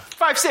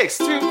5, 6.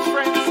 Two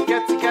friends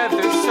get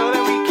together so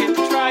that we can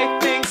try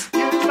things.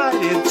 You're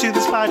invited to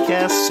this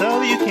podcast so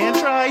that you can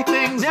try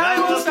things. Now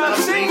we won't stop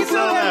singing so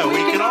that we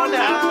can all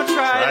now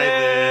try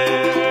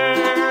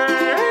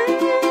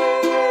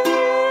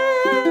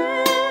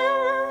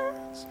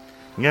this.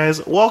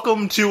 Guys,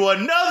 welcome to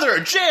another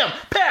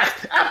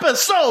jam-packed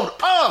episode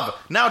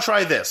of Now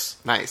Try This.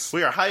 Nice.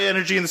 We are high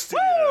energy in the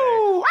studio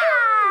Woo! today.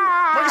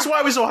 Marcus,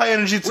 why are we so high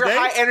energy today? We're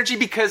high energy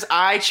because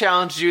I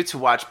challenged you to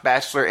watch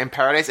Bachelor in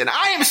Paradise, and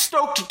I am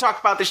stoked to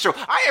talk about this show.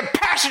 I am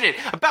passionate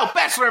about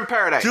Bachelor in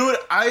Paradise. Dude,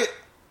 I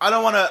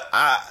don't want to...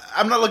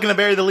 I'm not looking to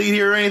bury the lead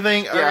here or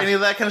anything, or any of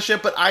that kind of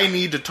shit, but I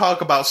need to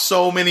talk about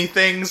so many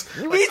things.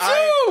 Me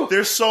too!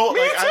 There's so... Me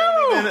like, too! I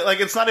don't even... Like,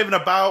 it's not even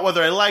about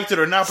whether I liked it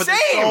or not, but Same!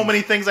 there's so many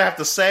things I have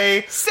to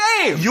say.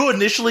 Same! You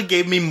initially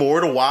gave me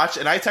more to watch,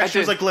 and I texted you, I was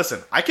did. like,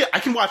 listen, I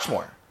can watch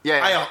more.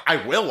 Yeah. I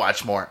will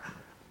watch more.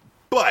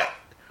 But...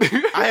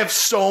 I have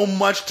so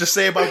much to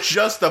say about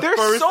just the There's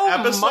first so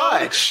episode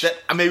much. that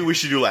maybe we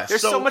should do less.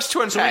 There's so much to So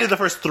we unpack. did the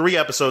first 3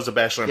 episodes of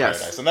Bachelor in Yes.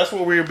 Paradise, and that's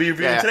what we're reviewing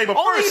today. But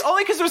first,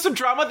 only because there was some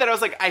drama that I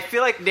was like, I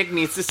feel like Nick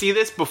needs to see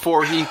this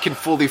before he can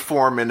fully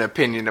form an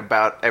opinion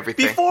about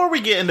everything. before we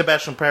get into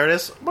Bachelor in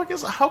Paradise,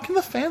 Marcus, how can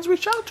the fans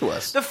reach out to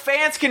us? The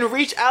fans can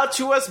reach out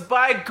to us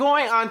by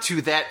going onto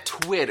that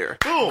Twitter,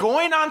 Boom.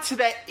 going onto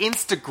that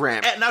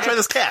Instagram, At Now Try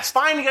This Cast.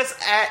 finding us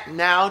at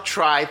Now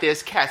Try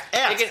This Cast.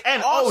 At They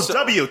can also-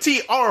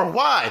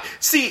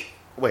 NOWTRYC.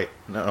 Wait,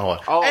 no, hold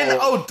on.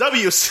 Oh.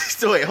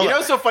 NOWC. Wait, hold You know on.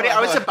 what's so funny?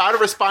 I was about to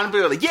respond, but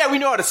they were like, yeah, we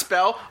know how to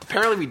spell.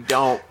 Apparently we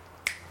don't.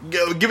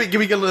 Give me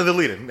the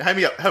lead in. Hand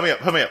me up.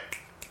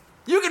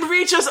 You can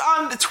reach us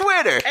on the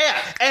Twitter.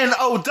 At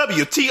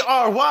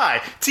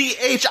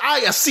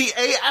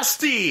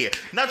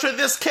NOWTRYTHISCAST. Now Try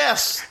This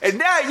Cast. And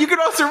now you can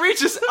also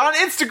reach us on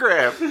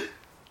Instagram.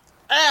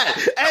 At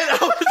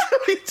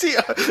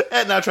NOWTR.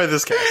 And Now Try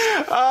This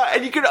Cast.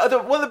 And you can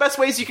one of the best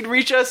ways you can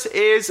reach us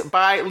is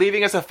by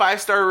leaving us a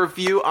 5-star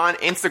review on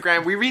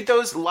Instagram. We read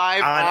those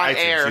live on iTunes.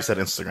 air. You said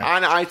Instagram.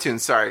 On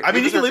iTunes, sorry. I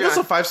mean, you can leave us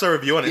a on- 5-star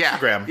review on yeah.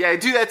 Instagram. Yeah,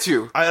 do that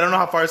too. I don't know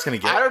how far it's going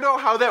to get. I don't know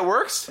how that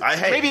works.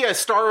 Hey. Maybe a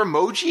star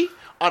emoji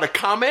on a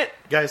comment.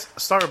 Guys,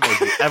 star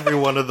emoji every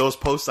one of those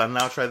posts on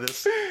Now Try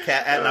This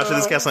at Now Try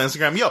This Cast on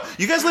Instagram. Yo,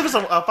 you guys leave us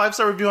a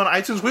 5-star review on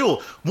iTunes. We will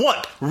 1,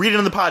 read it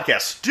in the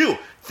podcast. 2,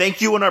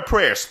 thank you in our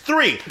prayers.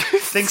 3,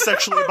 think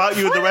sexually about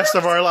you the rest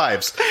of our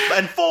lives.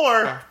 And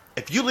 4,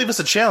 if you leave us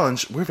a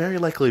challenge, we're very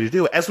likely to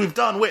do it, as we've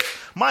done with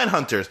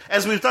Mindhunters,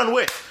 as we've done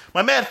with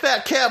My Mad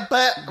Fat Cat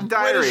Bat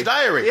British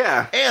Diary.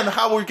 Yeah. And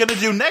how we're going to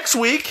do next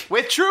week.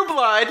 With True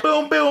Blood.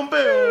 Boom, boom,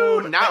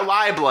 boom. Not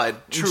Lie Blood.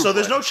 True So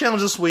there's Blood. no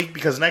challenge this week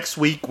because next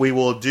week we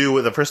will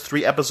do the first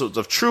 3 episodes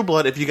of True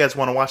Blood. If you guys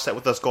want to watch that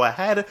with us, go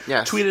ahead.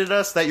 Yes. Tweet at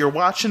us that you're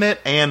watching it,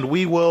 and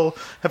we will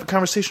have a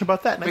conversation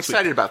about that I'm next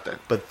excited week. about that.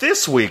 But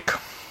this week,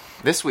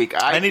 This week,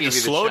 I need gave to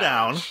you the slow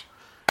challenge. down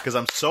because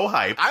I'm so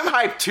hyped. I'm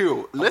hyped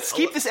too. Let's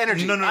keep this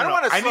energy. No, I don't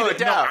want to slow it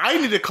down. I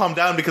need to calm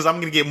down because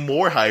I'm going to get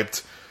more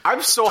hyped.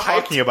 I'm so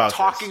talking hyped about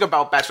talking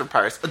about Bachelor in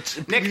Paradise.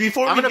 Nick,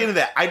 Before I'm we gonna- get into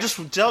that, I just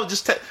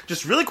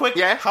really quick.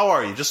 Yeah? How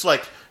are you? Just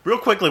like real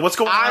quickly, what's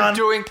going on? I'm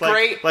doing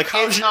great. Like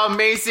how's It's your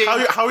amazing.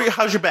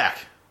 How's your back?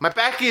 My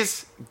back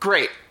is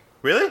great.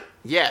 Really?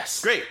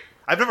 Yes. Great.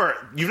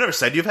 You've never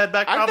said you've had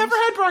back I've problems?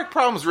 never had back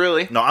problems,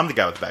 really. No, I'm the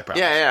guy with the back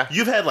problems. Yeah.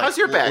 You've had like... How's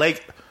your back?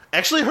 Like,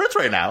 actually, it hurts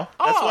right now.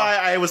 That's Oh. why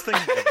I was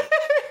thinking of it.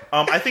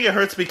 I think it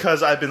hurts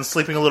because I've been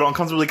sleeping a little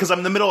uncomfortably because I'm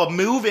in the middle of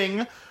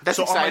moving. That's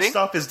so all my exciting.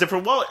 stuff is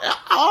different. Well,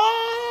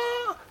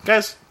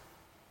 guys,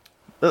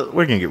 we're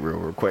going to get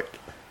real quick.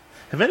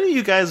 Have any of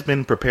you guys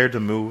been prepared to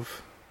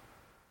move?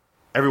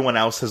 Everyone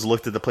else has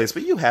looked at the place,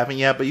 but you haven't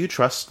yet, but you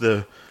trust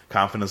the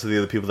confidence of the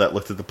other people that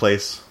looked at the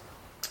place.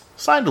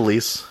 Signed a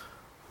lease.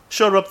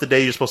 Showed up the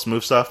day you're supposed to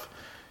move stuff.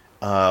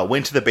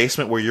 Went to the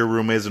basement where your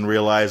room is and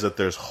realized that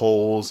there's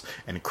holes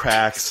and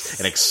cracks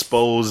and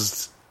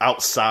exposed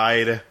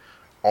outside.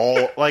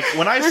 All like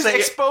when I There's say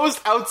exposed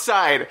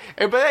outside,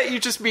 and by that you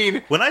just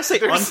mean when I say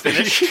there's-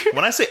 unfinished.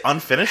 When I say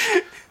unfinished,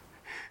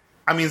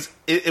 I mean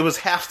it was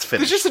half there's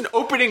finished. just an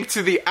opening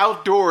to the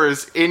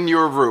outdoors in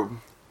your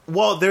room.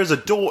 Well, there's a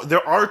door.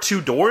 There are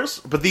 2 doors,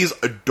 but these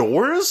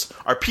doors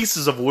are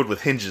pieces of wood with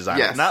hinges on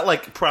Yes. it, not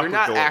like proper They're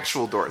not doors.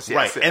 actual doors, yes,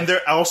 right? yes. And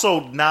they're also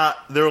not.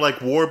 They're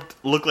like warped,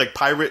 look like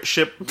pirate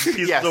ship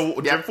pieces Yes,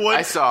 of yep, driftwood.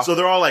 I saw. So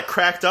they're all like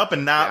cracked up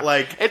and not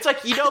like. It's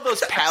like, you know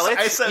those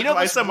pallets? I sent, you know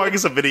I those sent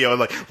Marcus a video and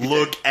like,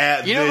 look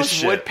at You know this those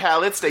shit. wood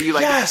pallets that you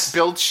like Yes.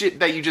 build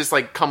shit that you just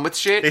like come with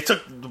shit? They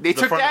took They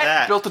the took front of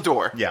that. built a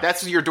door. Yeah.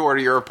 That's your door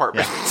to your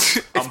apartment.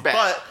 Yeah. It's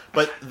bad.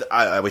 But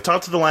we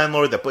talked to the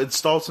landlord that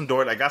installed some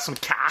door. I got some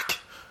cack.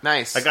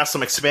 Nice. I got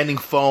some expanding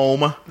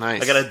foam.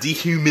 Nice. I got a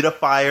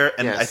dehumidifier,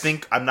 and Yes. I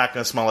think I'm not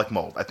going to smell like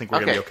mold. I think we're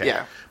going to be okay.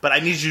 yeah. But I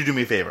need you to do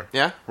me a favor.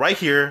 Yeah? Right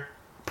here,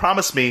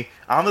 promise me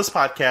on this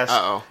podcast.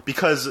 Uh-oh.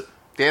 Because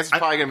The answer's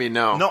probably going to be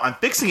no. no, I'm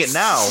fixing it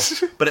now.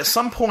 But at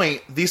some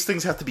point, these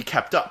things have to be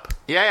kept up.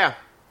 Yeah.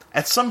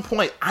 At some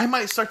point, I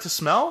might start to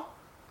smell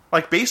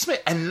like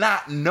basement and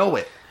not know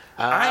it.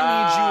 I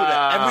need you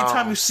to every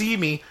time you see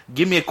me,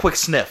 give me a quick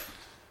sniff.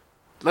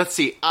 Let's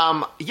see.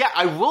 Yeah,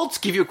 I will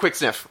give you a quick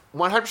sniff.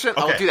 100%.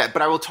 I'll Okay. do that.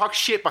 But I will talk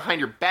shit behind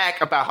your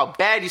back about how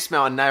bad you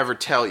smell and never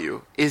tell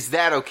you. Is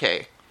that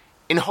okay?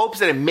 In hopes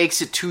that it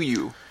makes it to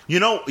you. You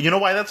know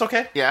why that's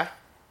okay? Yeah.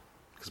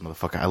 Because,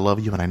 motherfucker, I love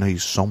you and I know you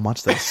so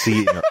much that I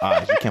see it in your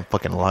eyes. You can't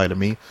fucking lie to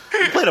me.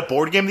 You played a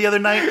board game the other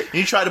night and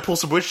you tried to pull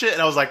some weird shit,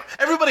 and I was like,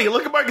 everybody,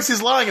 look at Marcus,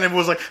 he's lying. And everyone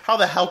was like, how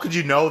the hell could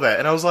you know that?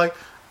 And I was like,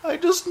 I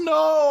just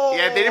know.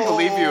 Yeah, they didn't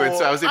believe you, and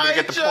so I was able to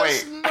get the point. I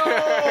just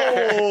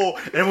know.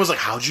 And everyone was like,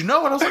 how'd you know?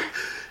 And I was like,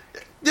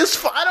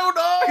 I don't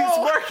know. It's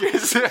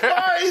Marcus. He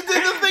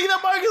did the thing that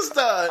Marcus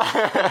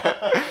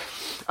does.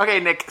 Okay,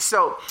 Nick,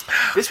 so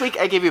this week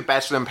I gave you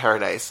Bachelor in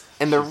Paradise.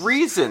 And the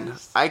reason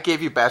I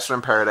gave you Bachelor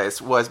in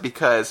Paradise was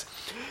because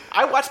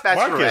I watched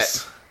Bachelorette.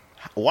 Marcus,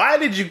 why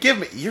did you give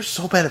me... You're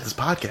so bad at this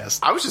podcast.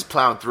 I was just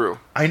plowing through.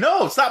 I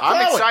know, stop plowing.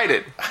 I'm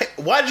excited.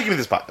 Why did you give me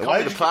this podcast? Call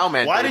me the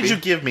plowman, Why baby. did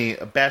you give me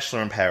a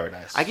Bachelor in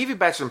Paradise? I gave you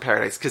Bachelor in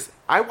Paradise because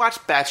I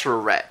watched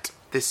Bachelorette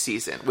this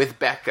season with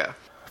Becca.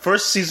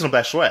 First season of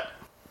Bachelorette.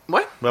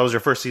 What? That was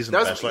your first season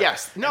That of was, Bachelorette.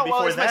 yes. No, And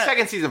well, it was before my that-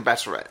 second season of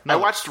Bachelorette. No. I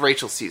watched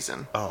Rachel's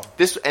season. Oh.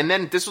 This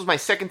was my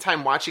second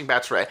time watching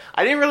Bachelorette.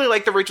 I didn't really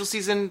like the Rachel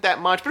season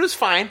that much, but it was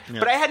fine. Yeah.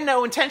 But I had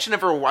no intention of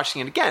ever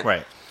watching it again.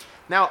 Right.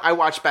 Now, I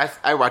watched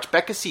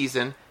Becca's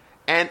season,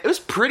 and it was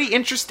pretty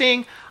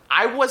interesting.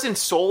 I wasn't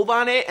sold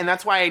on it, and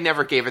that's why I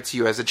never gave it to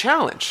you as a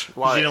challenge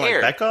while You it didn't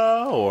aired. like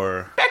Becca,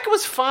 or... Becca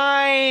was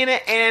fine,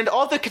 and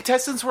all the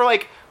contestants were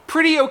like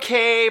pretty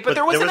okay, but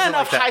there wasn't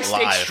enough like, that high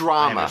stakes live.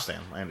 drama.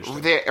 I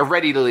understand. They're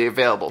readily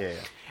available. Yeah.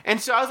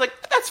 And so I was like,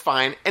 that's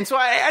fine. And so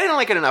I didn't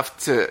like it enough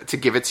to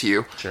give it to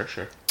you. Sure.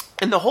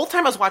 And the whole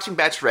time I was watching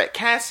Bachelorette,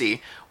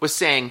 Cassie was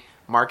saying,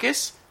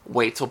 Marcus,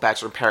 wait till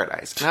Bachelor in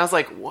Paradise. And I was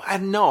like,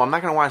 what? No, I'm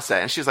not going to watch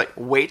that. And she was like,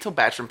 wait till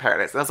Bachelor in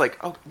Paradise. And I was like,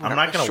 oh, whatever, I'm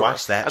not gonna sure.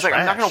 watch that I was like, I'm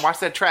not trash. going to watch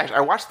that trash. I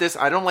watched this.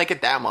 I don't like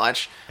it that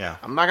much. Yeah.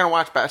 I'm not going to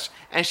watch Bachelor.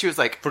 And she was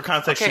like, For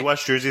context, okay. you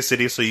watched Jersey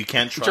City, so you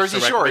can't trust Jersey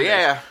the Shore, yeah,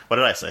 recommendations. yeah. What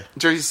did I say?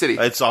 Jersey City.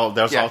 That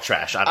was Yeah. all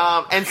trash. I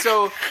don't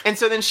know. And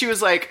so then she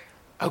was like,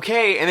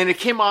 okay. And then it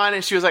came on,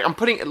 and she was like,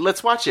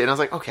 let's watch it. And I was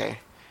like, okay.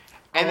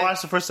 And I then-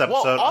 watched the first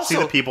episode. Well, I see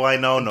the people I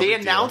know. No they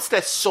big deal. announced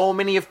that so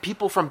many of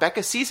people from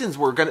Becca's seasons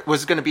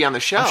was going to be on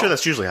the show. I'm sure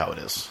that's usually how it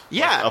is.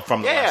 Yeah, Like,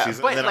 from the last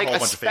season. But and then like, a whole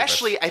bunch of favorites.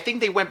 especially, I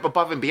think they went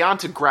above and beyond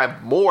to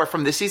grab more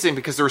from this season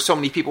because there were so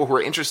many people who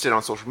were interested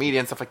on social media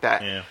and stuff like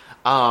that. Yeah.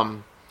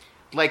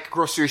 Like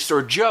Grocery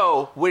Store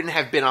Joe wouldn't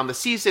have been on the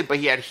season, but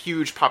he had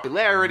huge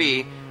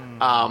popularity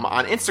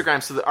on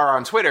Instagram or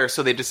on Twitter,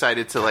 so they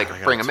decided to I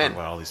gotta bring him talk in.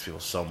 about all these people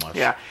so much.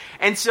 Yeah,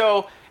 and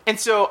so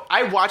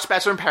I watched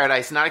Bachelor in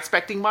Paradise, not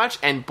expecting much,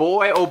 and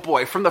boy, oh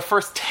boy, from the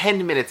first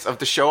 10 minutes of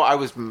the show, I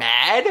was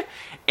mad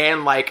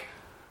and like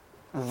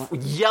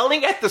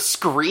yelling at the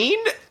screen,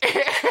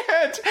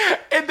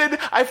 and then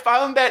I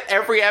found that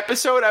every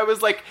episode I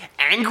was like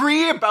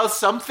angry about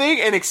something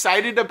and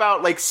excited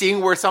about like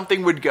seeing where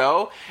something would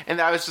go, and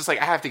I was just like,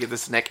 I have to get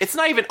this to Nick. It's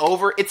not even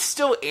over; it's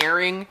still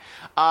airing.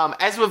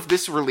 As of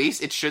this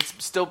release, it should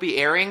still be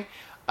airing,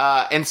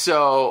 and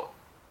so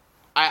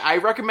I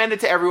recommend it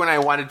to everyone. I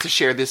wanted to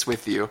share this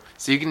with you,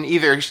 so you can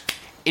either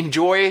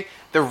enjoy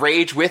the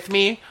rage with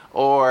me,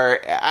 or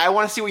I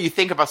want to see what you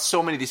think about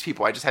so many of these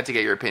people. I just had to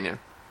get your opinion.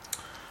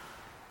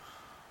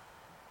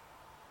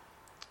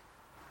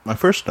 My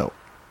first note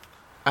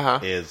Uh-huh.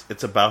 is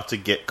it's about to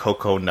get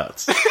cocoa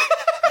nuts.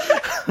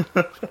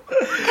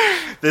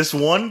 This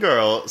one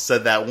girl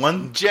said that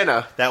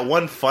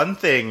one fun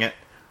thing.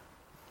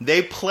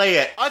 They play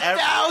it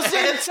 1,000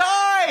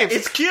 times.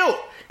 It's cute.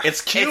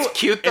 It's cute. It's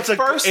cute the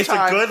first It's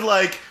time. a good,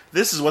 like,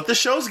 this is what the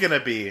show's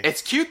gonna be.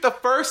 It's cute the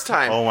first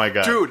time. Oh my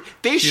God. Dude,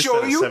 they She show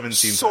said it you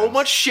 17 so times.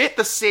 much shit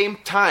the same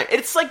time.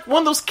 It's like one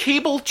of those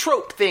cable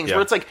trope things Yeah.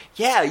 where it's like,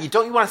 yeah, you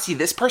want to see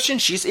this person?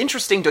 She's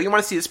interesting. Don't you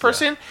want to see this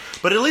person?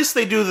 But at least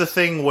they do the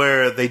thing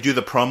where they do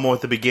the promo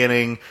at the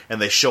beginning and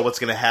they show what's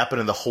going to happen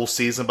in the whole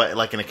season, but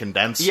like in a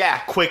condensed,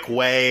 quick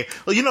way.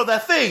 Well, you know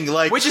that thing,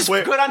 like Which is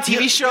good on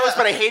TV shows,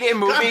 but I hate it in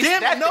movies. God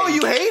damn That it! No, thing.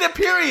 you hate it.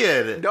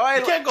 Period. No,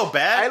 you can't go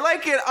back. I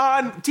like it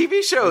on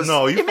TV shows.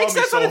 No, you it makes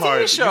fought me sense on so a TV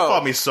hard. show. You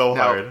fought me so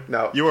hard.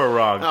 No. You were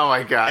wrong. Oh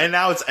my God. And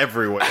now it's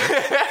everywhere.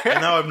 And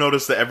now I've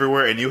noticed it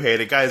everywhere, and you hate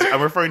it. Guys,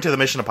 I'm referring to the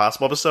Mission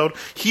Impossible episode.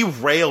 He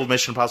railed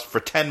Mission Impossible for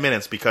 10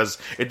 minutes because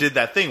it did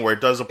that thing where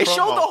it does a promo. It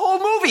showed the whole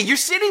movie. You're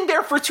sitting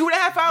there for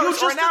 2.5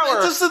 hours or an hour.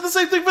 It just did the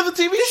same thing for the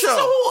TV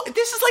show.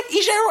 This is like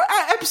each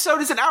episode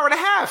is an hour and a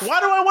half.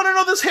 Why do I want to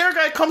know this hair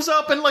guy comes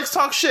up and likes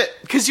talk shit?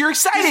 Because you're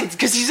excited.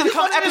 Because he's going to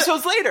come not gonna-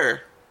 episodes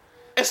later.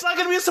 It's not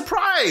going to be a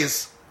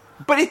surprise.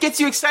 But it gets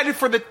you excited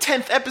for the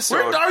 10th episode.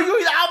 We're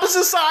arguing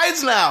opposite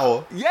sides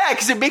now. Yeah,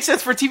 because it makes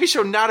sense for a TV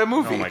show, not a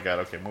movie. Oh my God.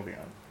 Okay, moving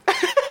on.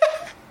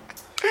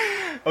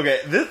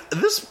 Okay,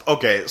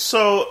 okay,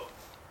 so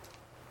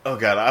oh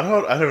God, I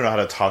don't even know how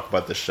to talk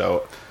about this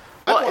show.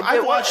 Well,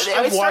 I've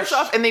starts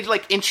off and they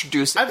like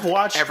introduce. I've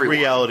watched everyone.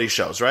 reality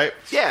shows, right?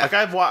 Yeah. Like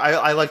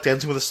I like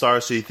Dancing with the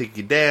Stars, So You Think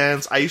You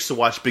Dance. I used to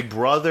watch Big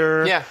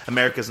Brother. Yeah.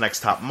 America's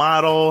Next Top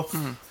Model.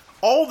 Mm-hmm.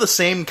 All the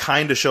same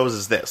kind of shows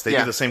as this. They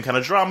do the same kind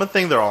of drama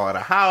thing. They're all in a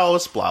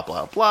house. Blah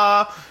blah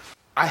blah.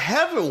 I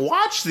haven't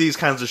watched these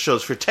kinds of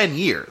shows for 10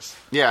 years.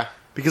 Yeah.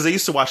 Because I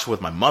used to watch it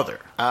with my mother.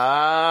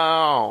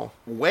 Oh.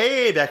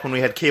 Way back when we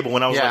had cable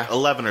when I was like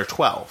 11 or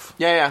 12.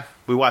 Yeah.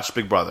 We watched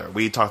Big Brother.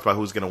 We talked about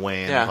who's going to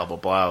win, blah, blah,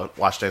 blah.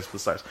 Watched Dance with the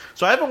Stars.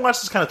 So I haven't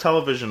watched this kind of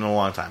television in a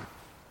long time.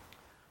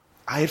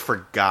 I had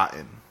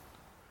forgotten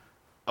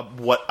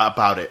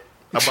about it.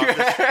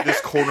 About this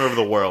corner of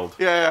the world.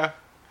 Yeah.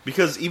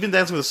 Because even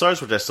Dancing with the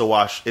Stars, which I still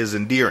watch, is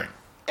endearing.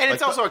 And like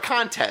it's also a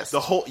contest. The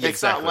whole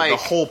it's not like the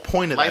whole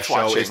point of that show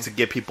watching. is to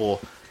get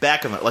people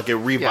back on it. Like, it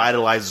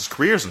revitalizes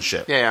careers and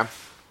shit. Yeah.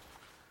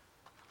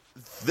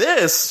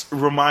 This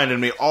reminded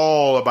me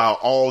all about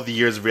all the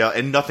years of reality,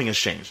 and nothing has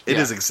changed. It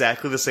Yeah. is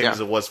exactly the same as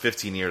it was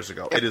 15 years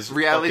ago. It is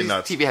reality fucking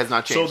nuts. TV has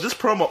not changed. So this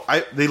promo,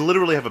 they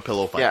literally have a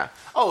pillow fight. Yeah.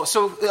 Oh,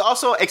 so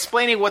also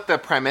explaining what the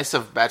premise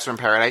of Bachelor in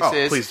Paradise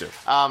is. Please do.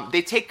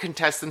 They take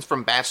contestants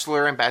from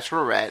Bachelor and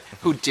Bachelorette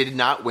who did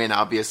not win,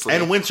 obviously,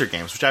 And Winter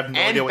Games, which I have no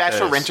idea and what Bachelor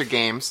that is. Winter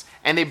Games,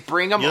 and they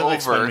bring them You have to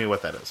explain to over. me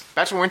what that is.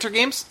 Bachelor Winter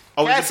Games.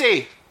 Oh, is it-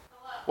 Cassie,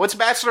 what's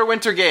Bachelor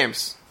Winter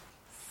Games?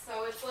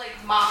 So it's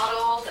like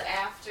modeled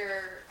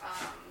after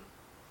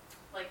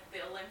like the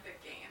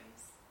Olympic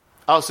Games.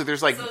 Oh, so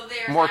there's like So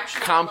there's more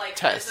actual,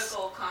 contests, like,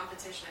 physical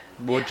competition.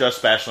 With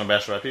just Bachelor and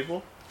Bachelorette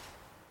people?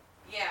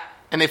 Yeah.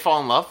 and they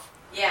fall in love.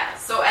 Yeah.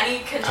 So any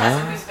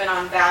contestant who's been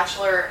on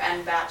Bachelor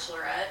and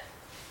Bachelorette,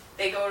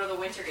 they go to the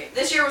Winter Games.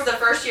 This year was the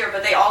first year,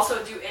 but they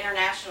also do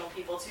international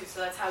people too. So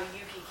that's how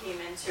Yuki came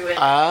into it.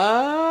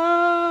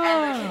 Oh.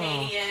 And the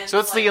Canadians. So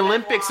it's the like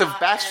Olympics of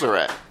Benoit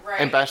Bachelorette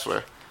and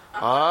Bachelor.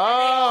 And they also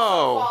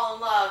Oh. fall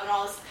in love and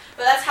all this.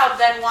 But that's how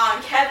Benoit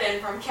and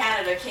Kevin from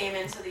Canada came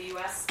into the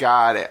U.S.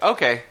 Got it.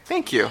 Okay.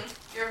 Thank you.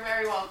 You're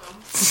very welcome.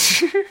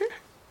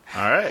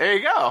 All right. There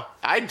you go.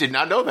 I did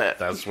not know that.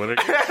 That's what it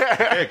is.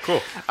 Okay,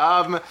 cool.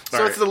 So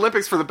Sorry. it's the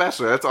Olympics for the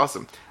Bachelor. That's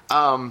awesome.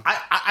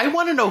 I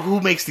want to know who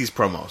makes these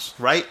promos,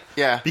 right?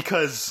 Yeah.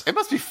 Because It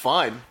must be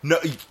fun.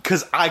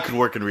 I could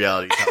work in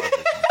reality television.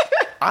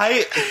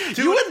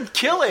 You would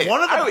kill it.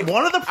 One of the I would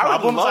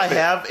problems love I it.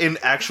 have in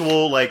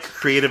actual like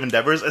creative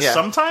endeavors is Yeah.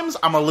 sometimes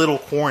I'm a little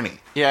corny.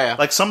 Yeah.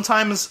 Like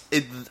sometimes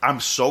I'm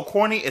so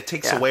corny it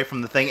takes Yeah. away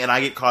from the thing, and I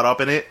get caught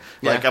up in it.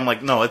 Like Yeah. I'm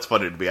like, no, it's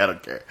funny to me. I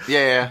don't care.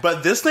 Yeah.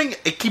 But this thing,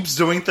 it keeps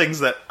doing things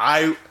that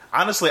I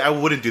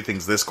wouldn't do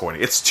things this corny.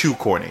 It's too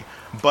corny.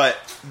 But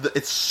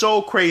it's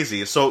so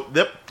crazy. So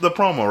the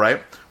promo,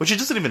 right? Which it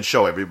doesn't even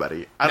show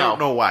everybody. I don't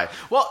know why.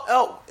 Well,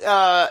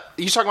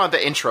 you're talking about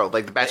the intro,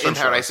 like the Bachelor in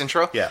intro. Paradise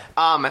intro. Yeah.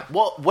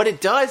 Well, what it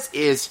does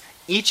is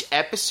each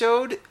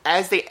episode,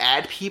 as they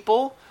add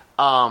people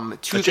to the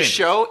changes.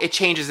 show, it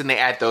changes and they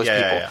add those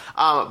Yeah,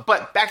 people.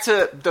 But back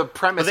to the But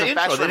premise the of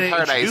intro, Bachelor they in didn't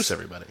Paradise. introduce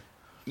everybody.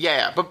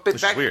 Yeah, but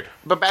Which is weird.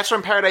 But Bachelor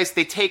in Paradise,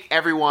 they take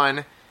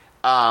everyone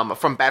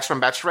from Bachelor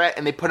and Bachelorette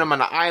and they put them on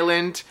an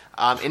island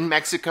in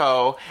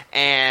Mexico,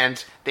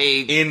 and they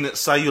In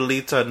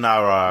Sayulita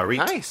Nayarit.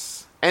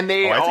 nice, and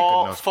they Oh, I think I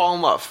all know. fall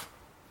in love,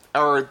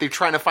 or they're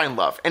trying to find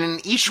love. And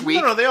in each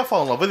week, No, they all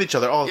fall in love with each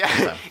other all the yeah,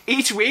 time.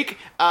 each week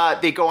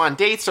they go on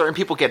dates. Certain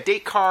people get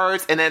date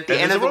cards, and then at the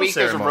And end there's of the a rose week,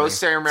 there's a rose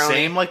ceremony.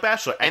 Same like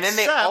Bachelor. and then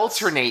they except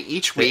alternate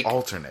each They week.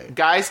 alternate.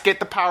 Guys get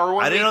the power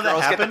one I didn't week, know that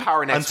girls happened get the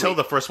power next until week.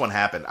 the first one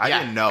happened. I Yeah,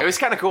 didn't know. It was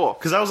kind of cool.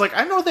 Because I was like,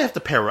 I know they have to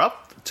pair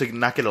up to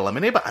not get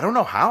eliminated, but I don't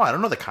know how. I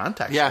don't know the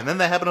context. Yeah. And then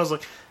that happened. I was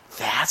like,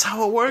 that's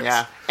how it works.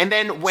 Yeah, and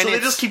then when so they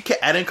it's just keep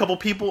adding a couple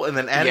people and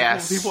then adding a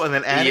couple people and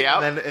then adding. Yep,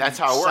 and then that's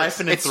how it works.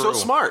 siphon it It's so through.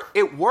 smart.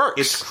 It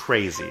works. It's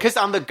crazy. Because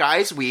on the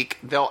guys' week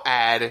they'll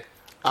add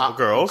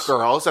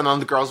girls, and on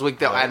the girls' week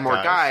they'll Right, add more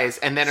guys,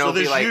 and then So it'll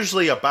there's be like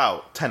usually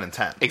about 10 and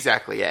 10.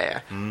 exactly,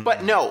 yeah.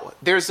 But no,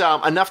 there's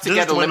enough to Does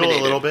get it dwindle a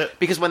eliminated little bit?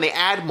 because when they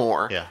add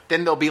more, Yeah.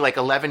 then there'll be like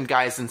 11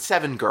 guys and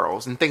 7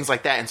 girls and things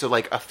like that, and so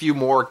like a few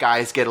more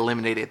guys get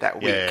eliminated that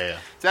week. Yeah.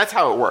 So that's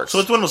how it works. So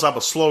it dwindles up,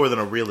 but slower than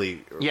a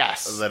really.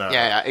 Yes. Than a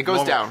Yeah, it goes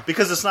normal- down.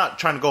 because it's not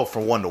trying to go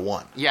from 1 to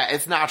 1, yeah,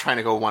 it's not trying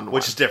to go 1-1,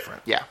 which is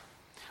different. yeah.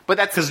 But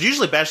that's Because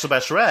usually Bachelor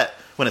Bachelorette,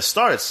 when it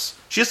starts,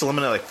 she has to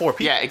eliminate like 4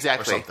 people. yeah,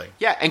 exactly. Or something.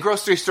 Yeah, and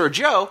Grocery Store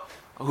Joe,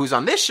 who's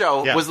on this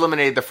show, Yeah. was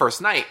eliminated the first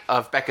night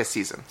of Becca's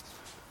season.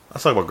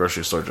 Let's talk about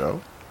Grocery Store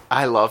Joe.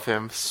 I love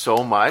him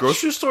so much.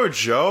 Grocery Store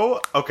Joe.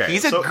 Okay,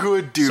 He's a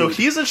good dude. So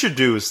he's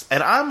introduced,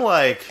 and I'm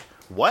like,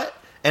 what?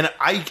 And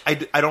I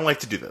don't like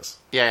to do this,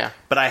 Yeah.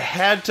 but I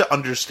had to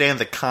understand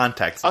the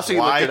context Oh, of so you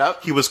why looked it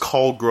up? he was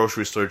called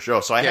Grocery Store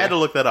Joe. So I Yeah. had to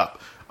look that up.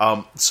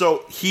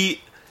 So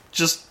he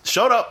just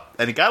showed up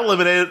and he got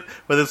eliminated,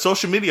 but then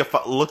social media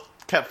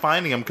kept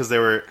finding him because they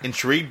were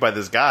intrigued by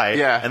this guy,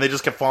 Yeah. and they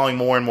just kept falling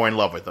more and more in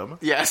love with him.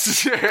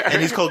 Yes.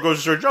 And he's called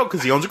Grocery Store Joe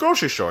because he owns a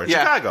grocery store in Yeah.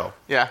 Chicago.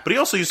 Yeah. But he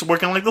also used to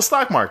work in like the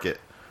stock market.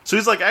 So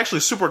he's like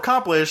actually super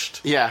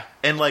accomplished. Yeah.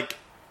 And like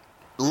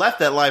left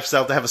that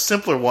lifestyle to have a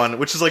simpler one,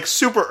 which is like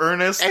super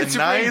earnest and, And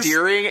super nice.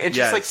 endearing, and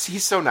just Yes. like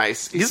he's so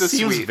nice. He's He so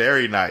seems sweet.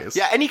 very nice.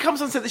 Yeah, and he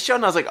comes onto the show,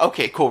 and I was like,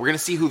 okay, cool. We're gonna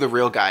see who the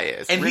real guy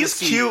is, And We're he's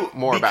gonna see cute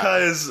more about him.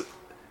 because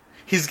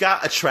he's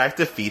got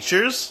attractive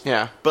features.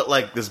 Yeah. But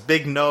like this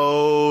big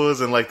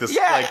nose and like this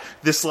Yeah.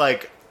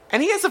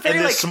 And he has a and very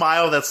this like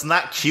smile that's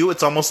not cute.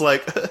 It's almost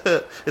like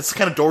it's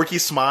kind of dorky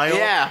smile.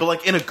 Yeah. But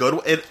like in a good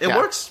way. It Yeah.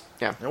 works.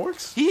 Yeah. It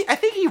works. I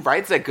think he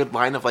rides that good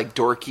line of like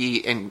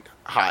dorky and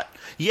hot.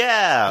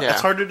 Yeah, Yeah.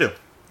 that's hard to do.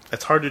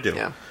 It's hard to do.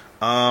 Yeah.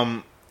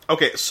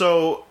 Okay,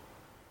 so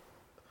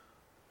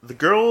the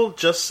girl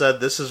just said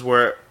this is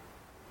where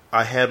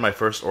I had my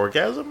first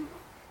orgasm.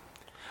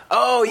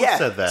 Oh yeah.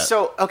 said that?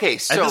 So okay.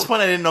 So At this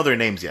point, I didn't know their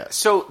names yet.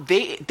 So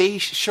they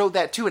showed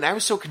that too, and I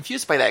was so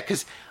confused by that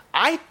because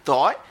I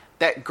thought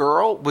that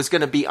girl was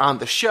going to be on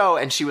the show,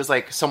 and she was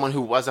like someone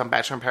who was on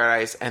Bachelor in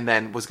Paradise, and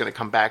then was going to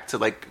come back to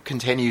like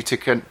continue to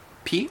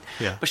compete.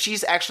 Yeah. But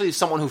she's actually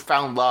someone who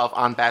found love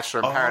on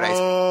Bachelor in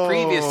Paradise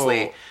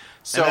previously.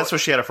 So And that's where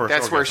she had her first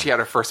That's where orgasm. she had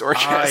her first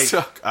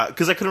orgasm.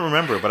 Because I couldn't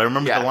remember, but I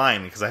remember Yeah. the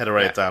line because I had to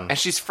write it down. And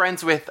she's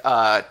friends with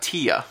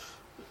Tia.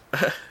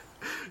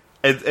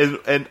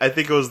 And I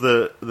think it was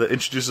the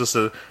introduced us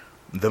to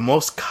the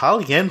most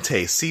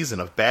caliente season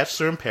of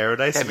Bachelor in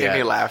Paradise. That made yet.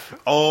 me laugh.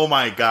 Oh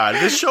my god,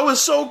 this show is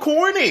so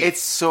corny.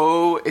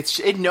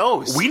 It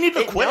knows. We need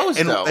to It quit knows,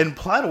 though. and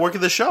plan to work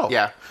at the show.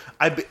 Yeah.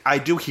 I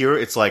do hear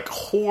it's like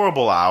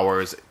horrible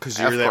hours because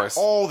you're Of there course.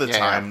 all the Yeah,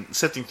 time,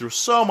 sifting through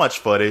so much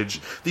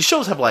footage. These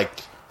shows have like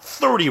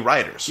 30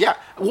 writers. Yeah.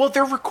 Well,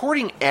 they're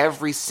recording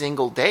every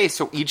single day,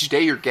 so each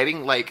day you're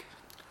getting like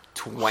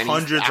 20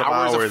 Hundreds of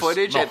hours hours. of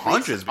footage. No, at least.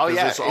 hundreds, Oh because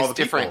yeah, it's all the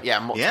different.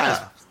 people. Yeah, Yeah.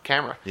 times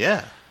camera.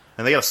 Yeah.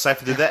 And they got to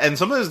siphon through that. And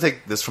sometimes they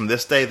take this from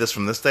this day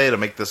to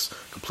make this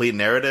complete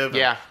narrative. And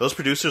Yeah. those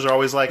producers are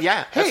always like,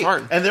 Yeah, hey. that's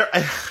hard. And they're,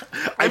 I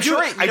I'm do, sure.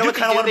 I do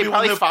kind of want to They be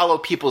probably one of follow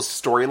people's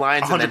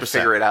storylines and then 100%.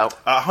 figure it out.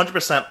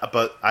 100%.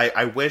 But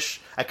I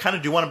wish, I kind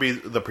of do want to be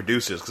the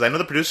producers because I know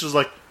the producers are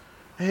like,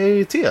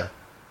 hey, Tia,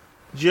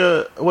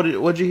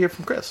 what'd you hear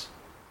from Chris?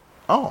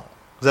 Oh,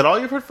 is that all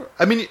you've heard from?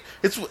 I mean,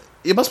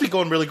 it must be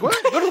going really good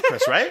with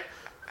Chris, right?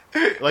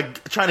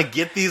 Like trying to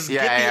get the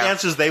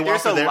answers they want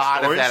There's for a their lot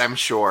stories. of that, I'm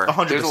sure.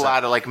 100%. There's a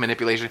lot of like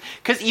manipulation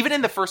because even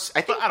in the first,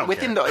 I think I don't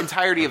within care. the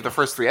entirety of the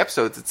first 3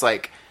 episodes, it's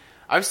like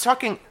I was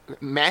talking.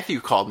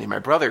 Matthew called me. My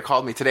brother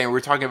called me today, and we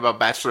were talking about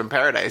Bachelor in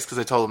Paradise because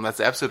I told him that's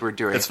the episode we're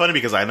doing. It's funny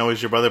because I know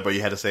he's your brother, but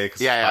you had to say it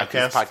because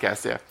It's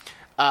podcast. Yeah.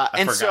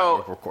 And forgot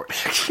so we're recording.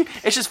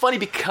 it's just funny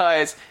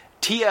because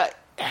Tia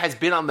has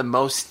been on the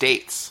most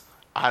dates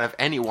out of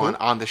anyone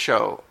on the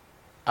show.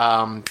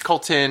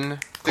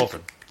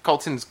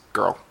 Colton's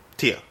girl.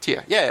 Tia.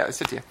 Yeah, I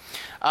said Tia.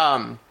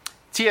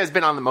 Tia has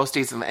been on the most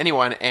dates than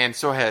anyone, and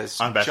so has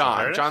On Bachelor in John.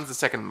 Paradise? John's the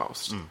second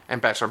most,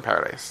 and Bachelor in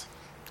Paradise.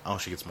 Oh,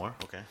 she gets more?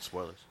 Okay,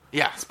 spoilers.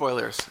 Yeah,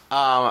 spoilers.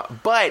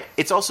 But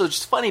it's also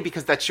just funny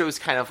because that shows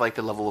kind of like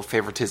the level of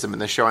favoritism in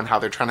the show and how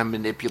they're trying to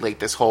manipulate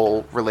this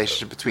whole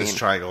relationship between This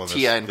triangle and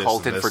Tia and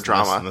Colton for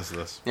drama.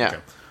 This. Yeah. Okay.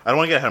 I don't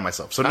want to get ahead of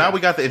myself. So now we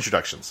got the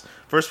introductions.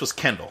 First was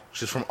Kendall.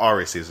 She's from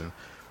Ari season.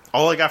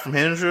 All I got from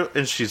him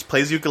is she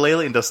plays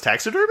ukulele and does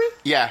taxidermy?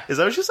 Yeah. Is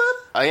that what she said?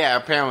 Oh yeah,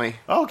 apparently.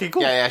 Oh, okay,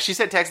 cool. Yeah. She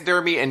said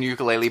taxidermy and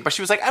ukulele, but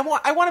she was like, I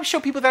want to show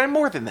people that I'm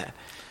more than that.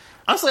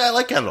 Honestly, I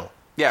like Kendall.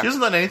 Yeah. She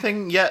hasn't done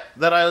anything yet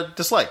that I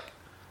dislike.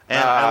 And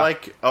I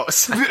like... Oh,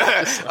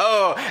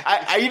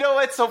 I you know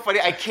what's so funny?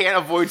 I can't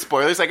avoid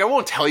spoilers. Like I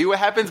won't tell you what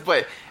happens,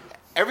 but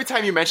every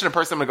time you mention a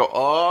person, I'm gonna go,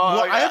 oh.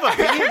 well, yeah. I have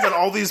opinions on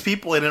all these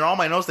people, and in all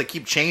my notes, they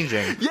keep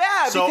changing.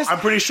 Yeah, so because I'm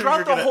pretty sure throughout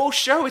you're the gonna... whole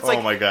show, it's oh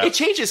like my God. it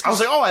changes. I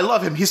was like, oh, I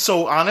love him. He's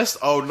so honest.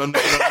 Oh, no.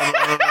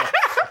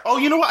 Oh,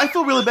 you know what? I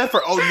feel really bad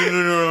for... Oh,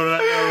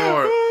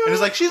 no. And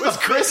it's like, she's was a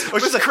Chris, bitch. Or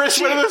she's was Chris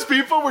one of those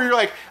people where you're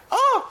like,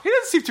 oh, he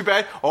doesn't seem too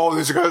bad. Oh,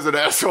 this guy's an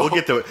asshole. We'll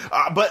get to it.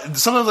 But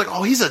sometimes like,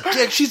 oh, he's a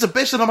dick. She's a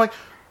bitch. And I'm like,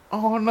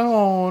 oh,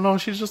 no,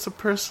 she's just a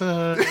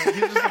person. He's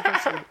just a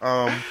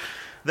person.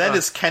 Then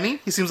is Kenny.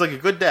 He seems like a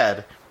good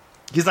dad.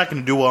 He's not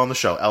going to do well on the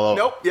show. LO.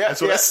 Nope. Yeah.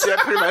 That's what I said.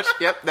 Yeah. Pretty much.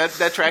 Yep.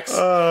 That tracks.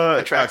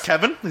 That tracks.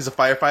 Kevin. He's a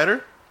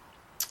firefighter.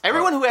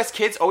 Everyone who has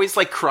kids always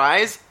like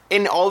cries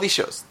in all these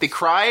shows. They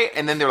cry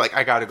and then they're like,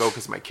 I gotta go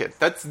because of my kid.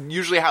 That's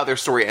usually how their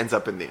story ends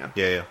up in the end.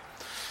 Yeah.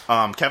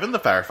 Kevin, the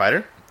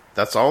firefighter.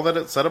 That's all that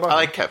it said about I him.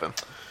 like Kevin.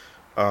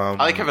 I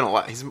like Kevin a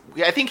lot.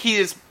 I think he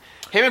is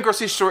him and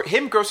Grocery Store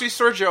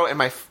Joe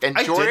and I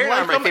Jordan did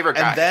like are my him, favorite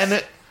guys. And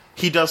then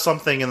he does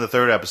something in the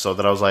 3rd episode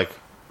that I was like,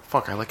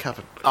 fuck, I like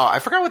Kevin. Oh, I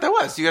forgot what that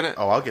was. You gotta.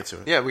 Oh, I'll get to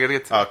it. Yeah, we gotta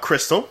get to.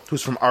 Crystal,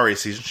 who's from Ari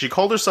season, she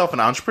called herself an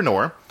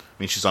entrepreneur. I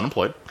mean, she's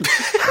unemployed.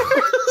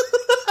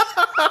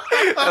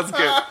 That's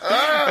good.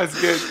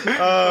 That's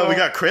good. We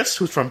got Chris,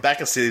 who's from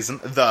Becca season,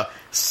 the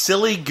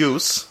silly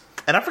goose.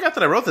 And I forgot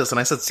that I wrote this, and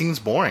I said, seems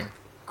boring.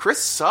 Chris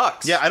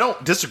sucks. Yeah, I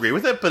don't disagree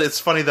with it, but it's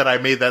funny that I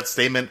made that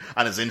statement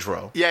on his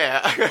intro.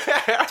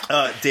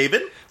 Yeah.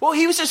 David? Well,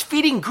 he was just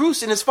feeding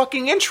Goose in his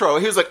fucking intro.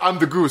 He was like, I'm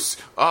the goose.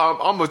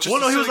 I'm just Well,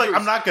 no, a he was silly like, goose.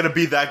 I'm not going to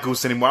be that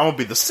goose anymore. I'm going to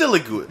be the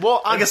silly goose.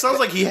 Well, like, it sounds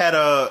like he had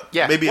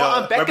maybe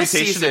on a Becca's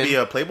reputation season, to be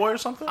a playboy or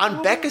something?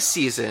 On Becca's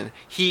season,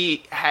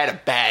 he had a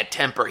bad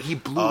temper. He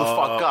blew the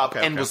fuck up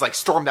and was like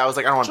stormed out. I was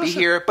like, I don't want to be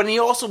here. But he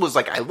also was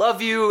like, I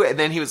love you. And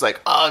then he was like,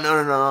 oh,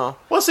 no.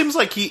 Well, it seems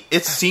like he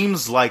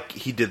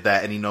did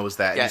that and he knows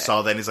that. And he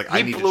saw that and he's like,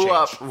 I need to change. He blew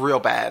up real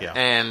bad. Yeah.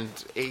 And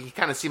he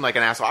kind of seemed like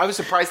an asshole. I was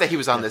surprised that he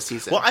was on this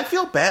season. Well, I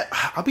feel bad.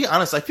 I'll be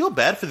honest. I feel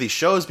bad for these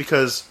shows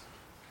because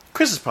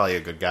Chris is probably a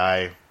good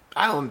guy.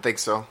 I don't think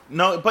so.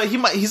 No, but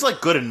he's like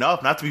good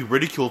enough not to be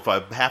ridiculed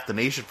by half the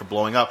nation for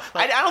blowing up.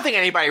 Like, I don't think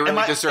anybody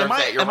really deserves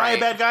that. You're am I a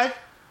bad guy?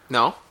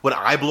 No. Would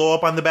I blow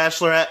up on The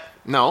Bachelorette?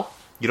 No.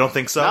 You don't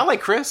think so? Not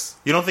like Chris.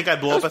 You don't think I'd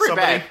blow up at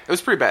somebody? Bad. It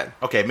was pretty bad.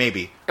 Okay,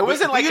 maybe. It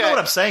wasn't but like you know what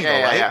I'm saying, though,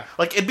 right? Yeah.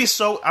 Like, it'd be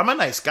so... I'm a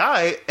nice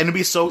guy, and it'd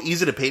be so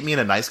easy to paint me in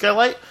a nice guy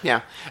light.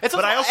 Yeah.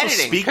 But I also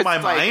speak my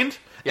mind.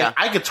 Yeah. And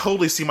I could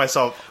totally see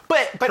myself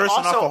But cursing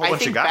off a also, whole I bunch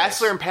think of guys.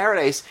 Bachelor in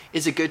Paradise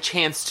is a good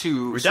chance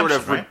to Redemption, sort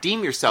of right?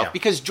 redeem yourself. Yeah.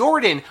 Because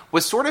Jordan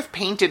was sort of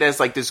painted as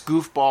like this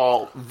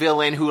goofball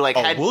villain who like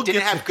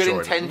didn't have good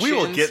Jordan. intentions. We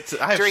will get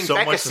to... I have during so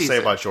Becca's much to say season.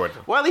 about Jordan.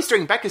 Well, at least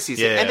during Becca's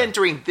season. Yeah. And then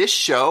during this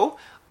show,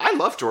 I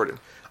love Jordan.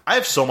 I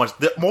have so much...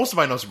 Most of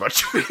my notes are about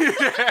Jordan.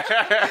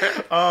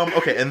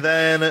 Okay, and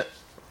then...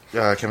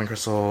 Kevin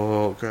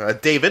Crystal...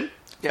 David,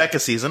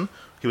 Becca's season.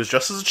 He was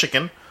dressed as a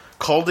chicken.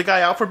 Called the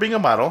guy out for being a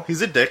model.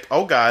 He's a dick.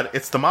 Oh, God.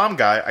 It's the mom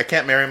guy. I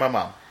can't marry my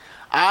mom.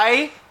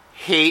 I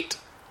hate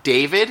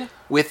David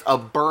with a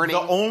burning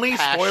The only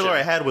passion. spoiler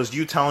I had was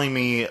you telling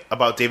me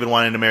about David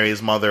wanting to marry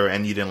his mother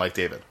and you didn't like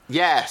David.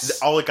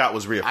 Yes. All it got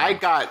was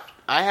reaffirmed.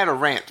 I had a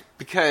rant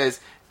because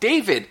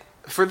David,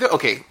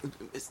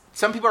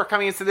 some people are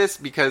coming into this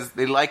because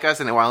they like us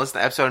and they want to listen to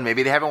the episode and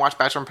maybe they haven't watched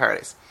Bachelor in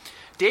Paradise.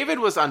 David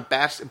was on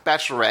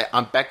Bachelorette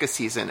on Becca's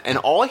season, and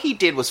all he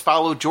did was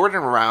follow Jordan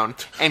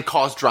around and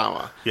cause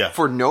drama. Yeah.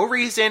 For no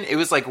reason. It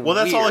was like Well,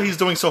 that's weird. all he's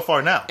doing so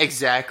far now.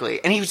 Exactly.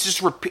 And he was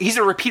just he's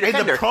a repeat And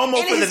offender. the promo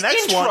In for the his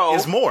next one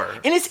is more.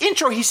 In his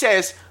intro, he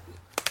says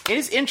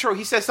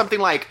something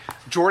like,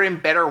 Jordan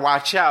better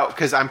watch out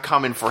because I'm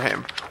coming for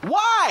him.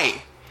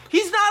 Why?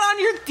 He's not on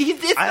your...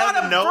 It's I not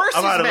have a a note versus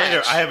about it match.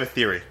 later. I have a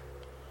theory.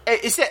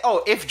 It said,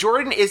 if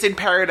Jordan is in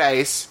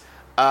Paradise,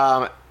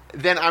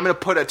 then I'm going to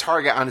put a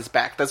target on his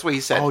back. That's what he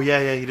said. Oh,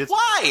 yeah, he did.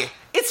 Why?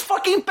 It's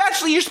fucking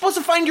Bachelor. You're supposed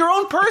to find your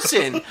own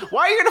person.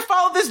 Why are you going to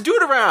follow this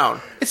dude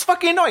around? It's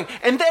fucking annoying.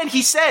 And then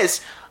he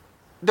says,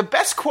 the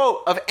best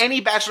quote of any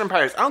Bachelor in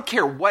Paradise, I don't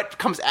care what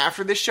comes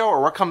after this show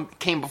or what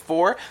came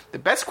before, the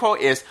best quote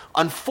is,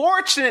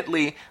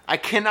 unfortunately, I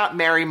cannot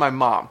marry my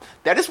mom.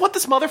 That is what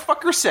this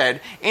motherfucker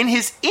said in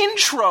his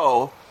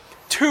intro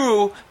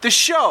to the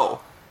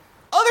show.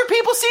 Other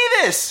people see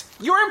this.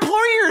 Your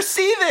employers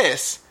see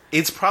this.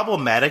 It's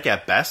problematic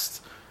at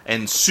best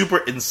and super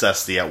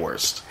incesty at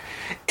worst.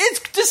 It's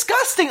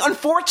disgusting.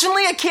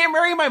 Unfortunately, I can't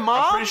marry my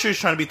mom. I'm pretty sure he's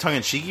trying to be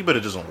tongue-in-cheeky, but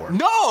it doesn't work.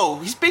 No,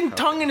 he's being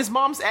tongue in his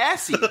mom's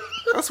assy.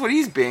 That's what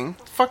he's being.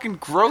 Fucking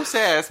gross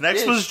ass.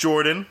 Next bitch. was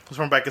Jordan. He's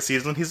from Becca's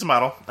season. He's a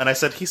model. And I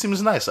said, he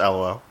seems nice,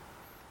 LOL.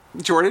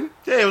 Jordan.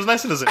 Yeah, it was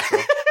nice in his intro.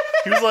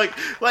 He was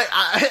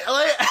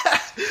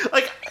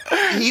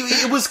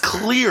it was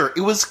clear.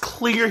 It was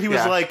clear he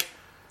was like,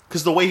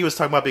 because the way he was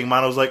talking about being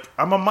model was like,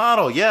 I'm a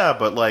model, yeah,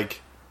 but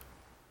like...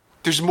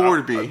 There's more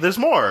to be. There's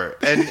more.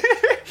 And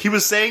he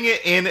was saying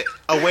it in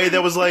a way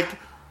that was like,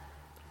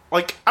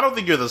 I don't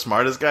think you're the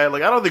smartest guy.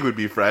 Like, I don't think we'd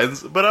be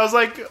friends. But I was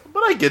like,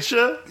 but I get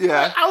you.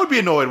 Yeah. I would be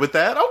annoyed with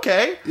that.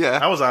 Okay. Yeah.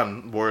 I was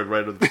on board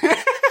right with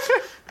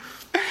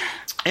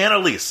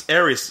Annalise,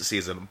 Aries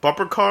season.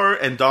 Bumper car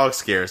and dog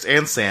scares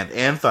and sand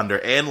and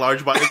thunder and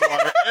large bodies of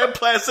water and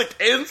plastic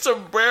and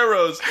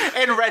sombreros.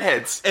 And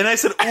redheads. And I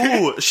said,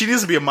 ooh, she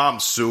needs to be a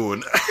mom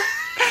soon.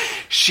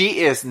 She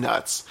is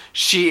nuts.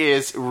 She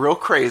is real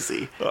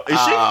crazy. Is she?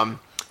 I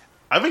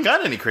haven't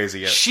gotten any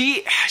crazy yet.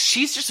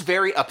 She's just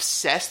very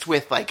obsessed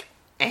with like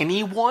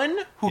anyone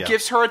who Yeah.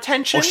 gives her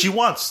attention. Oh,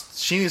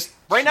 she needs...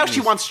 Right now,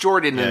 she wants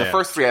Jordan in the Yeah.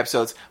 first 3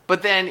 episodes,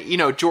 but then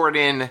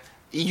Jordan.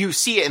 You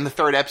see it in the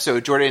 3rd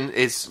episode. Jordan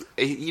is,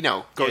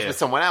 goes Yeah. with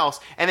someone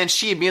else, and then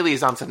she immediately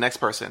is on to the next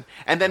person,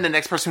 and then the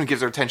next person who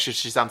gives her attention,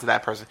 she's on to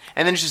that person,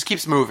 and then it just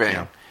keeps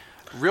moving,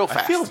 real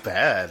fast. I feel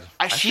bad.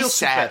 She's feel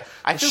sad. bad.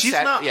 I feel she's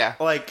sad. Not, yeah,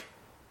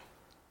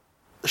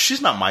 she's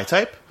not my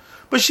type,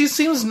 but she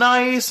seems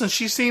nice and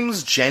she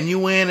seems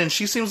genuine and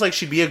she seems like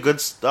she'd be a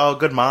good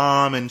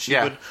mom and she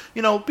would,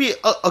 be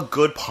a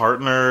good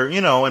partner,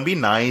 and be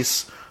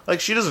nice.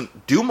 Like, she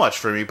doesn't do much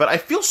for me, but I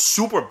feel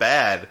super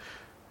bad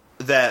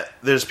that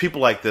there's people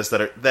like this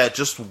that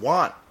just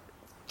want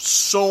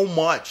so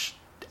much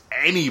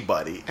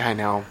anybody. I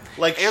know.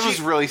 Like, it was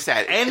really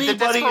sad.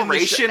 Anybody the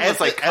desperation was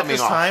like at coming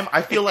this off. time,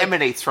 I feel it like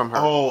emanates from her.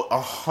 Oh,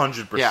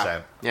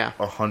 100%. Yeah.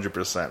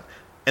 100%.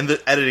 And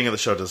the editing of the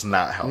show does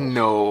not help.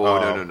 No.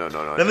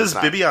 Then there's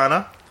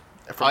Bibiana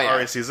from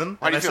Ari season.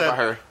 How do you feel about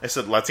her? I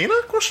said, Latina?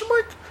 Question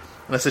mark?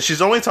 And I said,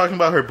 she's only talking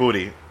about her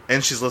booty,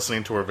 and she's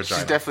listening to her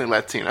vagina. She's definitely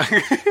Latina.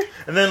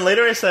 And then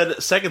later I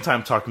said, second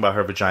time talking about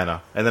her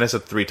vagina. And then I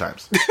said 3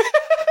 times.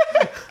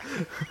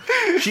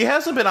 She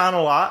hasn't been on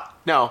a lot.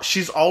 No.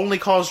 She's only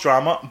caused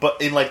drama,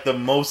 but in like the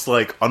most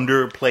like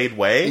underplayed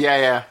way.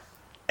 Yeah.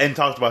 And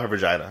talked about her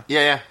vagina.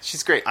 Yeah.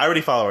 She's great. I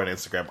already follow her on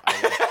Instagram.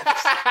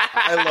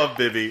 I love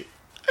Bibi.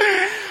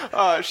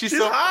 She's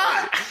so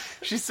hot.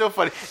 She's so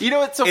funny. You know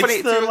what's so It's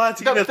funny? the too?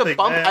 Latina thing,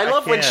 bump. man. I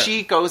love when can't.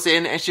 she goes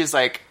in and she's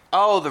like,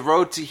 "Oh, the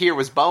road to here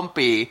was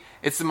bumpy.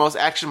 It's the most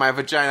action my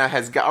vagina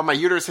has got, or my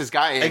uterus has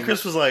gotten." And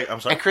Chris was like, I'm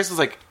sorry. And Chris was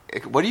like,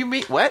 "What do you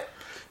mean? What?"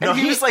 And No,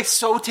 he he- was like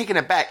so taken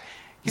aback.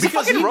 He's a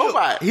fucking he knew-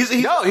 robot. he's-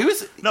 He's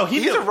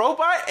knew. a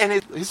robot, and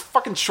his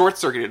fucking short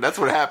circuited. That's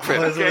what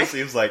happened. That's what Okay? it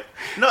seems like.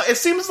 No, it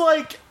seems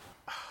like...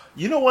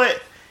 You know what?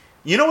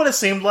 You know what it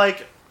seemed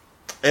like?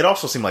 It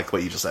also seemed like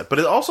what you just said, but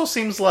it also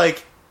seems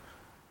like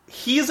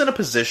he's in a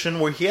position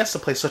where he has to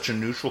play such a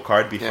neutral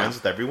card, be friends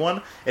with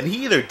everyone, and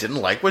he either didn't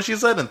like what she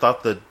said and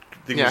thought the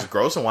thing was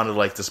gross and wanted to,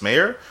 like, dismay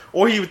her,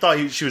 or he thought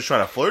she was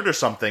trying to flirt or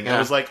something, and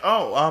was like,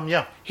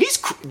 yeah.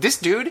 This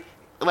dude,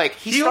 like,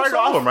 he started owns all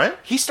off, of them, right?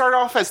 He started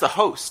off as the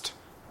host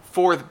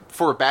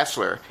for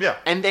Bachelor. Yeah.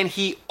 And then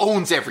he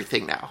owns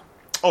everything now.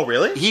 Oh,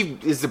 really? He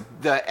is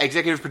the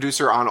executive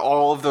producer on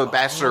all of the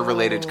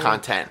Bachelor-related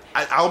content.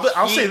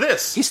 I'll say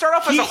this. He started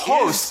off as a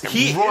host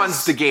and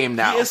runs the game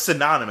now. He is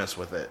synonymous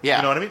with it. Yeah.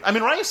 You know what I mean? I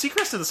mean, Ryan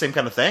Seacrest did the same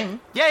kind of thing.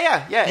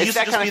 Yeah. He It's used to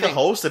that just kind be of the thing.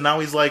 host, and now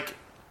he's like...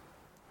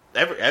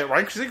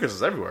 Ryan Seacrest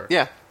is everywhere.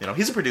 Yeah. You know,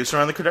 he's a producer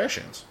on The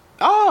Kardashians.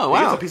 Oh, He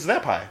gets wow. a piece of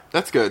that pie.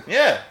 That's good.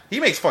 Yeah. He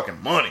makes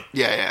fucking money.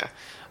 Yeah.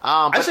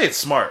 I say it's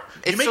smart.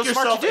 It's so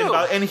smart to do.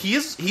 And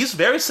he's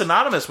very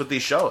synonymous with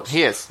these shows.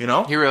 He is. You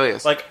know? He really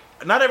is. Like,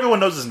 not everyone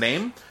knows his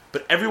name,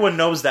 but everyone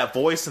knows that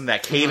voice and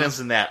that cadence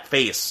and that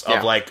face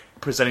of, like,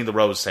 presenting the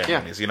rose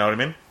ceremonies. You know what I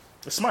mean?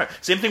 It's smart.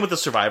 Same thing with the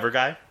Survivor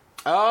guy.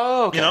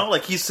 Oh, okay. You know?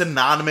 Like, he's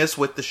synonymous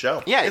with the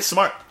show. Yeah. It's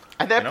smart.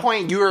 At that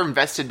point, you are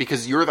invested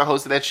because you're the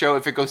host of that show.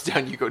 If it goes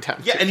down, you go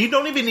down. Yeah, and you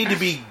don't even need to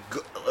be...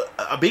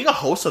 being a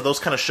host of those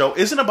kind of show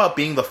isn't about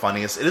being the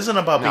funniest. It isn't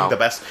about being the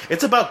best.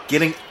 It's about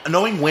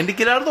knowing when to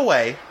get out of the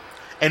way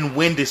and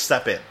when to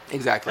step in.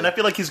 Exactly. And I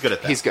feel like he's good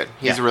at that. He's good.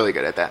 He's really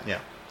good at that. Yeah.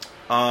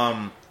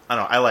 I don't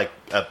know. I like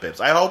Bibbs.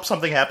 I hope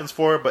something happens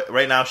for her, but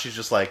right now she's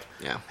just like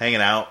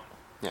hanging out.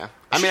 Yeah.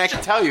 I mean, I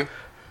can tell you.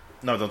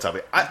 No, don't tell me.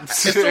 It's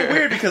so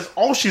weird because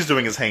all she's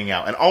doing is hanging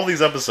out, and all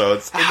these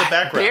episodes in the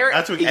background,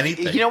 not doing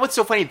anything. You know what's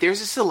so funny? There's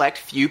a select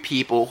few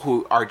people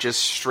who are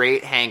just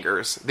straight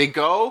hangers. They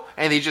go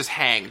and they just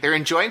hang. They're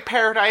enjoying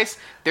paradise.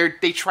 They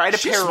try to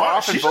She's pair smart.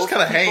 off. And She's both just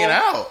kind of people. hanging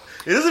out.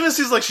 It doesn't even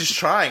seem like she's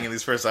trying in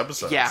these first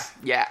episodes.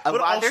 Yeah.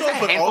 But There's a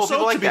handful of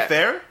people like to be that.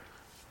 fair,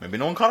 maybe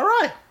no one caught her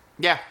eye.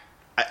 Yeah.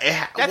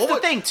 That's the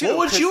thing, too, What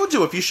would 'cause- you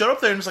do if you showed up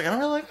there and just like, I don't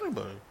really like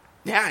anybody?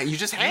 Yeah, you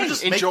just hang, You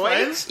just enjoy, make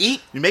friends,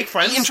 eat. You make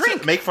friends, eat and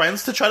drink. make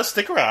friends to try to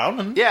stick around,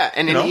 and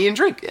And then eat and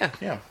drink. Yeah.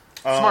 yeah.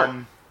 Smart.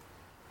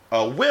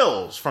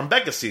 Wills from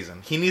Becca's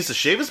season. He needs to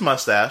shave his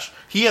mustache.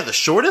 He had the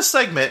shortest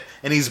segment,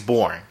 and he's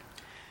boring.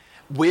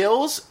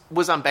 Wills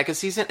was on Becca's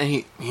season, and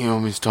he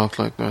always talked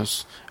like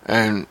this,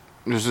 and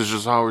this is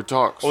just how he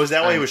talks. Oh, is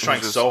that why he And was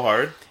trying just- so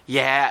hard?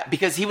 Yeah,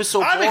 because he was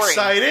so I'm boring.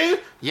 exciting.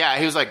 Yeah,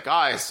 he was like,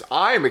 guys,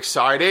 I'm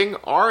exciting.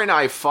 Aren't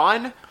I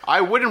fun? I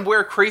wouldn't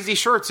wear crazy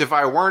shirts if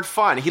I weren't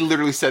fun. He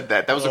literally said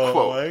that. That was a Oh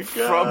quote my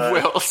from God.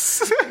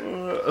 Wills.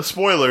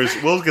 Spoilers: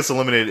 Wills gets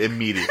eliminated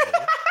immediately.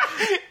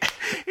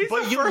 He's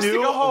But the you first to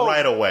knew go home.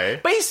 right away.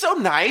 But he's so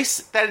nice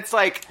that it's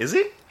like... Is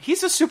he?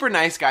 He's a super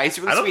nice guy. He's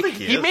really I don't sweet. think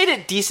he is. made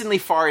it decently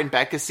far in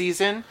Becca's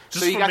season,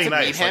 Just so you from got being to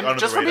nice, meet him. like, under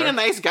just the for being a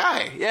radar? nice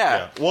guy.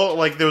 Yeah. Well,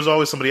 like there was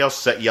always somebody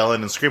else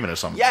yelling and screaming or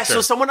something. Yeah, Sure.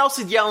 so someone else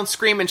would yell and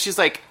scream, and she's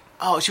like,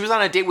 oh, she was on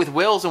a date with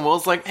Wills, and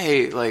Will's like,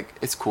 hey, like,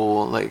 it's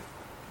cool, like,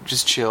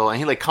 just chill. And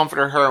he, like,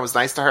 comforted her and was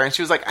nice to her, and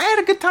she was like, I had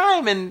a good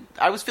time, and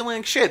I was feeling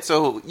like shit,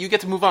 so you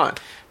get to move on.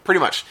 Pretty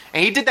much.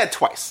 And he did that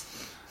twice.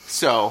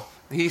 So,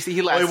 he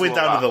lasted He went a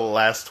down to the while.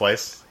 last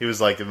twice. He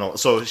was like,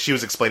 so she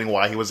was explaining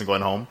why he wasn't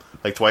going home,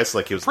 like twice,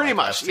 like he was Pretty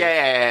much.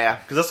 Yeah.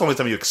 Because that's the only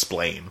time you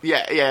explain.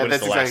 Yeah, When that's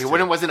it's the last exactly. two.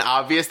 When it wasn't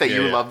obvious that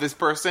you Yeah. love this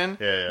person.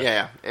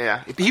 Yeah.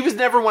 He was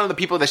never one of the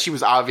people that she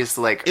was obvious,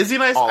 like, Is he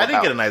nice? all I didn't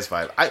about. get a nice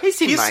vibe. He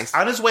seemed he's nice.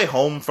 On his way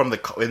home from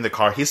in the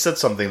car, he said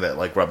something that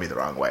like rubbed me the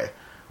wrong way.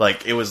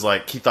 Like it was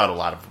like he thought a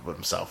lot of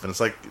himself, and it's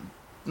like,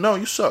 no,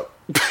 you suck.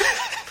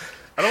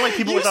 I don't like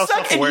people You without suck,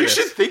 and you self-awareness.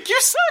 should think you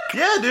suck.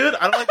 Yeah, dude,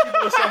 I don't like people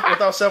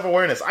without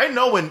self-awareness. I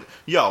know when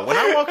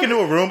I walk into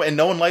a room and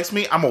no one likes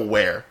me, I'm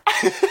aware.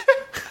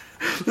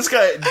 This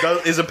guy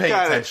isn't paying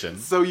Got it. attention.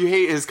 So you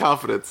hate his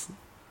confidence.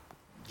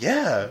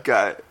 Yeah.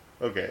 Got it.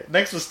 Okay.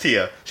 Next was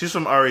Tia. She's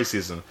from Ari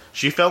season.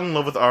 She fell in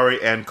love with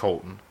Ari and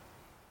Colton.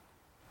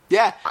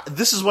 Yeah.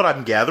 This is what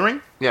I'm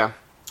gathering. Yeah.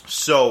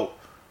 So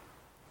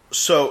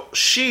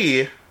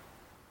she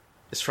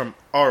is from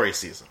Ari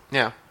season.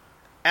 Yeah.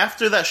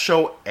 After that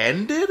show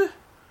ended,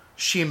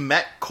 she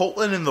met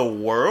Colton in the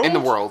world. In the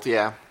world,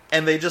 yeah.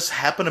 And they just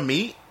happen to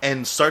meet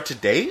and start to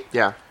date.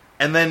 Yeah.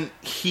 And then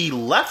he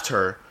left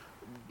her.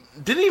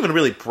 Didn't even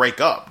really break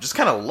up. Just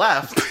kind of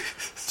left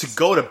to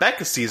go to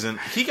Becca's season.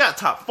 He got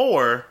top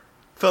 4,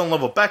 fell in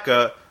love with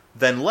Becca,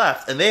 then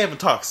left, and they haven't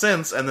talked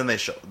since. And then they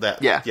showed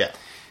that. Yeah. Yeah.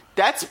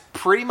 That's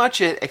pretty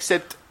much it,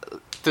 except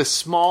the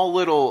small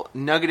little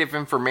nugget of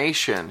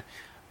information.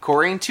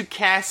 According to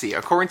Cassie,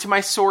 according to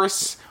my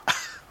source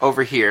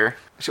over here.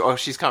 Oh,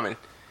 she's coming.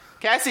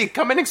 Cassie,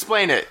 come and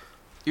explain it.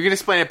 You can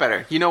explain it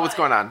better. You know what's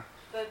going on.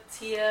 The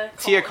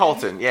Tia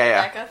Colton.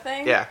 Yeah. Becca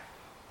thing? Yeah.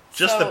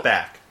 Just So- the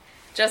back.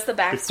 Just the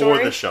backstory?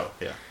 Before the show.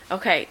 Yeah.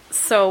 Okay,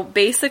 so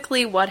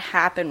basically what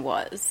happened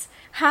was,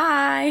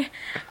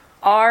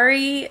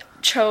 Ari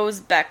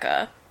chose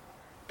Becca,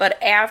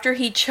 but after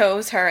he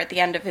chose her at the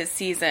end of his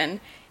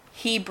season,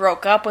 he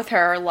broke up with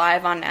her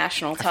live on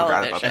national forgot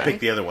about television. And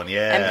picked the other one,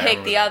 yeah. And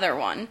picked the other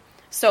one.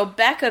 So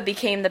Becca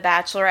became the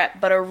Bachelorette,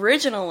 but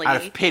originally... Out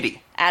of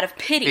pity.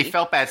 They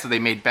felt bad, so they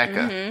made Becca.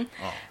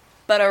 Mm-hmm.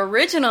 But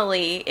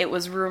originally, it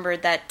was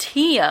rumored that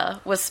Tia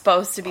was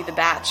supposed to be the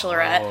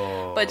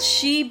Bachelorette, but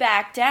she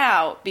backed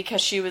out because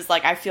she was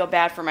like, I feel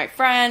bad for my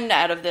friend,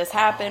 out of this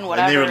happened,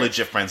 whatever. And they were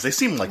legit friends. They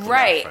seemed like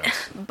right.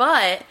 friends.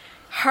 But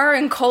her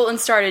and Colton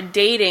started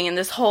dating in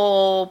this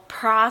whole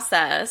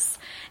process,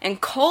 and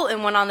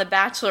Colton went on the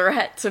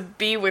Bachelorette to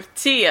be with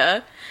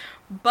Tia,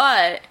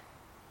 but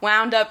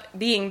wound up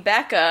being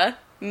Becca.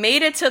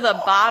 Made it to the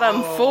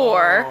bottom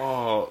 4.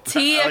 Oh,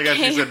 Tia I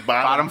came... said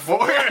bottom 4.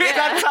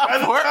 Not top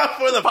 4. Top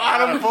 4, the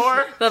Bottom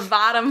 4. The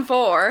bottom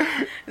 4.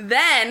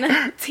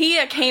 Then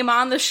Tia came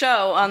on the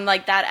show on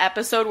like that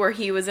episode where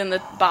he was in the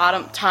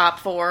top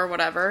 4 or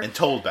whatever. And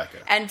told Becca.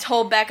 And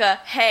told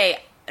Becca, hey,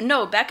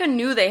 no, Becca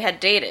knew they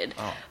had dated.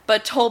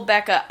 But told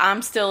Becca,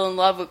 I'm still in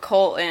love with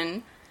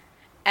Colton.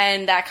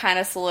 And that kind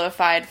of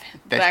solidified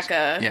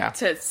Becca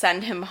to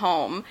send him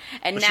home.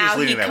 And But now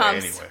he that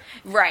comes... way anyway.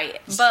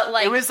 Right. But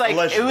like...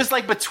 It was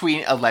like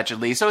between...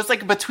 Allegedly. So it's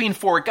like between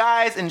 4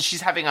 guys, and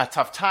she's having a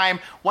tough time.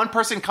 One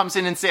person comes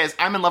in and says,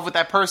 I'm in love with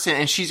that person,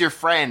 and she's your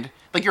friend.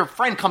 Like, your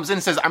friend comes in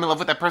and says, I'm in love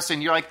with that person.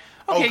 And you're like,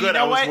 okay, good, you know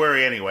I was what?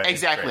 worried anyway.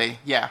 Exactly. Great.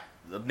 Yeah.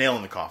 Nail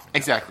in the coffin.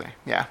 Exactly.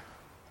 Yeah.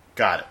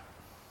 Got it.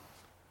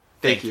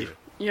 Thank you.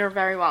 You're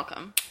very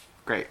welcome.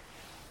 Great.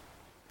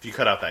 If you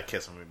cut out that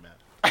kiss, I'm going to be mad.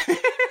 I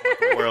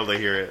want the world to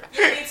hear it.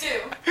 Yeah, me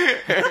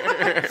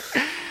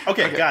too.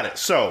 Okay, got it.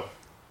 So,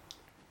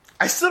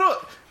 I still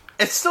don't...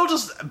 It still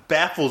just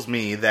baffles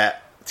me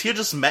that Tia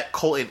just met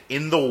Colton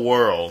in the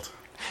world.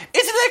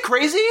 Isn't that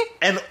crazy?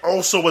 And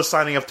also was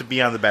signing up to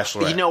be on The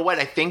Bachelorette. You know what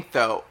I think,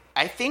 though?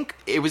 I think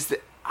it was there's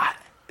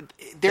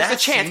That a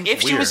chance seems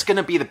if she was weird. going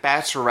to be the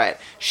Bachelorette,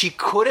 she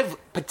could have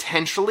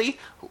potentially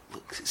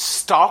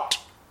stalked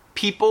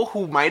people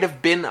who might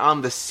have been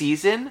on the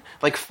season,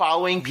 like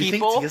following You think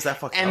people, Tia's that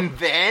fucked and up?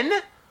 then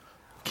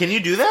Can you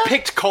do that?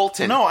 picked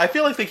Colton. No, I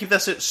feel like they keep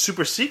that shit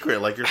super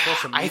secret. Like, you're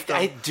supposed to meet them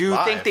I do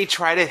live. think they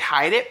try to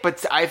hide it,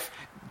 but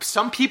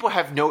some people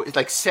have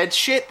said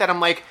shit that I'm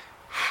like,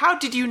 how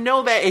did you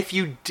know that if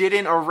you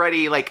didn't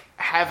already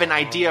have an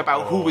idea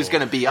about who was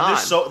going to be on?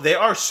 They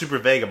are super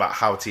vague about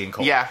how Tia and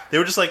Colton. Yeah. They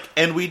were just like,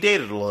 and we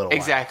dated a little while.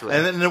 Exactly.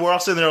 And then we're all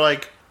sitting there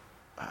like,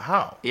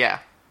 how? Yeah.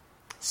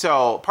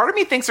 So part of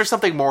me thinks there's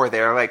something more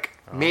there. Like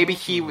maybe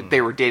they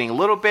were dating a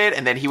little bit,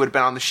 and then he would have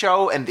been on the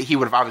show, and he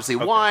would have obviously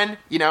won.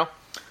 You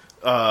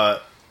know.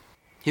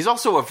 He's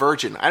also a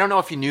virgin. I don't know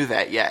if you knew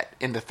that yet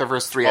in the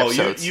first 3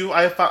 episodes.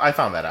 I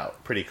found that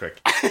out pretty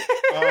quick.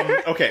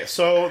 Okay,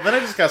 so then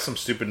I just got some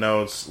stupid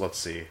notes. Let's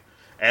see.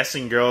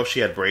 Asking girl if she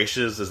had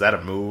braces, is that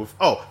a move?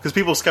 Oh, because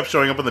people kept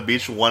showing up on the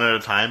beach one at a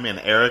time, and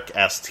Eric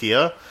asked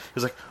Tia, he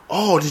was like,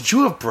 oh, did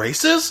you have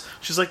braces?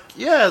 She's like,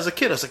 yeah, as a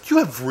kid. I was like, you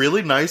have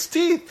really nice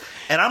teeth.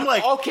 And I'm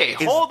like, Okay,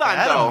 is hold on,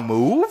 that though. a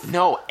move?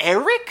 No,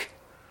 Eric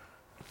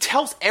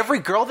tells every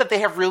girl that they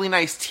have really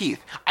nice teeth.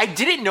 I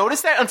didn't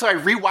notice that until I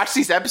rewatched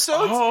these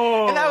episodes,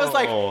 and I was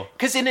like,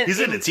 because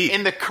He's into teeth.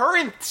 In the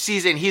current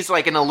season, he's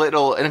like in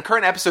the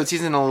current episodes,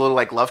 he's in a little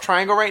love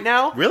triangle right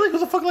now. Really? Who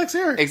the fuck likes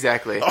Eric?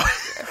 Exactly.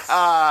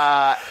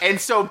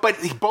 And so, but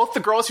both the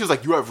girls, he was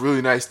like, you have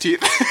really nice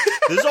teeth.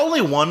 There's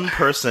only one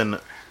person,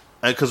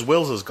 because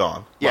Wills is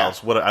gone. Yeah.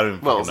 Wells, what, I don't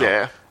even Wills, fucking know.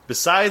 yeah.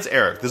 Besides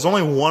Eric, there's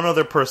only one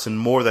other person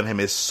more than him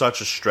is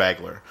such a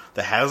straggler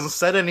that hasn't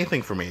said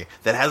anything for me,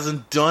 that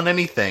hasn't done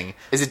anything.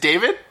 Is it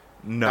David?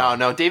 No.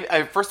 No,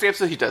 David. First 3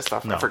 episodes, he does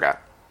stuff. No. I forgot.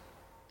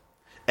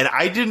 And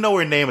I didn't know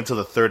her name until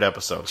the 3rd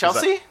episode.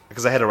 Chelsea?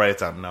 Because I had to write it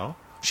down. No.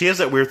 She has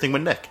that weird thing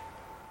with Nick.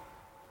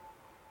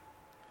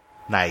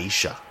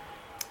 Naisha.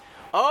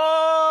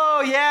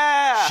 Oh,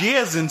 yeah. She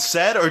hasn't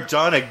said or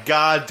done a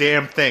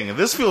goddamn thing.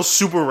 This feels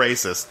super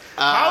racist.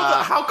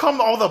 How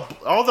come all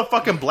the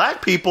fucking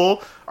black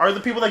people are the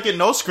people that get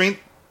no screen?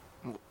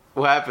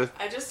 What happened?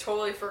 I just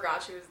totally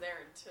forgot she was there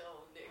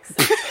until Nick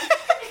said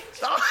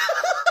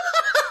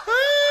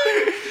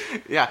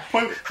Yeah.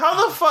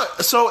 How the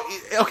fuck? So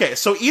okay,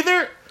 so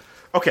either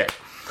okay,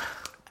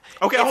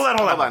 hold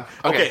on.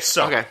 Okay,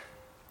 so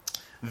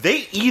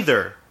they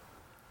either.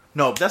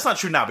 No, that's not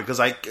true now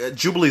because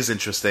Jubilee's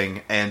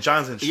interesting and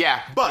John's interesting.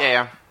 Yeah. But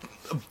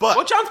But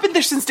well, John's been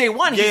there since day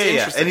one. He's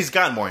interesting. And he's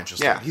gotten more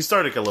interesting. Yeah. He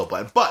started a little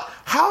bland. But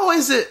how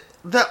is it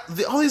that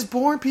all these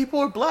boring people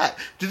are black?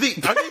 Are they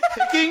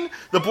picking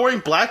the boring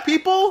black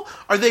people?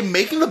 Are they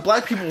making the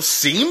black people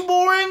seem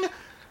boring?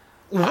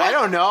 What? I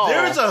don't know.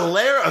 There's a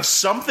layer of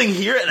something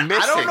here, and I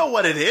don't Missing. know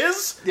what it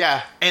is.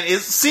 Yeah. And it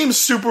seems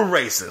super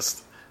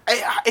racist.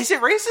 Is it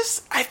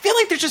racist? I feel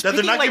like they're just That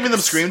they're not giving them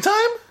screen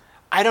time?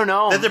 I don't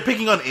know. That they're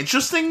picking on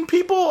interesting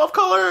people of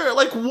color?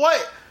 Like,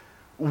 what?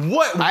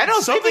 What? I don't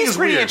think Something he's is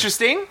pretty weird.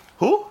 interesting.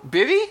 Who?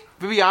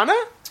 Viviana?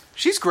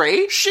 She's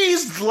great.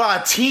 She's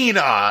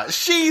Latina.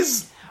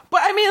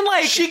 But I mean,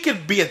 like... She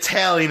could be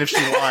Italian if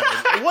she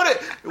wanted.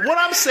 What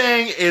I'm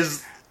saying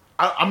is...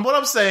 what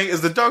I'm saying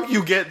is the darker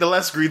you get, the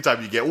less screen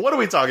time you get. What are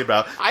we talking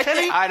about?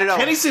 I don't know.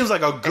 Kenny seems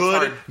like a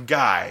good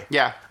guy.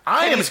 Yeah.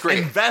 I am Kenny's great.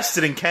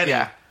 invested in Kenny.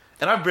 Yeah.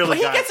 And I've really But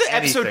he got gets an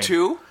episode anything.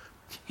 2.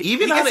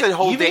 Even he gets on a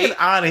whole date.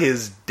 on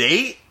his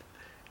date,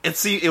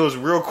 it was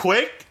real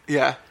quick.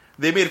 Yeah.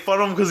 They made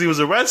fun of him because he was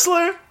a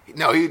wrestler.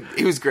 No,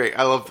 he was great.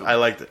 I loved him. I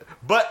liked it.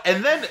 But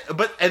then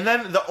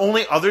the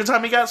only other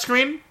time he got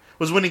screened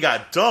was when he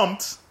got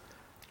dumped.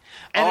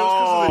 And it was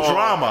because of the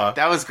drama.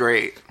 That was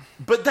great.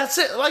 But that's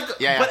it.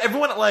 Yeah. But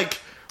everyone like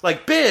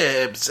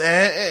Bibbs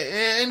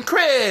and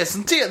Chris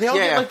and Tia, they all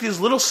get like these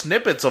little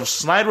snippets of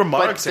snide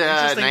remarks But and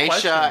interesting Nisha,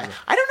 questions.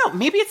 I don't know.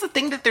 Maybe it's the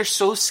thing that they're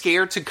so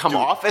scared to come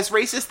off as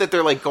racist that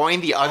they're like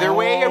going the other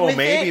way with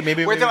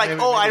maybe, where they're like,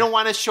 maybe. I don't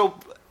want to show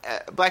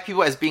black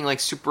people as being like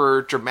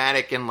super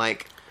dramatic and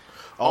like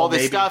all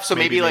this stuff. So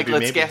maybe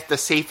let's get the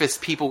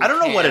safest people. I don't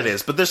know what it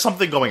is, but there's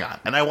something going on,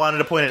 and I wanted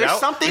to point it There's out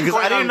something because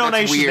going I didn't know on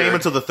that's Nisha's weird. name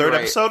until the third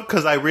Right. episode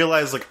because I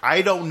realized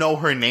I don't know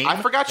her name.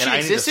 I forgot she and I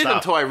need to existed stop.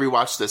 until I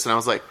rewatched this, and I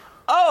was like,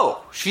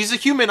 oh, she's a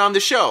human on the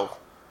show.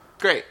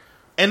 Great.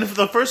 And for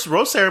the first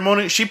rose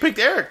ceremony, she picked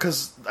Eric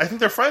because I think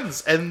they're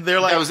friends, and they're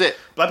like, That was it.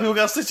 Black people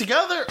got to stick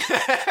together.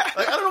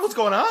 I don't know what's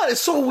going on.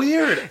 It's so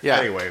weird. Yeah.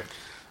 Anyway,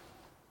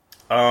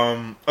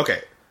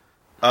 okay.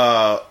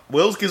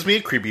 Wills gives me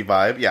a creepy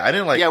vibe. Yeah, I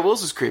didn't like. Yeah,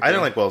 Wills is creepy. I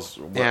didn't like Wells.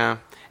 Yeah,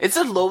 it's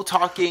a low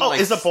talking. Oh, like,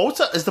 is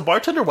the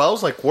bartender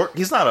Wells work?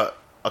 He's not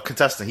a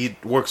contestant. He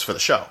works for the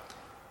show.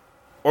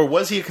 Or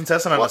was he a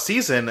contestant on a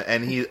season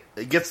and he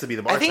gets to be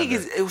the I bartender?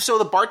 think so.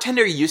 The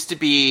bartender used to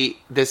be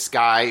this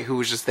guy who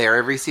was just there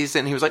every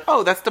season. He was like,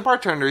 "Oh, that's the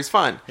bartender. He's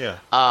fun." Yeah.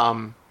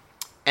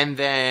 And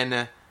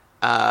then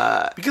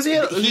because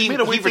he made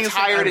a weird thing saying,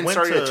 retired "I and went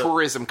started to-" a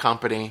tourism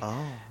company.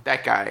 Oh.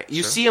 That guy.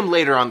 You see him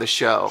later on the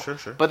show.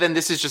 Sure. But then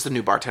this is just a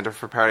new bartender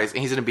for Paradise, and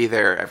he's going to be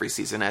there every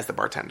season as the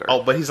bartender.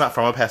 Oh, but he's not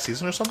from a past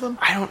season or something?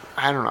 I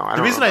don't know.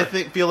 The reason I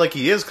feel like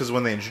he is because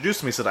when they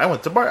introduced him, he said, I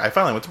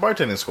finally went to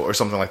bartending school or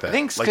something like that. I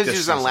think because he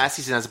was on last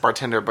season as a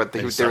bartender, but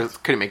they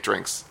couldn't make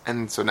drinks,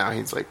 and so now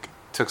he's like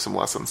took some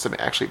lessons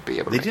to actually be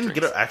able to. They make didn't drinks.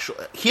 get an actual.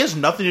 He has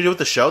nothing to do with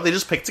the show. They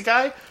just picked a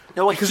guy.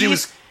 No, because he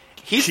was.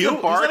 He's cute. the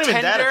bartender. He's not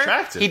even that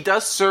attractive. He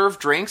does serve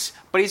drinks,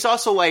 but he's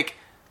also like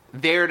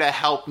there to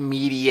help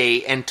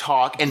mediate and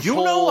talk and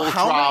pull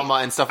drama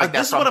and stuff like that.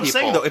 This is from what I'm people.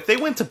 saying though. If they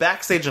went to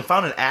backstage and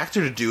found an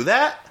actor to do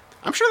that,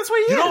 I'm sure that's what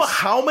he is. you know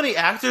how many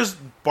actors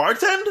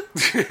bartend?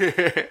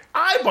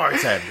 I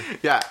bartend.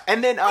 Yeah,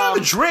 and then have a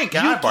drink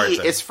and I Yuki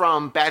bartend. is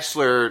from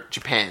Bachelor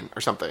Japan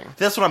or something.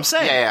 That's what I'm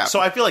saying. Yeah. So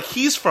I feel like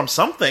he's from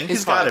something.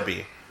 He's got to fun.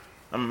 be.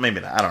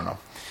 Maybe not. I don't know.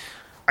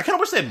 I kind of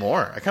wish they had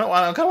more. I kind of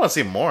want to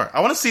see more.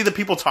 I want to see the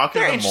people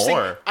talking to them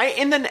more.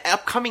 In the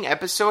upcoming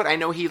episode, I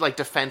know he like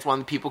defends one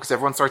of the people because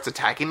everyone starts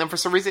attacking them for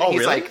some reason. Oh,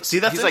 he's really? like, See,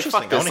 that's he's like,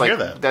 interesting. fuck this. I wanna hear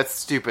Like, that. That's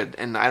stupid,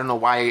 and I don't know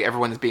why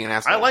everyone is being an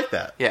asshole. I like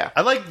that. Yeah.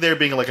 I like there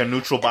being like a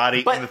neutral body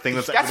in the thing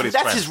that's everybody's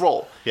friend. his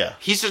role. Yeah.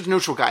 He's just a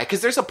neutral guy.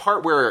 Because there's a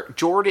part where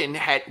Jordan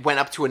went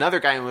up to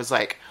another guy and was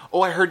like,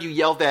 "Oh, I heard you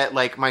yelled at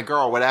like my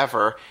girl,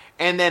 whatever."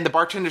 And then the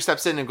bartender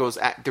steps in and goes,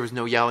 "There was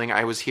no yelling.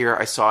 I was here.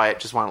 I saw it.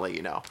 Just want to let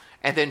you know."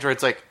 And then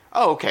Jordan's like,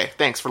 "Oh, okay.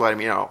 Thanks for letting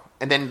me know."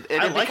 And then it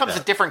like becomes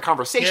that. a different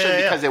conversation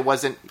because it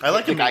wasn't I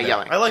like the him guy being there.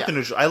 yelling. I like Yeah. the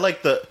neutral. I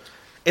like the.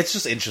 It's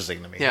just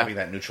interesting to me having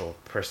that neutral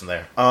person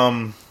there.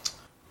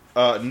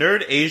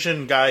 Nerd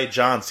Asian guy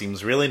John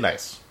seems really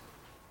nice.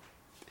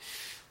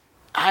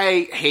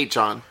 I hate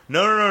John.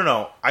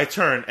 No. I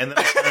turn and then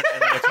I turn and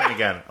then I turn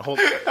again. Hold.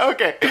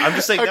 Okay. I'm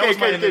just saying that was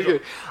my initial.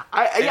 Good.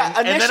 and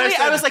then Initially,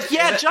 I I was said- like,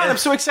 "Yeah, John, I'm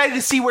so excited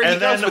to see where he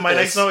And goes then with my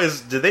this." next note is: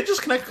 did they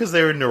just connect because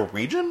they were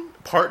Norwegian?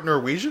 Part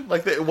Norwegian?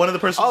 Like one of the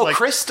persons. Oh, like,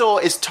 Crystal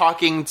is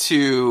talking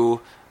to.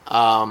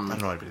 I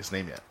don't know anybody's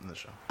name yet in the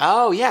show.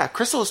 Oh yeah,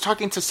 Crystal is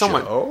talking to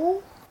someone.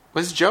 Joe?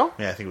 Was it Joe?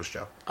 Yeah, I think it was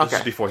Joe. Okay. This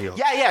is before he.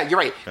 Yeah, you're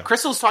right.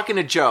 Crystal's talking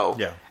to Joe.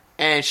 Yeah.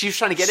 And she was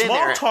trying to get Small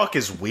in there. talk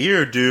is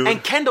weird, dude.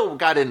 And Kendall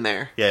got in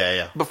there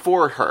Yeah.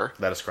 before her.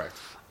 That is correct.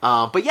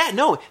 But yeah,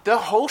 no, the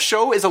whole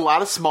show is a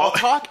lot of small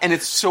talk, and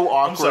it's so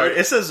awkward. I'm sorry.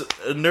 It says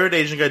nerd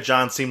Asian guy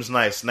John seems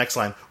nice. Next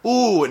line.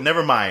 Ooh,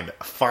 never mind.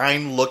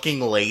 Fine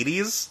looking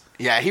ladies.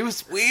 Yeah, he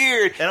was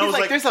weird. And I He's was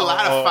like, there's a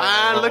lot of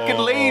fine-looking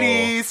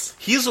ladies.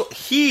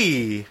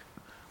 He.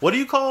 What do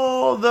you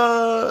call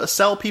the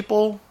cell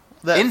people?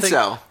 That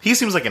Incel. thing? He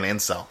seems like an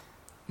incel.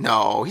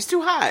 No, he's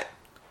too hot.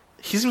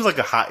 He seems like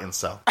a hot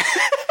incel.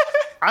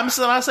 I'm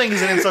not saying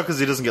he's an incel because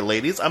he doesn't get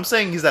ladies. I'm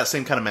saying he's that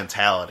same kind of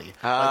mentality,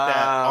 like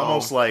that,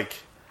 almost like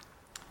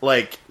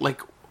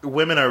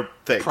women are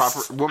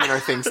things. Women are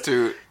things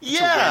to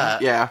Yeah,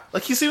 win. Yeah.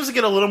 Like he seems to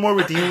get a little more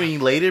redeeming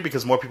later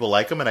because more people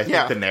like him, and I think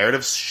Yeah. the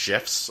narrative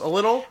shifts a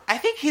little. I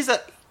think he's a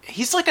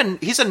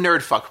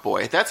nerd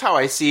fuckboy. That's how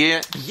I see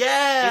it.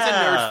 Yeah, He's a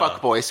nerd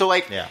fuckboy. So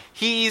like Yeah.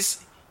 he's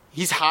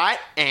hot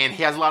and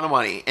he has a lot of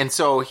money, and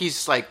so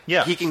he's like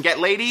he can get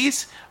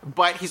ladies,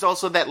 but he's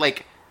also that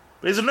like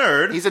But he's a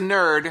nerd. he's a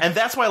nerd, and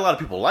that's why a lot of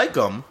people like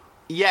him.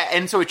 yeah,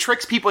 and so it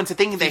tricks people into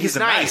thinking that he's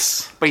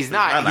nice, but he's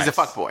not. He's a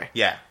fuckboy.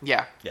 Yeah.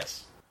 Yeah.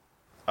 Yes.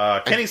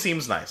 Kenny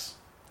seems nice.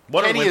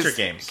 What are Winter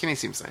Games? Kenny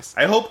seems nice.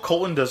 I hope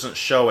Colton doesn't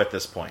show at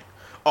this point.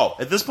 Oh,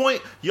 at this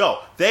point,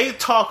 they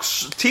talk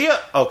Tia.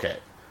 Okay.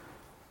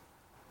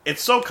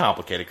 it's so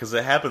complicated because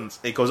it happens.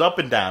 It goes up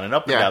and down and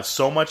up and down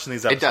so much in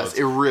these episodes. It does.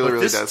 It really,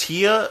 really this does.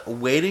 Tia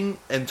waiting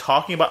and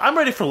talking about, I'm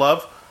ready for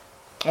love,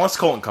 unless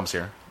Colton comes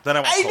here. Then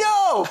I want Colton.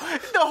 know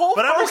the whole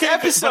first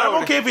episode. But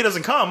I'm okay if he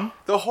doesn't come.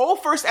 The whole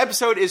first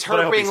episode is But I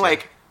her hope being he's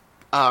like,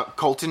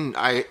 Colton,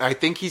 I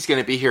think he's going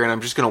to be here, and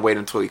I'm just going to wait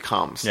until he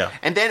comes. Yeah.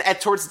 And then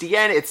towards the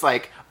end, it's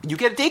like, you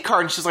get a date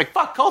card, and she's like,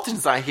 fuck,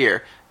 Colton's not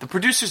here. The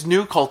producers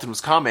knew Colton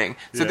was coming,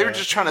 so they were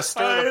just trying to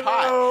stir the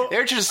pot. They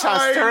were just trying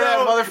to stir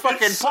that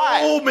motherfucking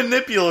pot. So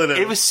manipulative.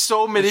 It was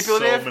so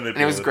manipulative, and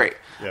it was great.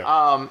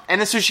 Yeah. And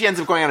then so she ends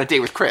up going on a date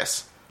with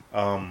Chris.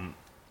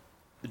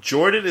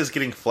 Jordan is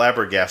getting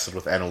flabbergasted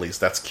with Annalise.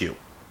 That's cute.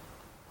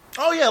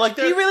 Oh yeah, like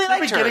He really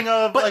liked her.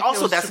 Of, but like,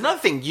 also, that's super... another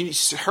thing. You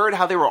heard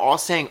how they were all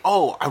saying,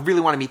 "Oh, I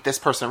really want to meet this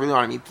person. I really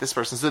want to meet this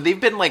person." So they've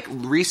been like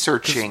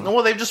researching.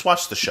 Well, they've just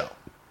watched the show.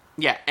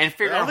 Yeah, and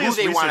figure out who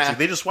they want to.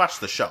 They just watch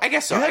the show. I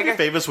guess so. You have your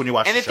favorites when you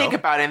watch the show. And they think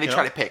about it and they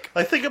try to pick.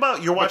 Like, think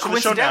about, you're watching the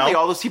show now. Coincidentally,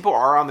 all those people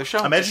are on the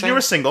show. Imagine you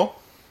were single.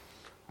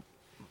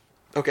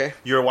 Okay.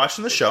 You were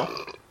watching the show.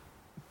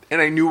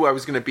 And I knew I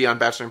was going to be on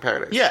Bachelor in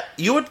Paradise. Yeah,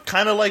 you would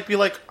kind of like be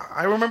like,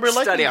 I remember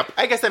like study up.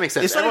 I guess that makes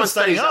sense. It's not even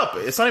studying up.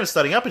 It's not even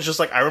studying up. It's just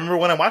like, I remember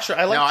when I watched it.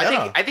 I like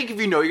Jenna. I think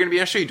if you know you're going to be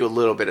on a show, you do a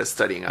little bit of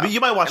studying up. But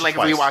you might watch and, like it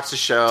twice. rewatch the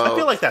show. I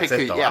feel like that's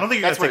it though. Yeah, I don't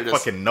think you're going to take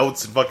fucking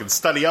notes and fucking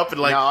study up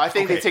and like. No, I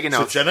think they take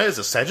notes. So Jenna is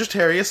a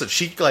Sagittarius and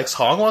she likes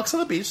long walks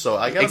on the beach. So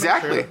I got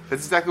exactly.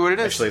 That's exactly what it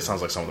is. Actually, it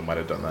sounds like someone might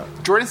have done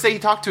that. Jordan said he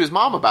talked to his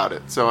mom about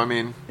it. So I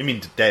mean, you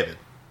mean David?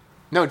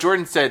 No,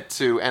 Jordan said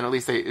to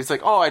Annalise, it's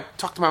like, oh, I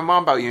talked to my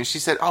mom about you, and she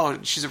said, oh,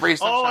 she's a ray of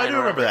sunshine. Oh, I do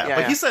remember that. Yeah,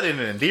 but he said it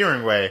in an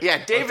endearing way.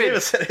 Yeah, David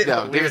said it in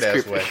a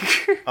David's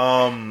weird-ass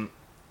way.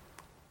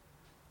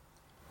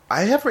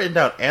 I have written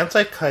down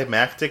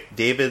anticlimactic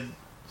David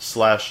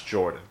 /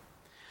 Jordan.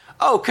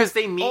 Oh, because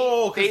they meet.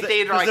 They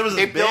build up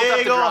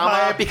the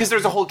drama because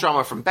there's a whole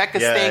drama from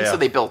Becca's thing, so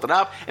they built it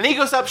up, and then he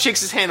goes up, shakes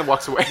his hand, and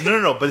walks away.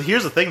 No. But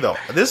here's the thing, though.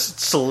 This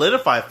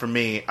solidified for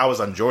me. I was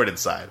on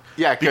Jordan's side.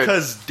 Yeah, good.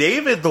 Because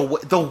David,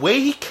 the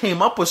way he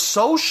came up was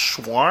so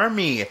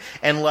schwarmy,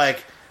 and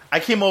like I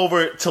came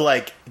over to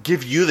like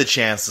give you the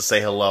chance to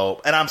say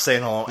hello, and I'm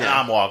saying hello, and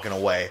I'm walking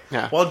away.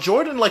 Yeah. While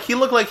Jordan, like he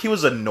looked like he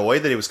was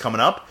annoyed that he was coming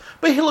up,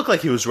 but he looked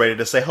like he was ready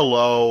to say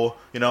hello.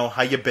 You know,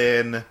 how you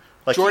been?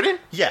 Like, Jordan?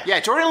 Yeah,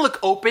 Jordan looked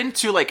open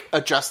to, like,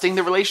 adjusting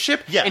the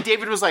relationship. Yeah. And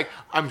David was like,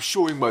 I'm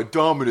showing my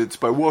dominance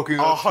by walking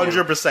up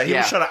 100%. He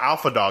was trying to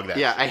alpha dog that.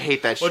 Yeah, I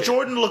hate that shit. Well,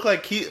 Jordan looked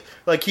like he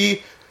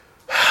de-breathed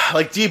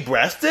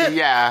it.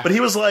 Yeah. But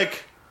he was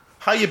like,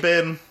 how you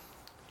been?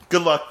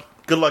 Good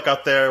luck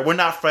out there. We're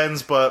not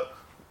friends, but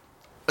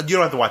you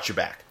don't have to watch your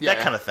back. Yeah.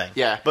 That kind of thing.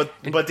 Yeah. But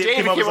David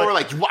came over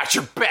like, watch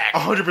your back.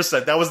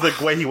 100%. That was the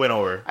way he went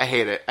over. I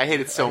hate it. I hate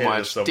it so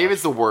much.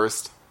 David's the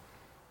worst.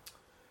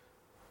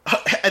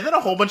 And then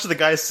a whole bunch of the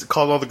guys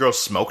called all the girls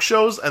smoke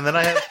shows, and then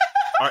I had,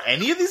 are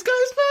any of these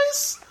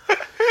guys nice?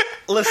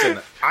 Listen,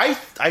 I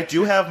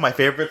do have my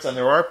favorites, and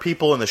there are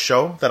people in the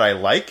show that I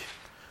like,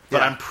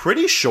 but I'm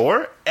pretty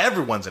sure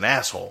everyone's an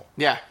asshole.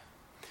 Yeah.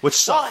 Which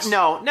sucks.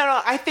 Well,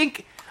 no. I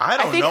think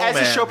as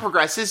the show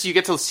progresses, you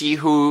get to see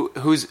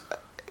who's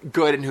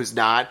good and who's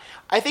not.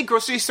 I think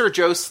Grocery Store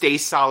Joe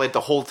stays solid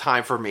the whole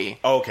time for me.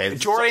 Okay.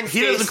 Jordan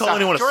he doesn't call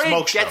anyone a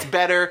smoke show. Jordan gets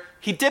better.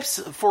 He dips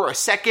for a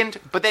second,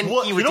 but then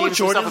he redeems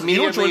himself immediately. You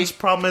know what Jordan's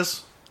problem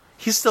is?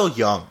 He's still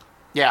young.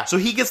 Yeah. So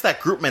he gets that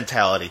group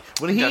mentality.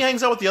 When he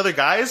hangs out with the other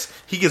guys,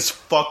 he gets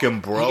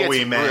fucking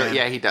broy,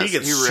 man. He does. He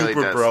gets really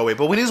super does. broy.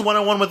 But when he's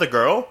one-on-one with a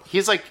girl,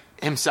 he's like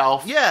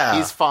himself. Yeah.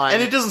 He's fun.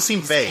 And it doesn't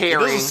seem fake. Caring. It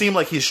doesn't seem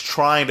like he's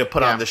trying to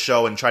put on the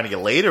show and trying to get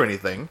laid or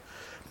anything.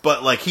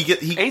 But like and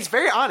he's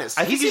very honest.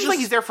 He seems like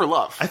he's there for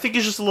love. I think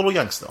he's just a little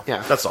young still.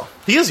 Yeah. That's all.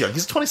 He is young.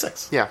 He's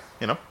 26. Yeah.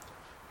 You know?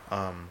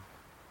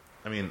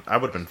 I mean, I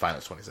would have been fine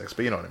at 26,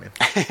 but you know what I mean.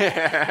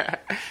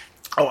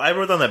 Oh, I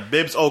wrote down that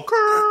Bibbs. Oh,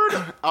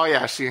 Kurt. Oh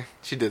yeah, she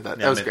did that.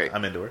 Yeah, that was great.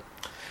 I'm into her.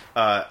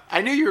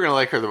 I knew you were gonna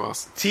like her the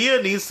most.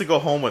 Tia needs to go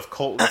home with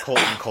Colton.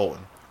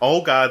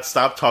 Oh God,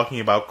 stop talking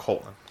about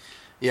Colton.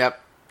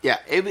 Yep. Yeah,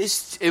 it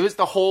was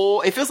the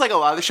whole. It feels like a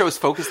lot of the show is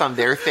focused on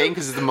their thing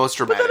because it's the most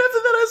dramatic. But then after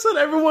that, I said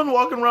everyone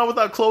walking around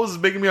without clothes is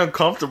making me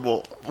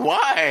uncomfortable.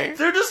 Why?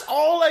 They're just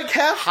all like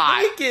half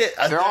hot. naked.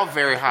 They're all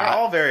very hot. They're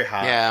all very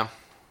hot. Yeah.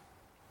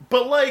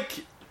 But like,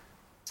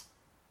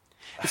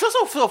 it's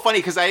also so funny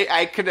because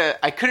I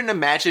couldn't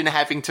imagine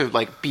having to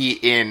like be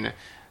in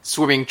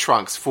swimming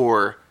trunks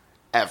forever,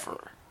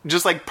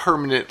 just like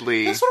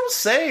permanently. That's what I'm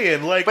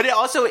saying. Like, but it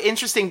also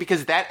interesting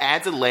because that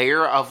adds a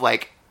layer of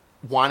like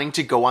wanting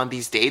to go on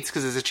these dates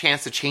because there's a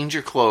chance to change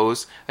your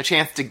clothes, a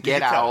chance to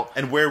get out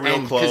and wear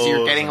real clothes because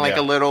you're getting like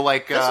a little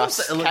like cabin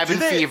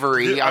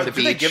fevery on the beach.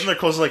 Do they give them their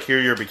clothes like here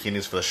are your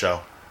bikinis for the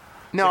show?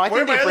 No, like, I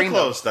think they bring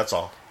clothes. them. That's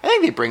all. I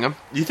think they bring them.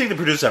 You think the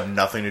producers have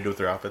nothing to do with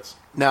their outfits?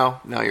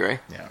 No, you're right.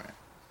 Yeah, right.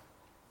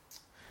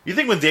 You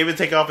think when David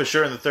take off his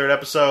shirt in the third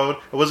episode,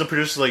 it wasn't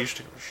producers like, you should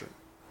take off your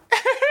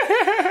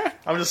shirt?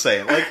 I'm just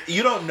saying, like,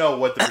 you don't know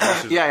what the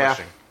producers are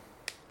pushing.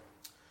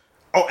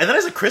 Oh, and then I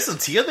said Chris and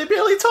Tia, they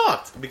barely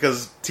talked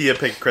because Tia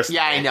picked Chris.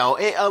 Yeah, I know.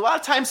 A lot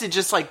of times it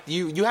just like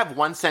you have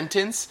one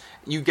sentence,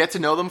 you get to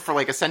know them for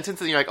like a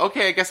sentence, and you're like,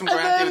 okay, I guess I'm going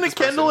And to date then with the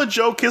this Kendall person. and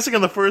Joe kissing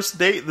on the first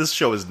date. This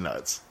show is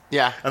nuts.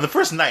 Yeah. On the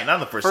first night, not on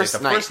the first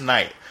date. The first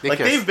night. They Like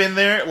kissed. they've been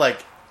there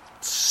like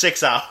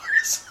 6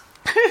 hours.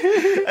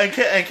 and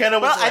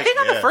Kendall was Well, like, I think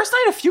on yeah. the first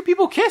night, a few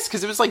people kissed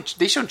because it was like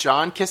they showed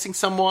John kissing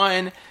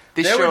someone.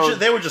 They They showed,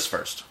 were just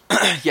first.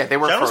 yeah, they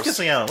were John was first.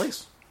 kissing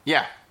Annalise.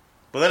 Yeah,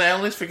 But then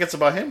Annalise forgets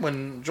about him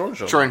when Jordan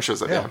shows up. Jordan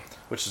shows up, yeah.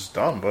 Which is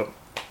dumb, but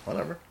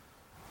whatever.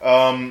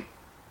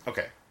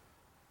 Okay.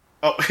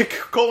 Oh,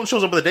 Colton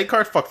shows up with a date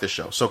card? Fuck this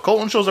show. So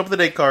Colton shows up with a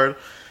date card.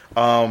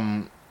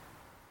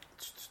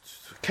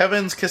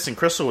 Kevin's kissing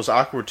Crystal was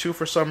awkward too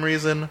for some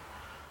reason.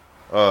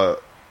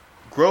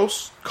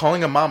 Gross.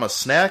 Calling a mom a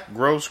snack?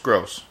 Gross.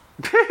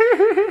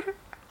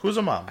 Who's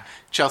a mom?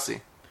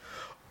 Chelsea.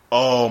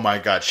 Oh my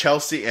god.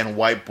 Chelsea and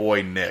white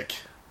boy Nick.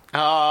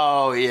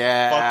 Oh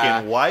yeah,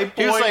 Fucking white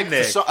boy He was like,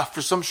 Nick.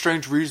 for some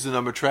strange reason,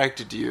 I'm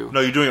attracted to you.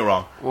 No, you're doing it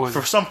wrong. What was For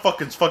it? some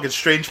fucking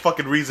strange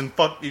fucking reason,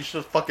 you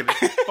should fucking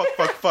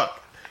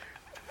fuck.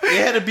 They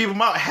had to beep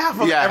him out half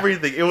of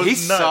everything. It was he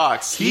nuts.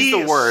 sucks. He's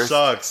the worst.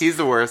 Sucks. He's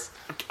the worst.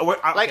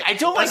 Like I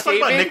don't like Let's talk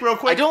David. about Nick real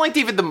quick. I don't like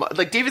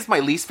David. David's my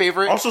least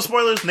favorite. Also,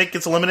 spoilers. Nick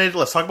gets eliminated.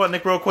 Let's talk about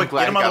Nick real quick. I'm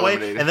glad Get him he out of the got way,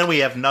 eliminated. and then we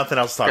have nothing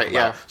else to talk Great,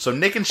 about. yeah. So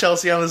Nick and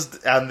Chelsea on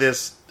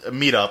this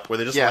meetup where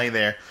they're just laying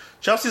there.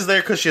 Chelsea's there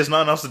because she has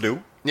nothing else to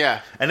do.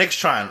 Yeah. And Nick's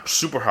trying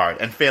super hard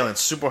and failing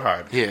super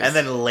hard. He is. And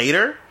then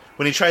later,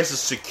 when he tries to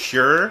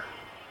secure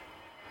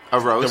A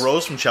rose. the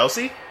rose from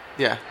Chelsea,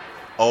 Yeah.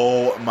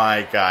 oh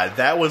my god,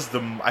 that was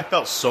I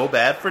felt so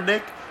bad for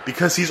Nick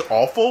because he's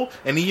awful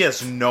and he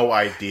has no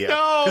idea.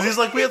 No, because he's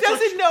like we he had such,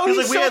 doesn't know. He's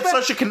He's like we so had bad.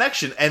 such a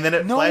connection, and then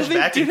it No, flashed they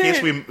back in case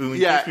didn't. we In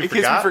case we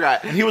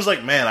forgot. And he was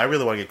like, "Man, I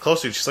really want to get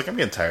closer." And she's like, "I'm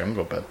getting tired. I'm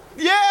going to go to bed."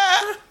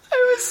 Yeah.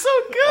 It was so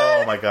good.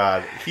 Oh my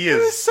god, he It is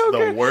was so the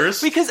good.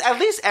 worst. Because at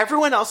least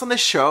everyone else on the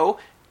show,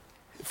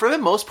 for the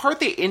most part,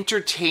 they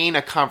entertain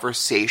a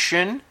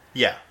conversation.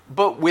 Yeah,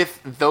 But with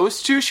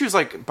those two, she was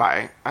like,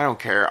 bye. I don't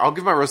care. I'll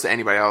give my rose to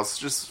anybody else.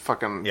 Just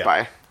fucking Yeah.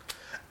 bye.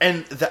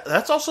 and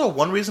that's also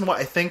one reason why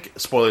I think,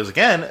 spoilers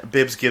again,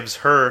 Bibbs gives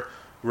her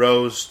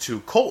rose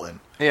to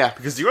Colton. Yeah.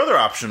 Because the other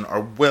option are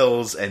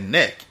Wills and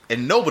Nick,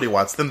 and nobody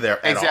wants them there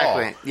at all.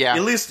 Exactly, yeah.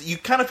 At least you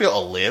kind of feel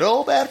a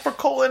little bad for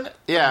Colton.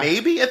 Yeah.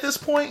 Maybe at this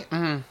point.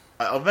 Mm-hmm.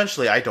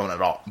 Eventually, I don't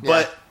at all.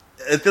 But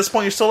at this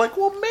point, you're still like,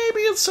 well,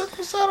 maybe it's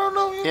circles. I don't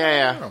know. You know,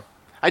 I don't know.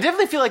 I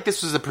definitely feel like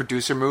this was a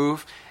producer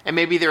move, and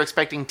maybe they're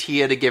expecting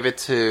Tia to give it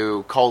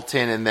to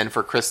Colton and then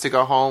for Chris to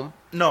go home.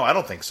 No, I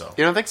don't think so.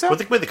 You don't think so? With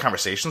the way the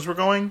conversations were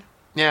going,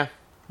 Yeah.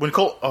 when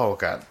Cole, oh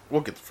god,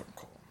 we'll get from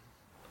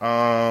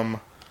Cole.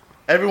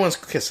 Everyone's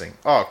kissing.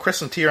 Oh,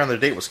 Chris and Tia on their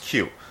date was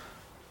cute.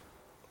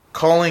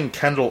 Calling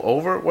Kendall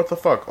over? What the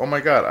fuck? Oh my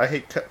god, I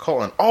hate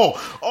Colin.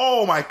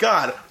 Oh my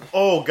god.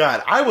 Oh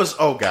god.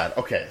 Oh god.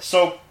 Okay,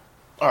 so,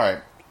 alright.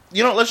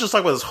 You know, let's just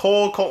talk about this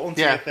whole Colton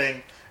Tia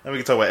thing, and we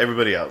can talk about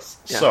everybody else.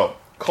 Yeah. So,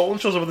 Colton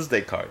shows up with his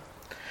date card.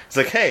 He's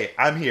like, hey,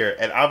 I'm here,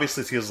 and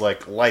obviously Tia's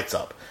like, lights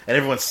up. And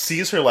everyone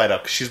sees her light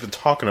up because she's been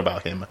talking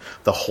about him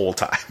the whole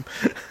time.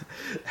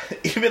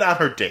 Even on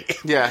her date.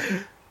 Yeah.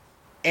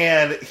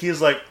 And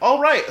he's like,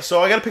 all right,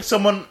 so I got to pick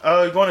someone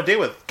go on a date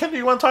with. Kendall,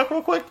 you want to talk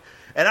real quick?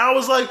 And I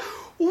was like,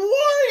 what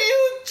are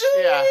you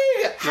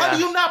doing? How do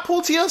you not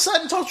pull Tia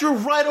aside and talk to her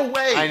right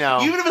away? I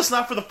know. Even if it's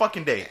not for the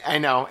fucking date. I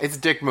know. It's a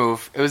dick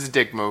move. It was a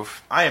dick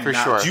move. I am for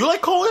not. sure. Do you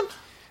like Colin?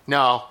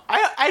 No.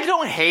 I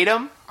don't hate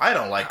him. I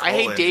don't like Colin, I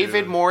hate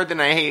David dude. more than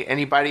I hate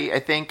anybody, I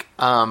think.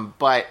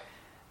 But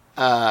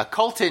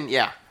Colton,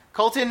 yeah.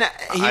 Colton,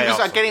 he I was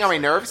also getting on my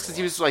dislike nerves him because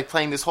he was like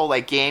playing this whole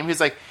like game. He was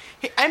like,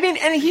 and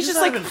he He's just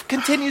not like even-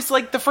 continues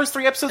like the first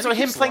 3 episodes And of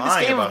he him keeps playing this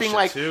lying game of about being shit,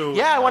 like, too.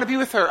 yeah, I want to be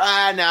with her.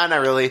 No,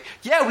 not really.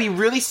 Yeah, we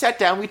really sat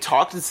down, we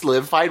talked and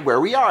solidified where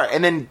we are,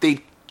 and then they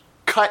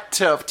cut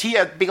to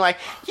Tia being like,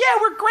 yeah,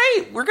 we're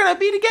great, we're gonna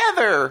be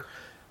together.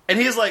 And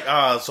he's like,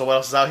 so what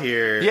else is out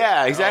here?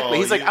 Yeah, exactly.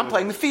 He's like, I'm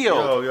playing the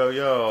field.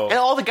 Yo. And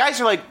all the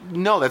guys are like,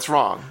 no, that's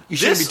wrong. You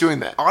shouldn't be doing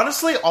that.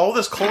 Honestly, all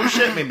this Colin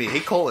shit made me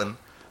hate Colin,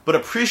 but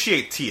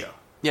appreciate Tia.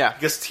 Yeah.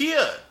 Because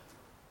Tia,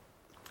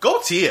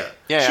 go Tia.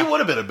 Yeah, She yeah. would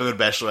have been a good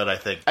bachelorette, I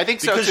think. I think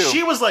so, because too.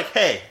 she was like,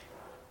 hey,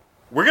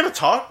 we're going to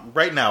talk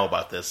right now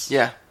about this.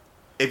 Yeah.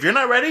 If you're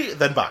not ready,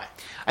 then bye.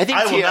 I think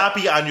I will Tia- not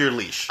be on your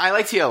leash. I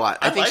like Tia a lot.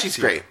 I think like she's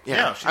Tia. great. Yeah,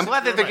 Yeah, she's I'm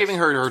glad that super they're nice. giving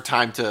her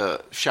time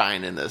to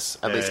shine in this.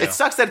 At least yeah. it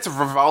sucks that it's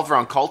revolved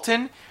around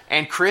Colton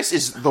and Chris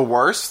is the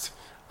worst.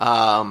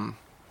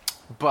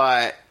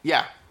 But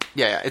yeah,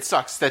 it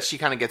sucks that she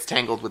kind of gets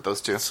tangled with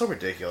those two. It's so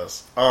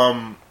ridiculous.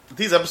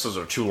 These episodes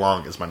are too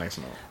long, is my next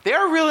note. They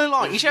are really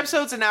long. Each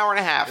episode's an hour and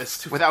a half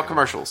It's too without fucking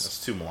commercials. long.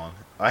 It's too long.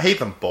 I hate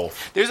them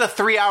both. There's a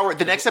 3-hour.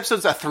 The next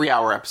episode's a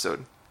 3-hour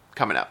episode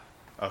coming up.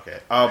 Okay.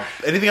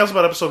 Anything else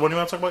about episode 1 you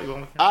want to talk about? You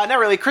want to- Not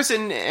really. Chris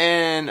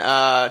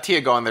and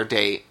Tia go on their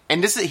date,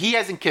 and he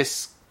hasn't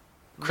kissed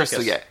Crystal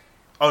Kiss. yet.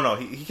 Oh, no.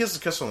 He kisses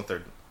Crystal in the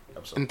third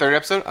episode. In the third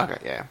episode? Okay,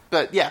 yeah.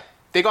 But yeah.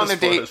 They go on their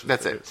date. Spoilers.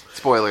 That's it.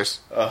 Spoilers.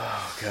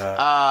 Oh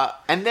god.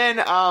 And then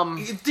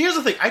Here's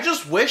the thing. I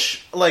just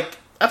wish, like,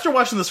 after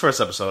watching this first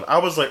episode, I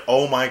was like,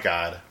 oh my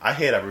god, I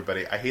hate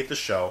everybody. I hate the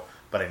show,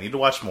 but I need to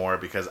watch more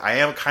because I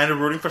am kind of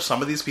rooting for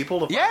some of these people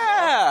to find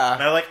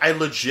out. And I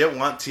legit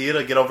want Tia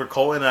to get over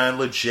Colton, and I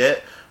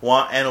legit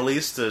want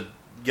Annalise to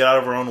get out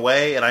of her own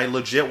way, and I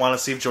legit want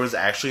to see if Jordan's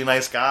actually a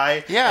nice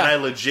guy. Yeah. And I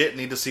legit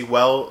need to see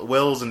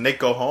Wills and Nick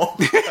go home.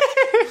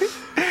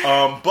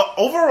 But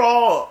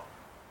overall,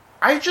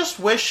 I just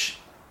wish,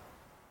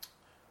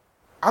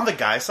 on the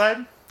guy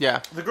side,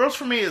 yeah. the girls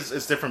for me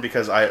is different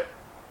because I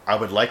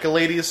would like a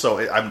lady, so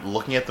I'm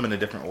looking at them in a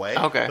different way.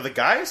 Okay. For the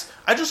guys,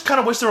 I just kind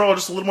of wish they were all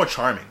just a little more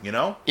charming, you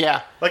know?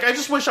 Yeah. Like, I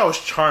just wish I was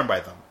charmed by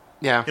them.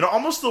 Yeah. You know,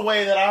 almost the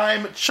way that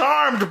I'm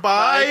charmed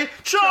by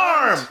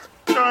Charmed!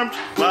 Charmed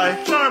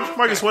by Charmed.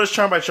 Marcus, what is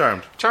Charmed by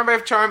Charmed? Charmed by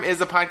Charm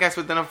is a podcast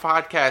within a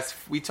podcast.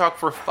 We talk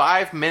for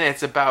 5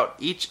 minutes about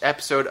each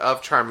episode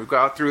of Charmed. We go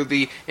out through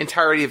the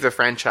entirety of the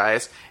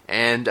franchise,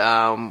 and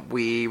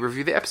we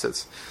review the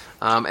episodes.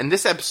 And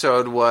this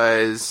episode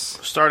was...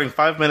 Starting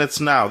 5 minutes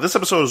now. This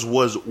episode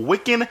was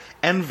Wiccan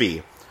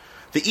Envy.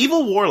 The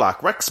evil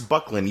warlock Rex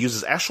Buckland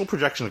uses astral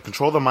projection to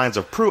control the minds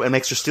of Prue and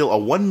makes her steal a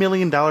 $1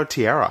 million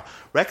tiara.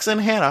 Rex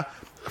and Hannah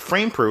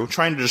frame Prue,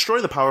 trying to destroy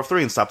the Power of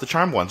Three and stop the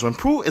Charmed Ones. When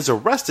Prue is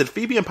arrested,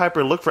 Phoebe and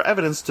Piper look for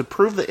evidence to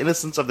prove the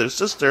innocence of their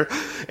sister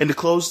and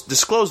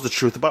disclose the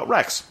truth about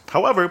Rex.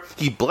 However,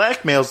 he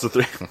blackmails the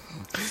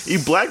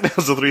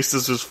three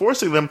sisters,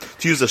 forcing them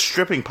to use a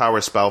stripping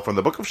power spell from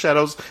the Book of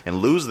Shadows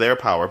and lose their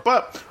power.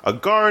 But a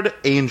guard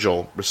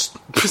angel...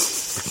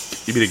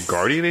 You mean a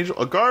guardian angel?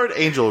 A guard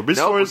angel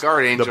restores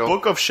the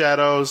Book of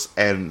Shadows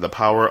and the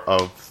Power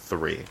of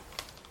Three.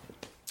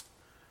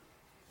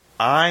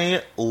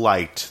 I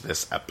liked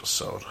this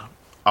episode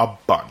a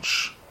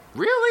bunch.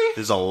 Really?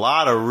 There's a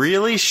lot of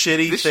really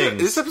shitty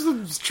things. This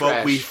episode was trash.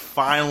 But we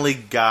finally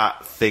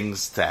got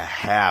things to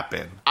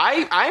happen.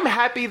 I'm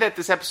happy that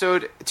this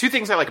episode... 2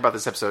 things I like about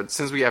this episode,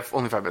 since we have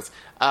only 5 minutes.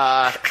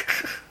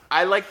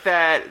 I like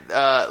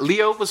that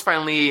Leo was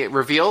finally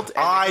revealed.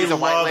 And he's a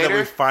white that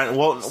we finally...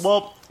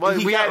 Well,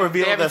 he got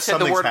revealed they haven't that said the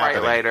something's word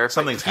happening. right later.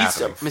 Something's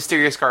happening. He's a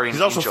mysterious guardian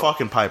He's also angel.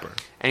 fucking Piper.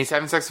 And he's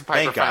having sex with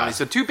Piper Thank finally. God.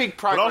 So 2 big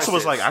progress. But also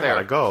was like, I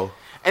gotta go.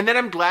 And then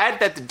I'm glad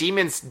that the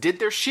demons did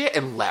their shit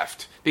and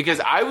left. Because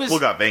I was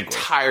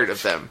tired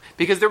of them.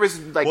 Because there was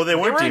like... Well, they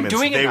weren't demons.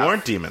 They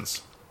weren't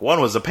demons.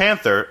 One was a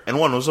panther and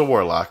one was a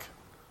warlock.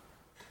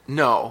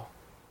 No.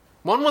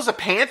 One was a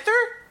panther?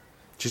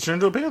 She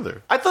turned into a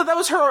panther. I thought that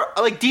was her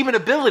like demon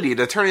ability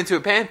to turn into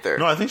a panther.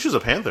 No, I think she was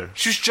a panther.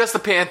 She's just a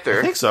panther.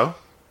 I think so.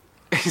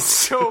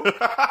 So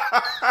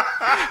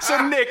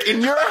Nick,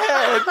 in your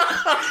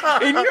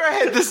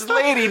head, this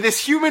lady,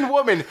 this human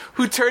woman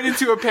who turned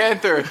into a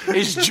panther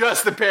is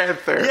just a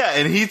panther. Yeah,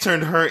 and he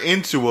turned her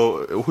into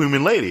a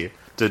human lady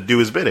to do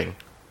his bidding.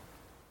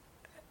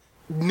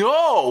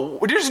 No,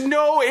 there's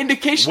no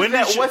indication of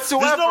that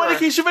whatsoever. There's no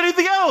indication of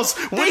anything else.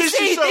 They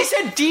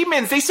said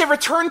demons. They said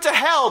return to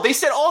hell. They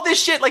said all this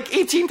shit like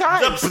 18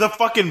 times. The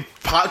fucking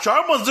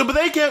Charmed Ones do, but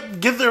they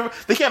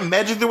can't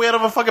magic their way out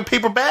of a fucking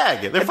paper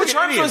bag. They're the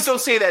Charmed Ones don't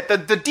say that.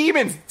 The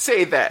demons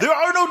say that. There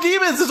are no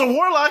demons. There's a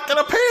warlock and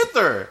a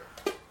panther.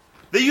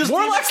 They use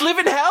warlocks live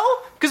in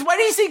hell? Because why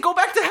did he say go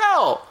back to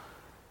hell?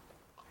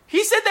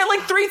 He said that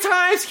like 3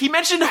 times. He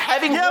mentioned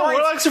having horns.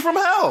 Warlocks are from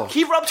hell.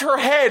 He rubbed her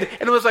head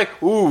and it was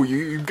like, ooh,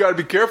 you gotta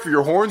be careful,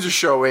 your horns are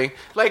showing.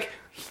 Like,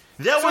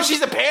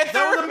 she's a panther?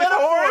 That was a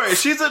metaphor.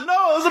 It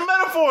was a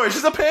metaphor.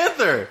 She's a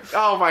panther.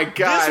 Oh my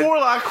god. This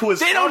warlock who is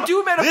don't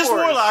do metaphors. This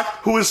warlock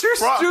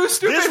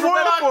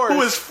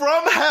who is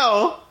from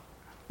hell,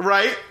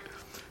 right,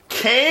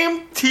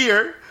 came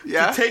here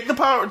to take the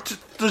power,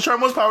 the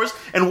Charmed One's powers,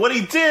 and what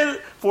he did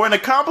for an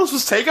accomplice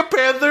was take a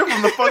panther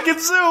from the fucking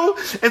zoo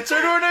and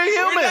turn her into a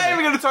human. We're not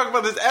even going to talk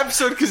about this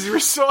episode because you were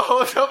so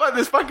held up on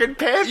this fucking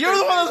panther. You're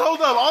the one that's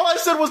held up. All I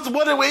said was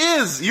what it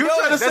is. You're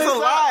trying to say that's a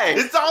lie.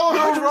 It's all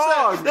 100%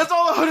 wrong. That's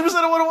all 100%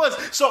 of what it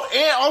was. So,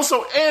 and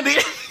also, Andy...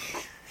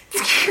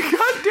 God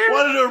damn it.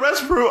 Wanted to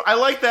arrest Prue. I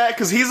like that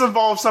because he's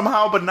involved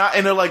somehow, but not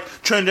in a like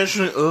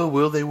transition. Oh,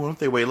 will they? Won't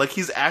they? Wait, like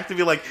he's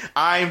actively like,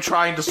 I'm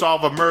trying to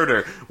solve a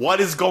murder. What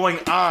is going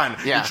on?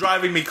 Yeah. You're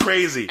driving me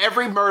crazy.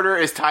 Every murder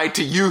is tied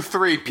to you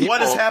 3 people.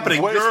 What is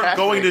happening? You're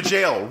going to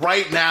jail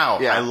right now.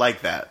 Yeah. I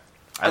like that.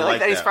 I like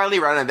that he's finally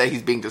running. That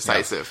he's being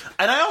decisive. Yeah.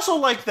 And I also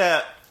like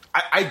that.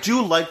 I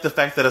do like the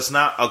fact that it's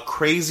not a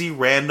crazy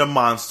random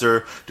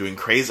monster doing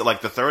crazy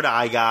like the Third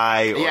Eye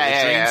guy or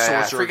the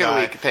Sorcerer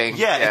guy thing.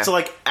 Yeah, it's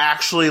like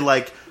actually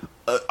like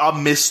a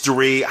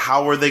mystery.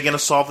 How are they going to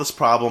solve this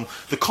problem?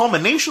 The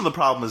culmination of the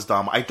problem is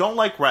dumb. I don't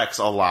like Rex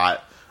a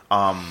lot.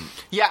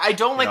 Yeah, I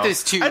don't like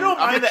this too. I don't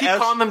mind I'm gonna keep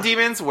calling them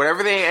demons,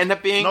 whatever they end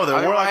up being. No,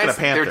 they're warlock and a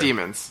panther. They're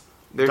demons.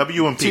 They're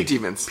W and P. 2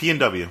 demons. P and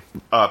W.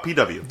 PW. Are there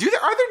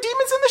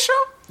demons in the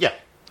show? Yeah.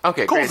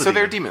 Okay, Cole's great. So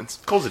they're demons.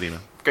 Cole's a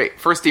demon.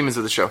 Great. First demons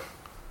of the show.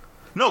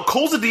 No,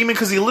 Cole's a demon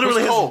because he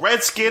literally has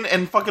red skin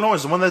and fucking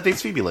horns. The one that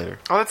dates Phoebe later.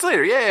 Oh, that's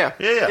later.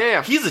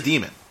 Yeah. He's a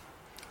demon.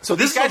 So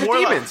these guys are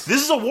demons.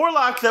 This is a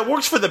warlock that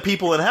works for the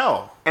people in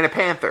hell. And a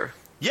panther.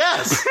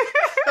 Yes.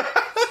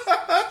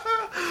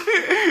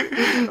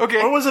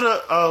 Okay, Or was it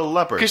a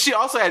leopard? because she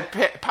also had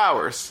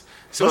powers.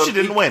 So So she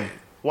didn't win.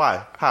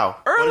 Why? How?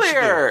 What did she do?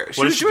 Earlier, What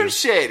she did was doing do?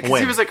 shit because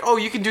When? he was like, "Oh,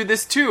 you can do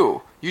this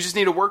too. You just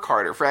need to work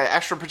harder for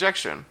astral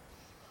projection."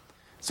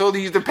 So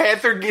the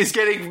panther is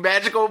getting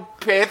magical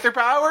panther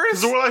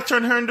powers. The warlock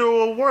turned her into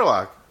a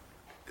warlock.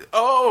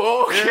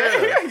 Oh,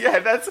 okay.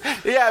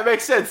 Yeah, it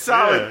makes sense.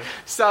 Solid,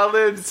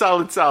 Yeah.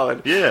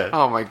 solid. Yeah.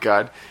 Oh my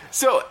god.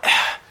 So,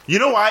 You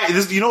know why?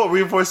 You know what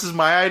reinforces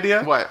my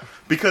idea? what?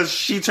 Because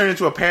she turned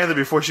into a panther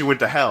before she went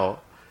to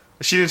hell.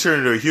 She didn't turn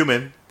into a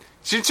human.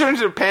 She turned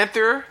into a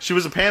panther? She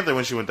was a panther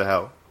when she went to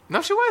hell.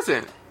 No, she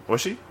wasn't.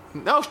 Was she?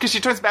 No, because she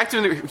turns back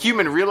to a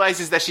human,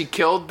 realizes that she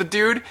killed the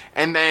dude,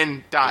 and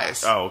then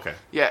dies. Oh, okay.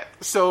 Yeah,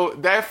 so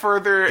that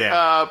further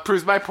Damn.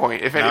 proves my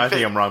point. If Now I anything,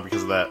 think I'm wrong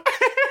because of that.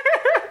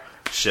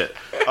 Shit.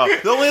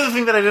 The only other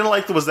thing that I didn't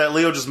like was that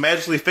Leo just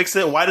magically fixed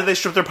it. Why did they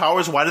strip their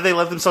powers? Why did they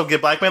let themselves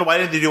get blackmailed? Why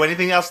didn't they do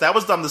anything else? That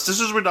was dumb. The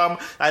sisters were dumb.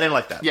 I didn't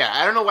like that. yeah,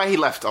 I don't know why he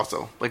left.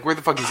 Also, like, where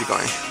the fuck is he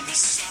going?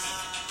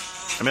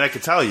 I mean, I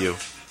could tell you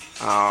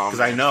because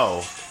I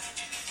know.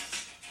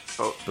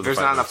 Oh, but the there's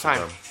fight not enough was time.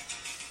 dumb.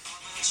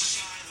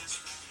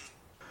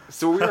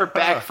 So we are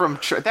back from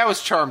that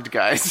was Charmed,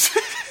 guys.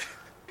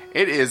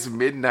 It is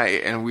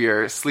midnight and we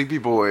are sleepy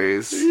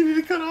boys. You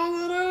need to cut all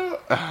that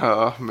out.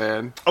 Oh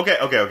man.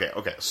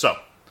 Okay. So,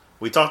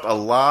 we talked a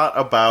lot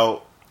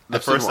about the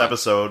Episode first 1.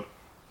 episode.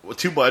 Well,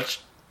 too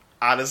much,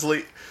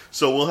 honestly.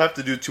 So we'll have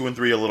to do 2 and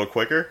 3 a little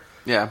quicker.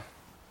 Yeah.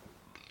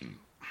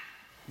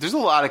 There's a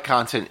lot of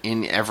content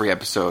in every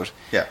episode.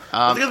 Yeah.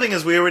 But the good thing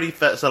is we already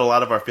said a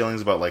lot of our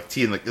feelings about like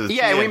T and the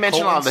Yeah, and we and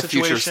mentioned all Colin the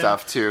future situation.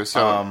 stuff too.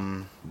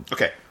 So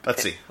Okay,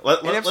 let's see.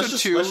 in episode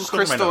 2, let's just go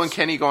through my Crystal and notes.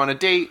 Kenny go on a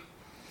date.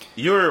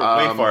 You're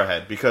way far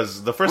ahead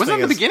because the first Was that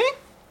thing in the is beginning?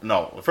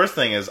 no. The first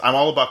thing is I'm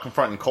all about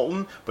confronting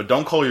Colton, but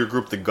don't call your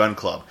group the Gun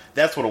Club.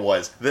 That's what it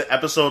was. The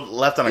episode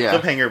left on a Yeah.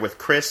 cliffhanger with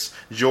Chris,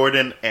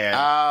 Jordan, and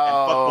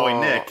fuckboy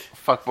Nick.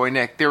 Fuckboy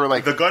Nick. They were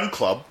like, The Gun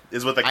Club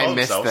is what they I call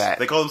missed themselves. that.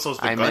 They call themselves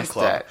the I Gun missed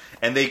Club, that.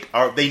 and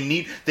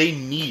they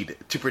need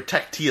to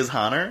protect Tia's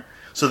honor,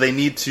 so they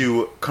need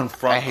to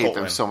confront. I hate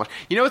Colton. them so much.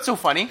 You know what's so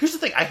funny? Here's the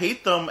thing: I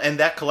hate them and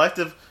that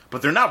collective,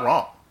 but they're not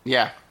wrong.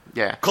 Yeah.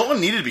 Colton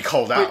needed to be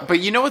called out. But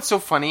you know what's so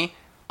funny?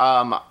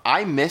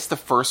 I missed the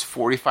first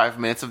 45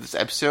 minutes of this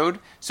episode,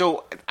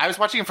 so I was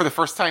watching it for the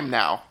first time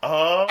now.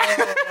 Oh,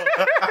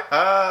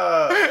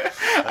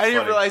 I didn't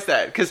funny. realize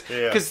that because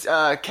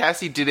Yeah.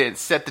 Cassie didn't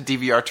set the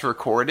DVR to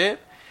record it,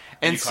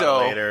 and You caught so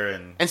it later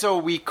and so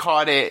we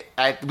caught it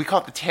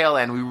the tail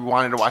end. We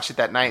wanted to watch it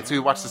that night, so we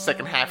watched the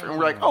second half, and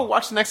we're like, "Oh,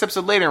 watch the next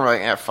episode later." And we're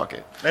like, "Yeah, fuck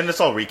it." it's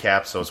all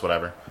recaps, so it's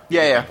whatever.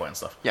 Yeah, yeah. Point and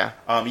stuff. Yeah,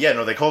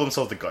 No, they call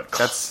themselves the Gun Club.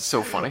 that's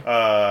so funny.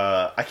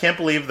 I can't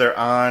believe they're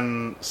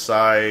on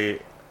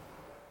side.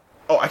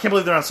 Oh, I can't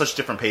believe they're on such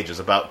different pages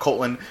about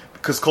Colton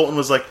because Colton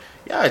was like,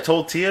 "Yeah, I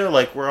told Tia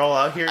like we're all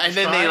out here," And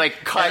then they, trying."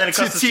 like, cut And then it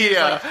to cuts Tia's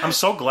Tia. like, I'm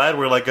so glad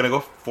we're like gonna go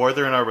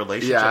further in our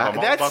relationship. Yeah, I'm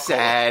all that's about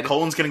sad.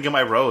 Colton's gonna get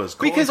my rose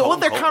Because all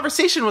their Colton.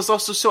 conversation was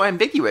also so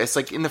ambiguous.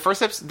 Like in the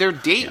first episode, their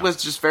date Yeah.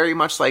 was just very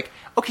much like,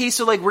 okay,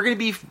 so like we're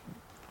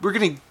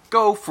gonna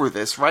go for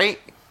this, right?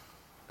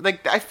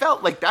 Like I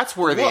felt like that's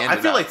where they Well, ended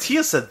I feel up. like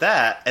Tia said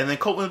that, and then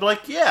Colton would be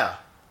like, "Yeah,"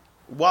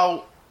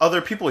 while other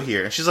people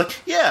here, and she's like,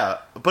 "Yeah,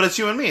 but it's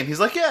you and me," and he's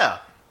like, "Yeah."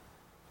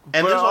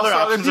 And But there's other also other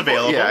options people-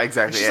 available. yeah,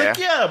 exactly, And she's yeah.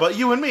 like, "Yeah, but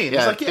you and me." And Yeah,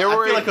 he's like, "Yeah." there I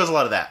were- feel like there was a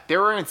lot of that. They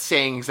weren't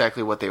saying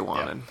exactly what they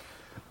wanted.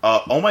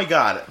 Oh my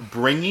god,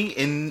 bringing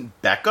in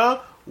Becca.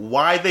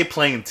 Why are they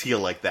playing Tia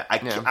like that?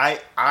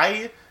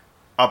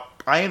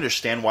 I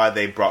understand why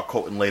they brought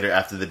Colton later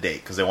after the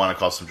date because they want to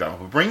cause some drama.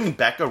 But bringing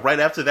Becca right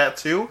after that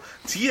too,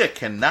 Tia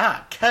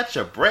cannot catch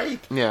a break.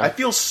 Yeah. I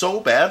feel so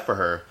bad for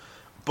her,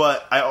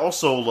 but I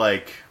also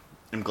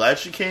am glad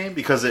she came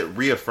because it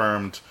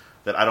reaffirmed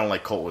that I don't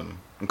like Colton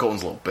and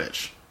Colton's a little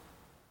bitch.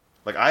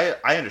 Like I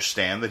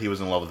understand that he was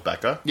in love with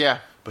Becca. Yeah,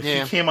 But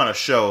yeah. he came on a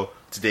show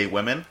to date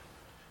women,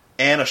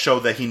 and a show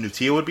that he knew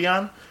Tia would be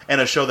on, and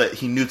a show that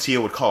he knew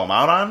Tia would call him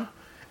out on,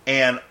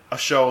 and a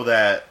show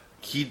that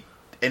he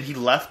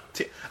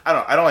left. I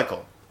don't like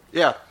Colton.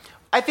 Yeah,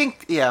 I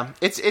think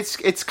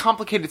it's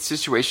complicated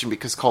situation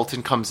because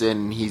Colton comes in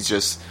and he's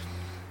just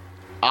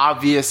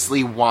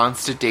obviously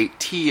wants to date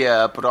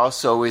Tia, but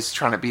also is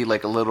trying to be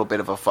like a little bit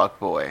of a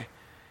fuckboy.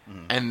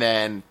 And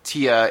then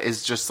Tia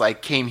is just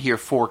like came here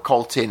for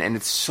Colton, and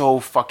it's so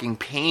fucking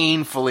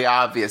painfully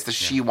obvious that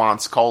she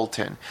wants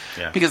Colton.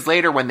 Yeah. Because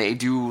later when they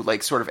do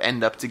like sort of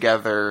end up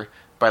together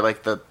by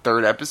like the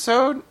third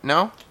episode,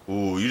 no?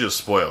 Ooh, you just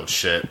spoiled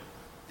shit.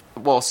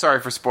 Well, sorry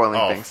for spoiling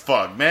Oh things.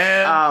 fuck,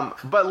 man.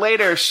 But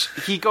later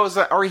he goes,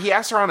 or he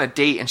asks her on a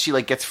date, and she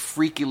like gets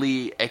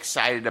freakily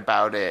excited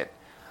about it.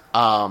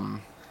 Because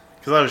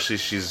obviously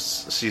she's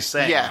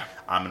saying, Yeah.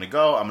 I'm gonna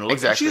go. I'm gonna look.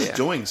 Exactly, She's yeah.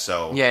 doing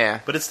so. Yeah.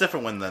 But it's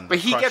different when then. But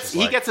he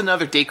gets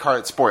another date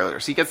card.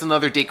 Spoilers. He gets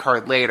another date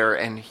card later,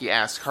 and he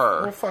asks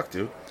Oh her, fuck,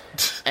 dude.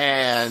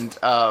 and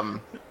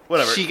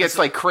Whatever. she gets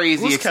like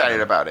crazy Who's excited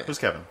Kevin? about it. Who's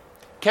Kevin?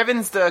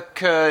 Kevin's the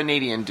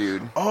Canadian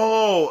dude.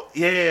 Oh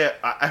yeah.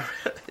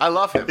 I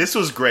love him. This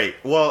was great.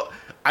 Well,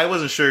 I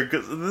wasn't sure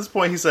because at this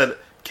point he said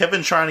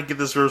Kevin trying to get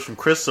this rose from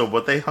Crystal,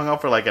 but they hung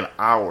out for like an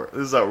hour.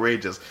 This is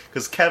outrageous.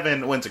 Because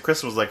Kevin went to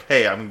Crystal and was like,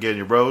 hey, I'm getting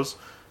your rose.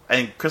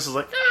 And Crystal's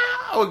like,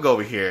 I would go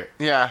over here.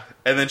 Yeah.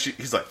 And then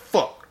he's like,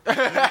 fuck. And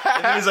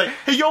then he's like,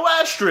 hey, yo,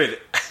 Astrid.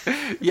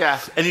 Yeah.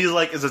 And he's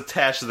like, is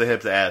attached to the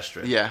hip to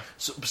Astrid. Yeah.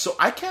 So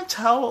I can't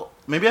tell,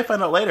 maybe I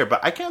find out later, but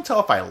I can't tell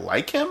if I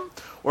like him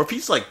or if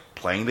he's like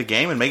playing the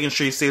game and making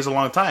sure he stays a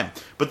long time.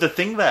 But the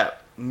thing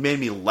that made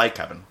me like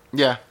Kevin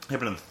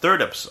happened in the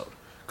third episode.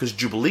 Because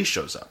Jubilee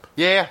shows up.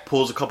 Yeah.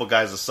 Pulls a couple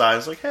guys aside.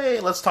 It's like, hey,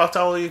 let's talk to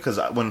all of you. Because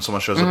when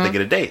someone shows up, they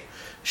get a date.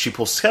 She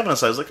pulls Kevin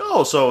aside. It's like,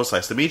 oh, so it's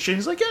nice to meet you. And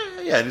he's like,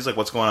 yeah. And he's like,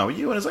 what's going on with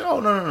you? And he's like, oh,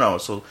 no.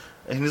 So,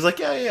 and he's like,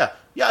 yeah.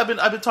 I've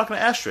been talking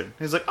to Astrid. And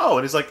he's like, oh,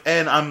 and he's like,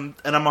 and I'm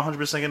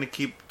 100% going to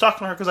keep talking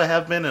to her because I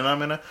have been, and I'm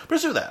going to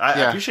pursue that.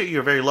 I appreciate you.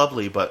 You're very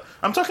lovely, but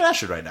I'm talking to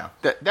Astrid right now.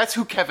 That's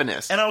who Kevin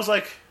is. And I was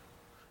like,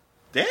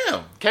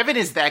 damn. Kevin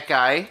is that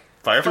guy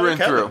Firefighter through and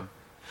Kevin. through.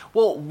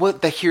 Well,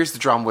 here's the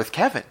drama with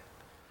Kevin.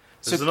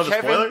 Is this another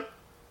spoiler?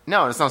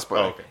 No, it's not a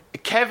spoiler. Oh, okay.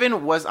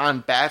 Kevin was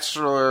on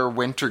Bachelor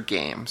Winter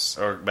Games.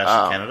 Or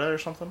Bachelor Canada or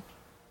something?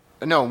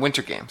 No,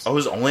 Winter Games. Oh, he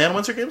was only on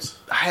Winter Games?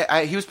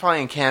 He was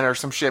probably in Canada or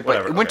some shit, but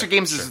Whatever, Winter okay,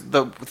 Games sure. is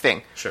the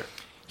thing. Sure.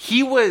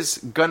 He was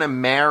gonna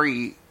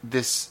marry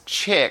this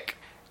chick,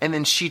 and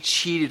then she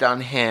cheated on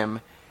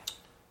him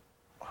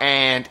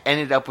and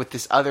ended up with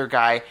this other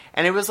guy,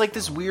 and it was like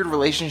this weird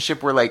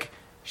relationship where like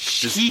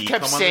he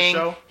kept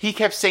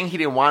saying he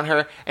didn't want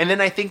her, and then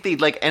I think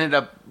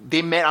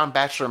they met on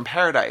Bachelor in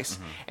Paradise,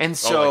 and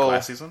so like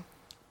last season?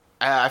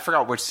 I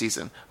forgot which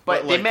season,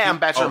 but they like, met on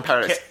Bachelor in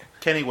Paradise.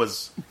 Kevin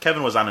was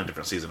on a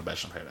different season of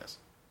Bachelor in Paradise.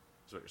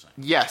 That's what you're saying.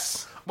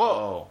 Yes.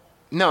 Well,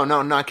 no,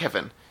 not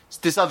Kevin. It's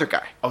this other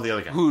guy. Oh, the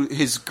other guy. Who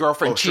his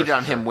girlfriend cheated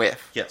on him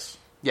with.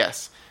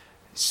 Yes.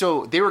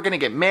 So they were going to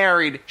get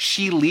married.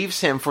 She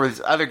leaves him for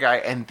this other guy,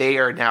 and they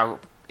are now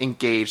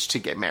engaged to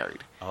get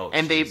married. Oh,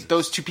 and Jesus.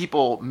 those two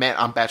people met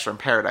on Bachelor in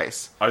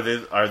Paradise. Are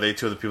they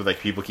two of the people that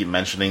people keep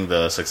mentioning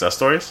the success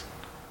stories?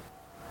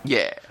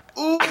 Yeah.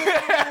 Ooh,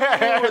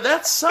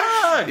 that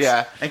sucks.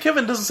 Yeah. And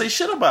Kevin doesn't say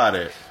shit about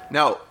it.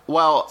 No,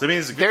 well, So it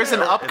means there's an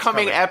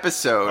upcoming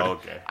episode. Oh,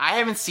 okay. I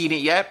haven't seen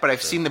it yet, but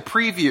I've seen the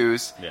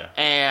previews, Yeah.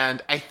 and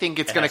I think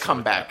it's going has to to come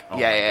look back. back. Oh,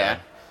 Yeah, my yeah.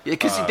 God.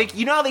 Because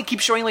you know how they keep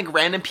showing like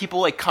random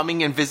people like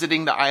coming and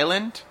visiting the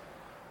island?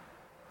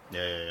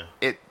 Yeah.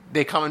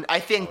 They come and I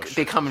think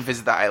they come and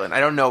visit the island. I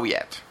don't know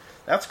yet.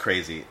 That's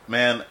crazy.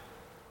 Man,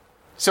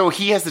 So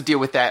he has to deal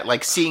with that,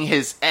 like seeing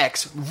his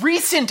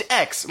recent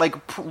ex, like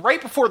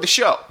right before the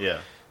show, yeah.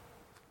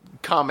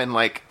 come and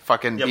like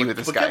fucking be with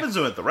this but guy. Kevin's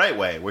doing it the right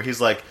way, where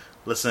he's like,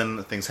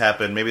 listen, things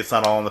happen. Maybe it's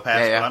not all in the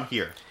past, Yeah. but I'm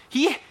here.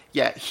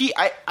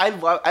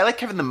 I like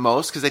Kevin the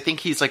most because I think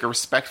he's like a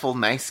respectful,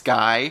 nice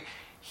guy.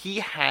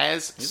 He's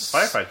He's a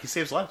firefighter. He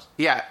saves lives.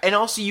 Yeah, and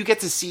also you get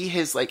to see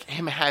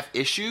him have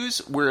issues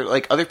where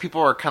like other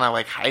people are kind of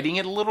like hiding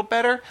it a little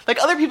better. Like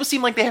other people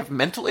seem like they have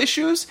mental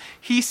issues.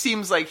 He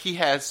seems like he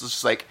has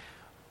just like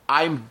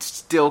I'm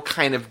still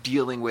kind of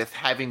dealing with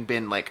having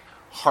been like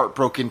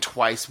heartbroken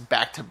twice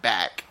back to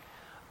back.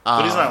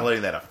 But he's not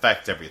letting that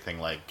affect everything.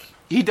 Like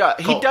He does.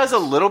 He Colton's. does a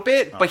little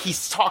bit, but he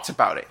talks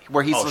about it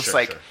where he's Oh, just sure,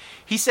 like sure.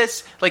 he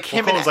says like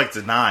him Colin's and like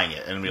denying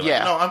it and be like,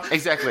 yeah, no, I'm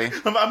exactly.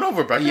 I'm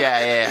over, bro.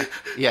 Yeah,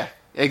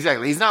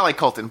 exactly. He's not like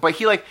Colton, but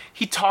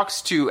he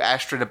talks to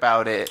Astrid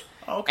about it,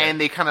 Oh, okay. and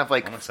they kind of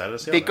like I'm excited to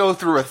see they that. go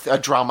through a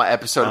drama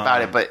episode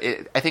about it, but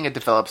I think it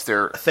develops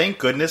their. Thank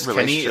goodness Kenny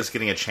relationship. is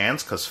getting a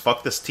chance, because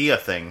fuck this Tia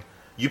thing.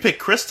 You pick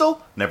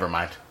Crystal? Never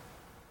mind.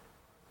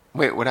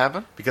 Wait, what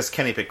happened? Because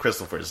Kenny picked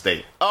Crystal for his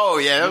date. Oh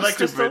yeah, that You was like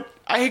stupid. Crystal?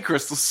 I hate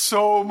Crystal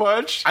so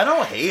much. I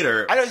don't hate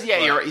her. I don't. Yeah,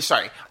 but- you're right.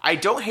 Sorry, I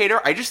don't hate her.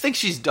 I just think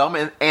she's dumb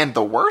and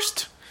the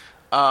worst.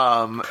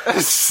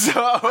 So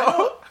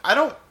I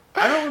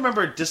don't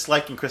remember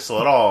disliking Crystal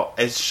at all.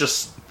 It's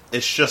just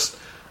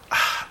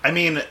I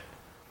mean,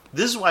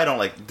 this is why I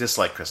don't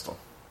dislike Crystal.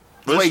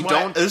 Wait,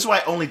 This is why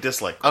I only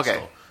dislike Crystal.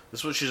 Okay. This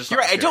is what she's just you're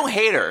right. I don't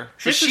hate her.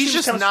 But she's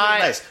just kinda not. sweet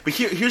and nice. But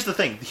here's the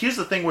thing. Here's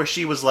the thing where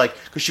she was like,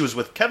 because she was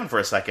with Kevin for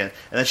a second,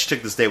 and then she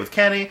took this date with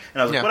Kenny,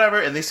 and I was like, Yeah. whatever.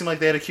 And they seemed like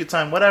they had a cute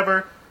time,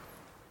 whatever.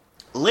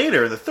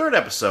 Later, in the third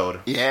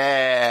episode,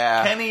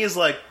 Yeah. Kenny is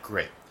like,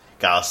 great.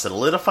 Gotta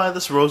solidify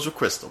this rose with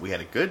Crystal. We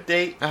had a good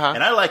date, Uh-huh.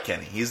 and I like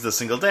Kenny. He's the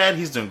single dad.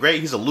 He's doing great.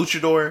 He's a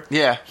luchador.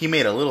 Yeah. He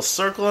made a little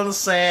circle in the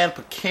sand,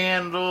 put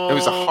candles. It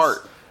was a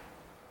heart.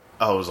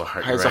 Oh, it was a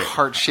heart. It was you're a right.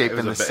 heart shape It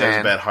was in a the ba- It was a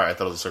sand. bad heart. I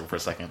thought it was a circle for a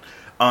second.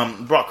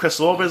 Brought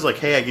Crystal over. He's like,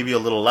 hey, I give you a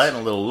little light and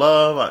a little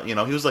love. He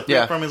was like,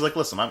 Yeah. from. He's like,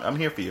 listen, I'm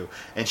here for you.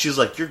 And she's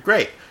like, you're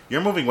great.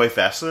 You're moving way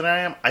faster than I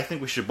am. I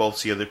think we should both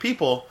see other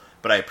people.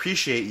 But I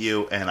appreciate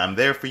you, and I'm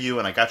there for you,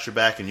 and I got your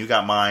back, and you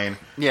got mine.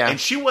 Yeah. And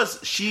she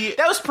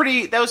That was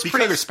pretty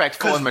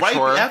respectful and 'cause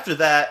mature. Right after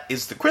that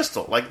is the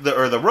Crystal,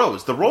 the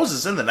rose. The rose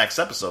is in the next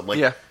episode.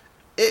 Yeah.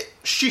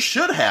 She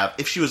should have,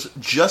 if she was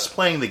just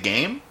playing the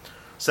game,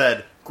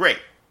 said, great,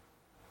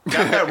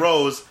 got that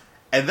rose,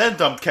 and then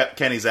dumped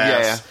Kenny's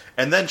ass, Yeah.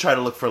 and then try to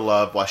look for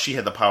love while she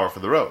had the power for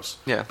the rose.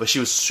 Yeah. But she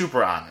was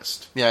super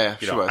honest. Yeah, You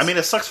she know? was. I mean,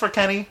 it sucks for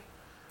Kenny.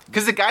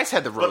 Because the guys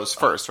had the rose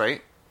first,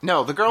 right?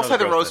 No, the girls No, had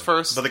the girls rose did.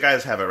 first. But the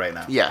guys have it right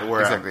now. Yeah,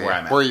 where exactly.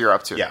 I'm at. Where you're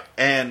up to. Yeah,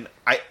 and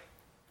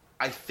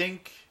I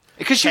think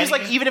Because she was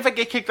Kenny- like, even if I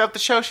get kicked off the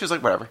show, she was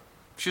like, whatever.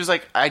 She was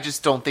like, I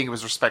just don't think it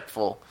was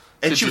respectful.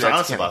 and to she do was that to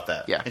honest Kenny. about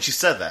that. Yeah. And she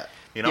said that.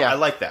 You know, Yeah. I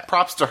like that.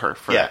 Props to her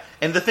for Yeah, that.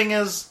 and the thing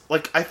is,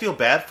 like, I feel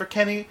bad for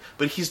Kenny,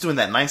 but he's doing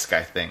that nice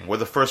guy thing where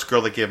the first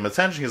girl that gave him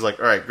attention, he's like,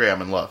 "All right, great,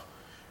 I'm in love,"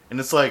 and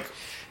it's like,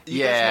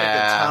 you guys had a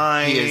good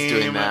time. he is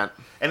doing that.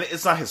 and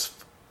it's not his.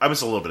 I mean,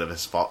 it's a little bit of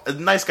his fault.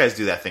 Nice guys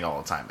do that thing all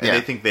the time, and Yeah.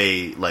 they think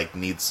they like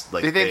needs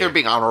like They think they're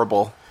being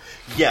honorable.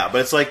 yeah,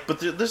 but it's like,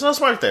 there's no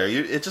smart there.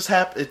 It just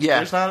happens. Yeah.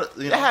 There's not.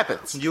 You know, It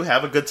happens. You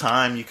have a good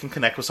time. You can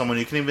connect with someone.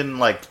 You can even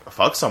like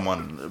fuck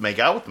someone, make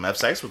out with them, have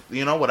sex with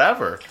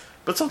whatever.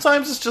 But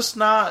sometimes it's just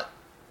not.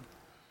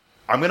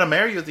 I'm gonna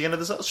marry you at the end of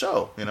this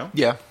show,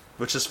 Yeah.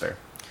 which is fair.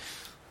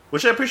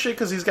 Which I appreciate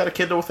because he's got a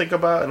kid to think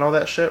about and all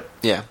that shit.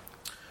 Yeah.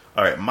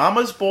 All right,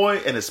 Mama's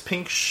boy and his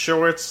pink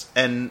shorts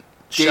and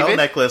shell David?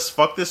 necklace.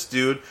 Fuck this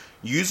dude.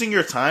 Using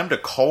your time to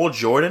call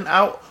Jordan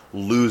out,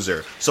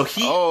 loser. So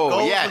he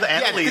goes yeah. with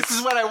Annalise. This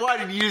is what I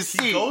wanted you to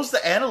see. He goes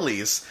to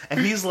Annalise and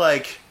he's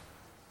like,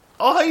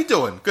 "Oh, how you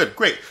doing? Good,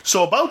 great."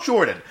 So about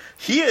Jordan,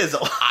 he is.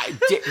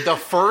 The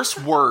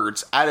first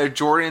words out of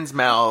Jordan's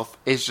mouth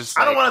is just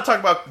like, I don't want to talk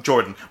about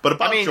Jordan, but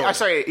about I mean, Jordan. I'm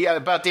sorry, yeah,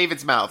 about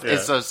David's mouth. Yeah.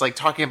 It's just like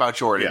talking about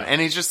Jordan. Yeah. And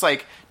he's just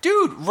like,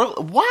 dude,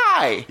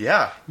 why?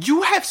 Yeah.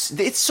 You have,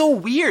 it's so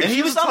weird. And he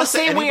he was doesn't on the talk to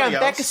same way on anybody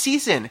else. Becca's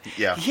season.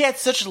 Yeah. He had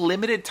such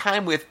limited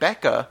time with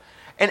Becca.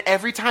 And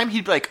every time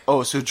he'd be like,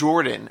 oh, so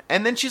Jordan.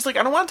 And then she's like,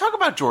 I don't want to talk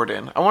about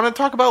Jordan. I want to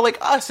talk about like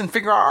us and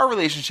figure out our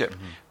relationship.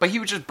 But he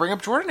would just bring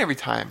up Jordan every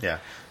time. Yeah.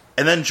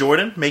 And then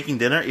Jordan making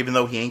dinner, even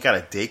though he ain't got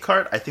a date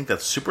card, I think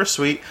that's super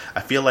sweet. I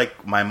feel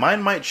like my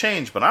mind might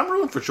change, but I'm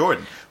rooting for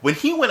Jordan. When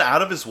he went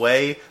out of his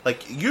way,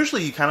 like,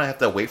 usually you kind of have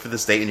to wait for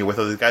this date and you're with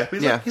other guys.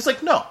 But he's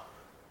like, no.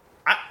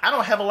 I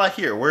don't have a lot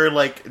here. We're,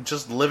 like,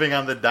 just living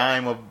on the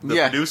dime of the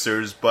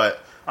producers,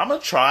 but I'm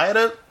going to try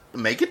to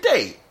make a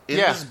date in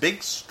this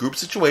big group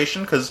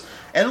situation, because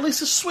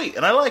Annalise is sweet,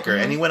 and I like her.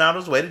 And he went out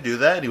of his way to do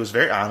that, and he was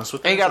very honest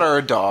with her. And he got her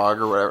a dog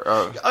or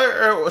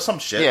whatever. Or some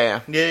shit.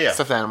 Yeah.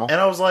 Stuffed animal. And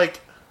I was like,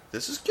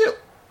 this is cute.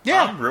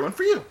 Yeah. I'm rooting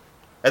for you.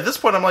 At this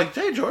point, I'm like,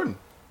 hey, Jordan.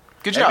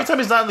 Good job. Every time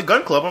he's not in the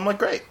gun club, I'm like,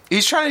 great.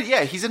 He's trying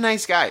to, he's a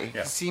nice guy.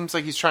 Yeah. He seems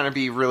like he's trying to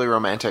be really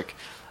romantic.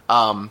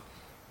 And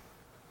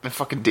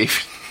fucking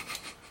David.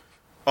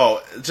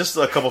 Oh, just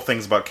a couple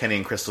things about Kenny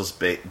and Crystal's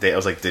date. I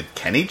was like, did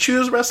Kenny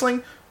choose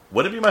wrestling?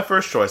 Would it be my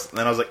first choice? And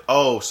then I was like,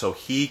 oh, so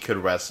he could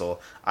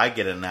wrestle. I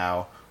get it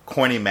now.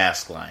 Corny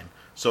mask line.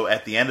 So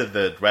at the end of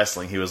the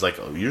wrestling, he was like,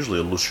 oh, usually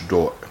a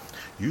luchador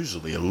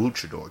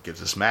gives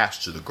his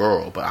mask to the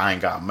girl, but I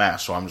ain't got a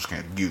mask, so I'm just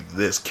going to give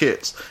this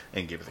kiss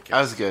and give it the kiss.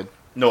 That was good.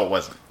 No, it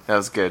wasn't. That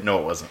was good. No,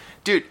 it wasn't.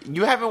 Dude,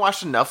 you haven't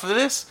watched enough of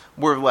this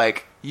where,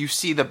 like, you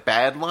see the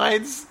bad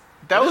lines?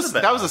 That was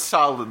a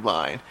solid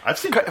line. I've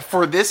seen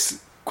for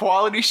this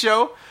quality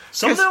show.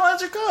 Some of their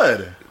lines are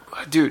good.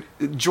 Dude,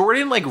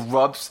 Jordan, like,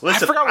 rubs...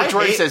 Listen, I forgot what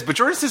Jordan hate- says, but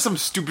Jordan says some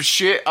stupid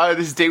shit on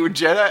his date with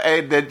Jenna,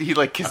 and then he,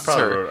 like, kisses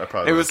her.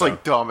 It was,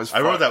 like, dumb as fuck.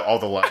 I wrote that all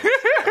the lines.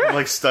 I'm,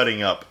 like,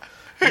 studying up.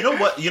 You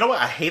know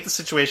what? I hate the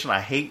situation.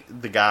 I hate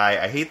the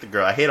guy. I hate the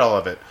girl. I hate all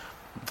of it.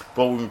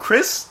 But when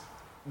Chris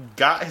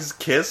got his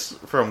kiss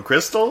from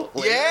Crystal...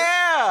 later,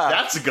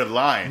 that's a good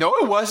line. No,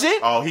 it wasn't.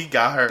 Oh, he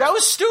got her. That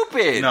was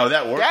stupid. No,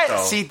 that worked, though.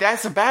 See,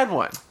 that's a bad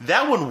one.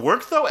 That one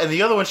worked, though, and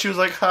the other one, she was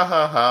like, ha,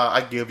 ha, ha,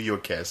 I give you a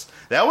kiss.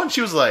 That one,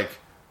 she was like,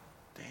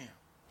 damn.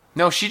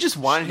 No, she just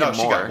wanted him more. No,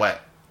 she got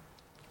wet.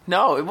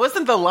 No, it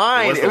wasn't the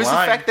line. It was the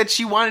fact that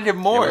she wanted him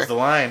more. It was the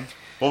line.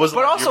 What was the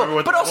line? Do you remember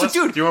what the line was?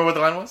 Dude. Do you remember what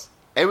the line was?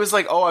 It was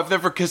like, oh, I've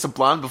never kissed a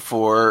blonde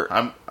before.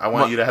 I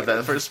want you to have that in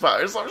the first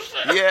spot or some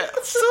shit. Yeah,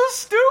 it's so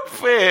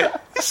stupid.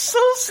 It's so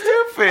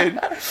stupid.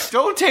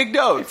 Don't take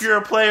notes. If you're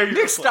a player,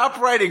 Nick, stop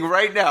writing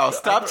right now.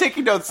 Stop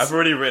taking notes. I've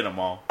already written them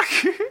all.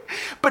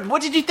 But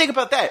what did you think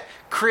about that,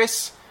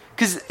 Chris?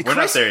 Because We're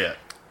not there yet.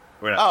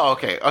 We're not. Oh,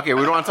 okay. Okay,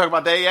 we don't want to talk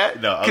about that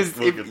yet? No, because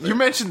we'll get there. you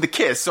mentioned the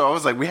kiss, so I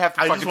was like, we have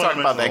to fucking talk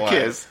about that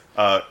kiss.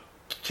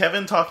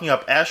 Kevin talking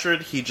up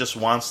Ashford, he just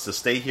wants to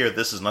stay here.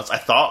 This is nuts. I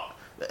thought,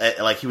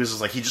 like, he was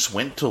just like, he just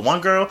went to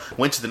one girl,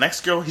 went to the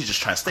next girl, he's just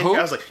trying to stay here.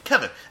 I was like,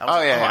 Kevin. I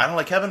was yeah. I don't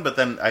like Kevin, but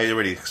then I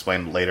already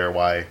explained later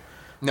why.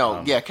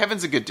 No,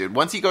 Kevin's a good dude.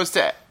 Once he goes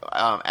to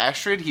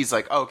Astrid, he's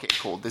like, oh, okay,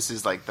 cool, this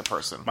is, like, the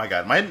person. My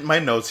God, my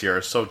notes here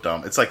are so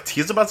dumb. It's like,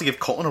 Tia's about to give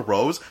Colton a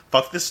rose.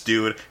 Fuck this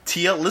dude.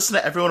 Tia, listen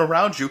to everyone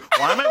around you.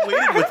 Why am I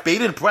waiting with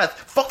bated breath?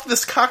 Fuck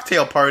this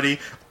cocktail party.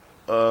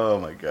 Oh,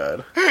 my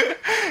God.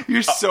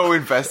 You're so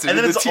invested and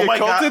then in the Tia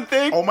Colton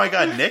thing. Oh, my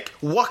God, Nick,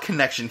 what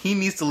connection? He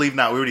needs to leave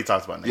now. We already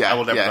talked about Nick. Yeah, I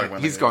will never talk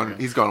about he's Nick. gone.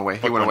 He's gone away.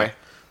 He went away.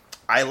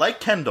 I like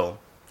Kendall.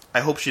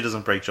 I hope she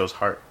doesn't break Joe's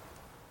heart.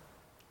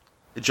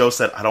 Joe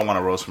said, I don't want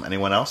a rose from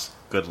anyone else.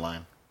 Good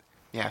line.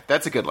 Yeah,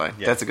 that's a good line.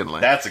 Yeah. That's a good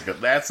line.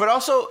 But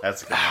also,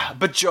 that's a good line.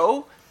 But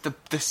Joe,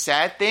 the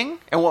sad thing,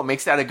 and what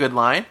makes that a good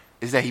line,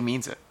 is that he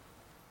means it.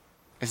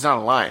 It's not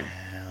a line.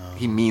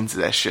 He means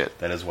that shit.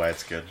 That is why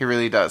it's good. He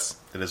really does.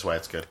 That is why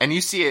it's good. And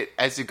you see it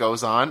as it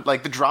goes on.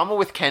 Like, the drama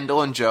with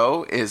Kendall and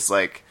Joe is,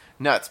 like,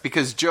 nuts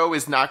because Joe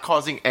is not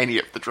causing any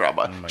of the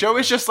drama. my Joe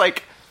is just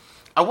like,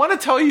 I want to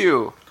tell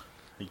you,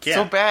 You can't.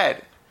 so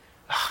bad.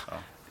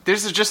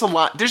 There's just a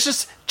lot.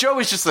 Joe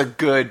is just a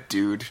good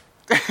dude.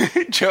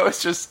 Joe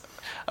is just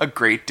a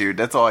great dude.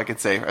 That's all I can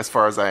say as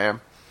far as I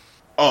am.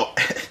 Oh,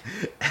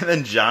 and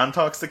then John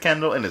talks to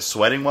Kendall and is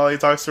sweating while he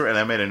talks to her, and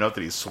I made a note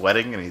that he's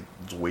sweating and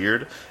he's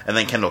weird. And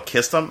then Kendall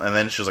kissed him, and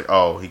then she was like,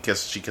 "Oh,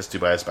 she kissed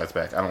Tobias back to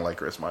back. I don't like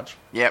her as much."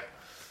 Yep.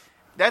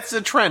 That's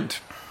a trend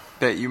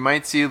that you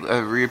might see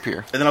reappear.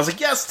 And then I was like,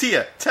 "Yes,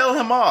 Tia, tell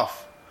him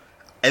off."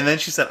 And then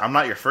she said, "I'm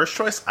not your first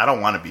choice. I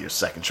don't want to be your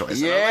second choice." And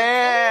Yeah.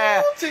 I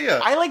was like, "Oh, Tia."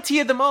 I like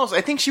Tia the most.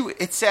 I think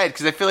it's sad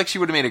because I feel like she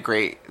would have made a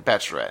great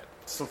Bachelorette.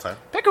 Still time.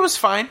 Becca was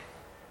fine,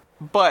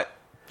 but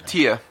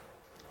Tia.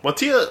 Well,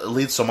 Tia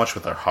leads so much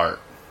with her heart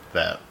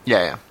that,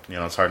 Yeah.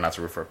 it's hard not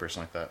to root for a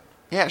person like that.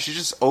 Yeah, she's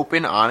just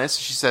open, honest.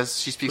 She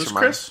speaks Who's her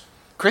mind. Chris?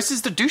 Chris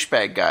is the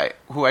douchebag guy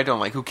who I don't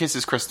like, who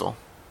kisses Crystal.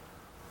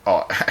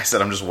 Oh, I said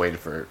I'm just waiting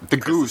for The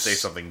Chris goose. to say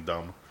something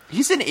dumb.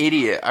 He's an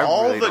idiot. I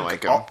really don't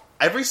like him.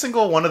 Every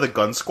single one of the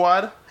gun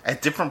squad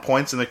at different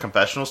points in the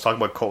confessionals talking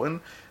about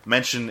Colton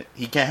mentioned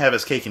he can't have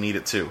his cake and eat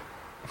it too.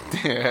 So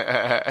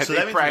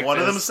that means one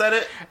of them said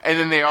it, and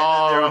then they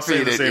all saying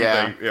repeated. the same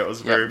Yeah, thing. Yeah, it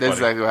was very That's funny.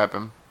 exactly what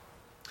happened.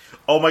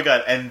 Oh my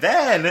god! And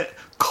then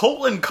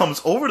Colton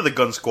comes over to the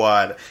gun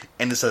squad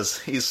and it says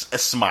he's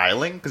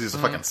smiling because he's a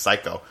fucking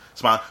psycho.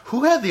 Smiling.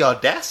 Who had the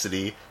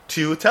audacity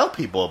to tell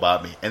people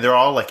about me? And they're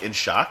all like in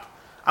shock.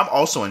 I'm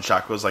also in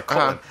shock. It was like,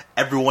 Colton,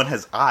 everyone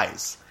has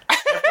eyes.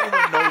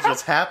 Everyone knows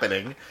what's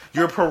happening.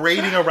 You're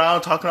parading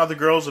around talking about the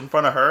girls in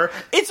front of her.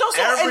 It's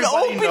also an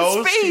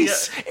open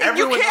space. And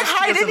you can't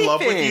hide in love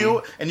with anything.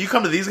 you, and you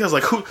come to these guys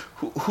like,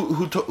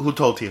 who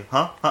told you?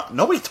 Huh?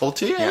 Nobody told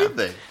you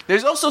anything.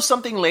 There's also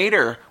something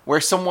later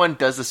where someone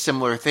does a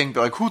similar thing.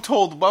 They're like, "Who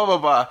told blah blah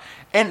blah?"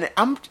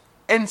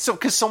 And so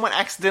because someone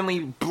accidentally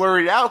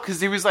blurted out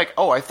because he was like,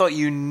 "Oh, I thought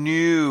you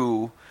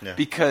knew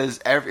because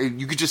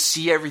you could just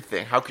see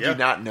everything. How could you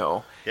not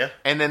know?" Yeah.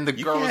 And then the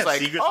You girl can't was have like,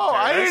 secrets in "Oh,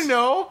 I paradise." didn't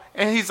know."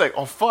 And he's like,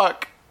 "Oh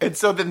fuck." And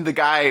so then the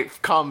guy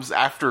comes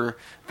after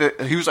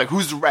he was like,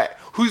 "Who's the rat?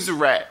 Who's the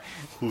rat?"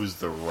 Who's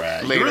the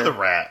rat? Later. You're the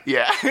rat.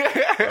 Yeah.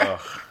 Ugh.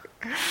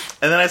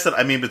 And then I said,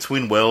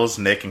 between Wills,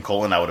 Nick, and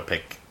Colton, I would have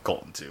picked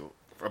Colton too.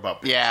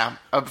 Yeah.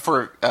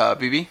 For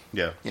BB.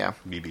 Yeah. Yeah.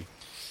 BB.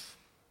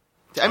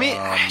 I mean,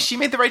 she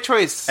made the right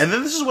choice. And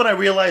then this is when I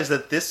realized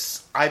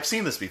that I've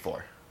seen this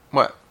before.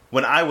 What?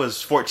 When I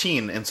was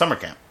 14 in summer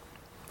camp.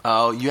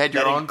 Oh, you had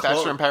your own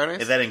Bachelor in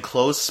Paradise? That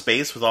enclosed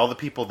space with all the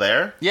people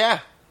there. Yeah.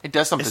 It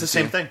does something It's the to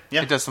same you. thing.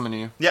 Yeah. It does something to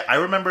you. Yeah, I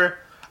remember,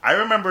 did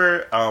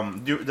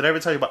I ever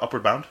tell you about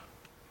Upward Bound?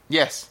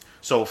 Yes.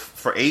 So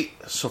for 8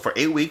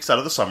 weeks out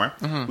of the summer,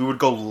 we would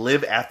go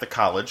live at the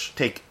college,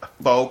 take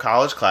faux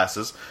college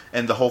classes,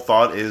 and the whole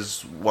thought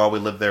is while we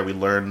lived there, we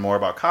learned more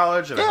about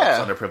college and it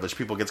helps underprivileged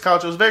people get to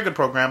college. It was a very good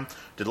program.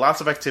 Did lots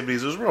of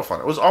activities. It was real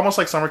fun. It was almost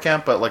like summer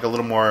camp, but like a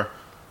little more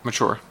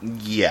mature.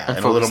 Yeah, and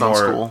a focused little on more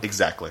school.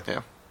 Exactly.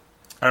 Yeah.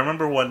 I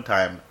remember one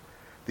time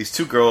these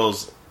two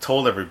girls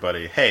told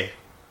everybody, "Hey,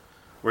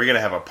 we're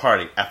gonna have a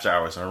party after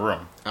hours in a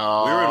room."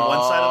 Oh, we were in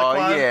one side of the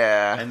quad,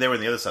 yeah. and they were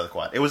in the other side of the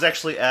quad. It was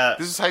actually at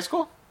This is high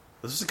school?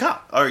 this was in college.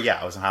 Oh yeah,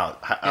 I was in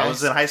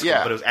high school,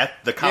 yeah. but it was at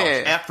the college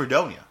Yeah. at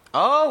Fredonia.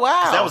 Oh,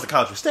 wow. That was the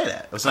college we stayed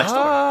at. It was next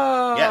door.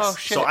 Oh, Yes,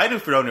 shit. so I knew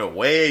Fredonia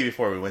way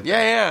before we went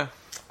there.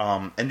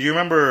 Yeah. And do you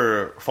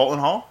remember Fulton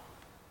Hall?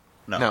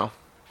 No.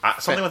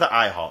 Something with the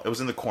I Hall. It was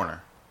in the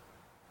corner.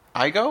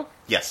 I go?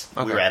 Yes,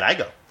 Okay. we were at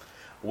IGO.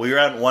 We were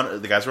at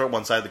one. The guys were at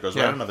one side. The girls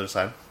were Yeah. at another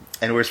side,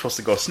 and we were supposed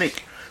to go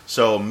sneak.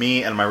 So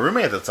me and my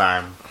roommate at the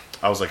time,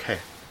 I was like, "Hey,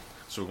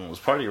 so we're going to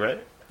this party,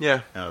 right?" Yeah.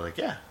 And I was like,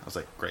 "Yeah." I was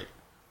like, "Great."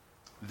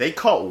 They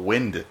caught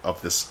wind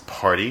of this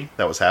party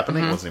that was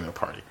happening. It wasn't even a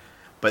party,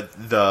 but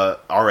the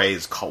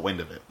RAs caught wind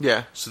of it.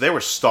 Yeah. So they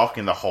were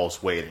stalking the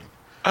halls, waiting.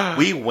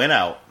 We went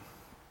out,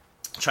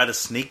 tried to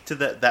sneak to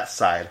that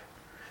side.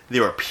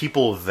 There were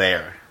people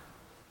there.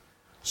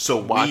 So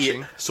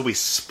Watching. we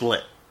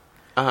split.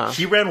 Uh-huh.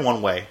 He ran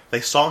one way.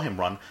 They saw him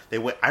run.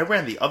 I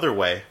ran the other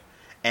way,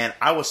 and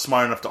I was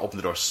smart enough to open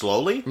the door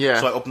slowly. Yeah.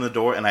 So I opened the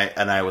door and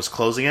I was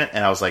closing it,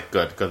 and I was like,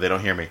 "Good, they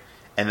don't hear me."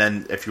 And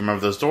then if you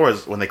remember those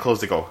doors, when they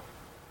close, they go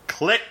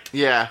click.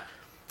 Yeah.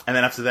 And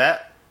then after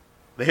that,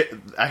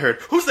 I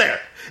heard, "Who's there?"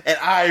 And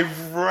I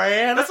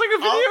ran. That's like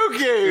a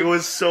video game. It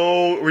was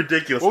so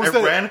ridiculous. What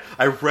was that?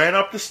 I ran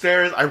up the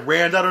stairs. I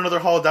ran down another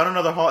hall,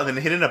 and then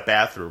hid in a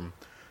bathroom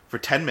for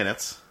 10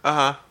 minutes.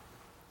 Uh-huh.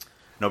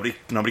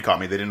 Nobody caught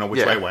me. They didn't know which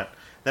Yeah. way I went.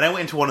 Then I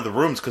went into one of the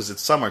rooms because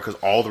it's summer because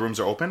all the rooms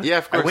are open. Yeah,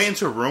 of course. I went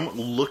into a room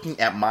looking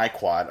at my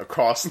quad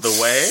across the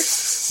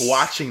way,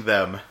 watching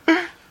them,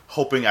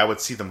 hoping I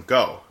would see them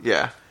go.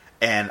 Yeah.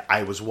 And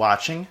I was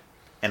watching,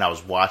 and I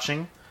was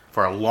watching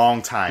for a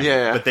long time.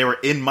 Yeah. But they were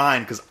in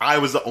mine because I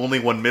was the only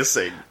one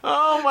missing.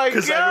 Oh, my God.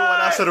 Because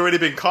everyone else had already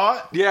been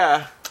caught.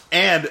 Yeah.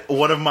 And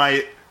one of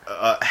my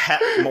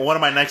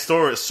next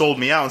door sold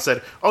me out and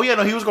said, "Oh yeah,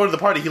 no, he was going to the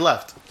party. He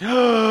left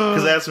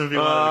because I asked him if he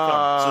wanted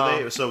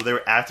to come." So they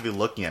were actively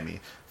looking at me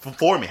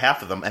for me,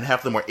 half of them, and half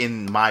of them were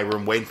in my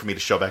room waiting for me to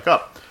show back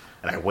up.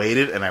 And I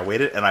waited, and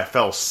I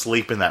fell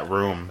asleep in that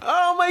room.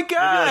 Oh my Maybe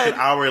god! like an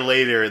hour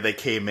later, they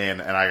came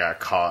in, and I got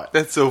caught.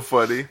 That's so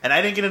funny. And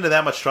I didn't get into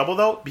that much trouble,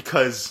 though,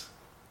 because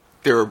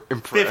They were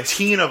impressed.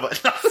 15 of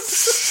us...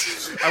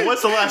 I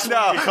was the last one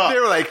to get caught. They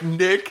were like,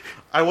 Nick,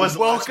 I was the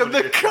last welcome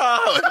one to get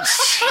caught.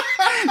 college.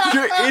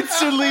 You're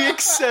instantly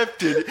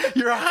accepted.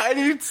 Your hide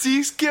and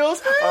seek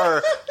skills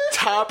are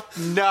top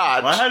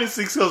notch. My hide and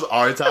seek skills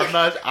are top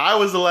notch. I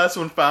was the last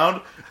one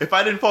found. If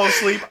I didn't fall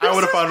asleep, I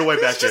would have found a way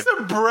back in. It's just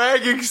a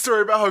bragging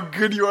story about how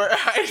good you are at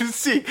hide and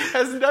seek.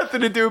 Has nothing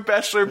to do with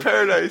Bachelor in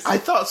Paradise. I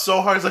thought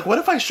so hard. It's like, what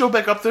if I show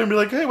back up there and be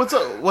like, hey, what's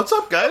up? What's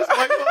up, guys?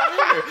 Why you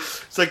over here?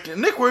 It's like,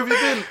 Nick, where have you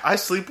been? I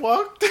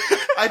sleepwalked.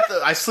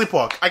 I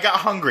sleepwalked. I got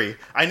hungry.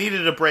 I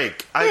needed a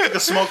break. I took a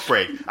smoke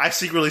break. I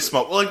secretly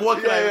smoked. Like, what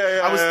could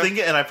I was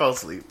thinking, and I fell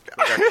asleep.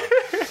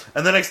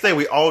 And the next day,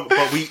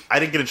 I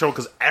didn't get in trouble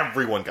because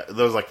everyone got,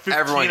 there was like 15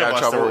 Everyone of got in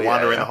us that trouble, were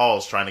wandering yeah. the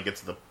halls trying to get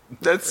to the...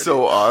 That's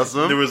so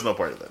awesome. There was no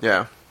part of that.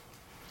 Yeah.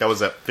 That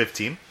was at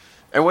 15.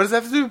 And what does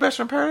that have to do with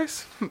Bachelor in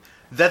Paradise?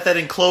 That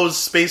enclosed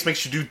space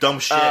makes you do dumb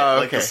shit. Oh,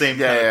 Like the okay. same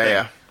Yeah, kind of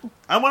yeah, thing.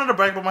 I wanted to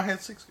brag about my hide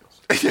and seek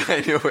skills. Yeah, I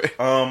knew it.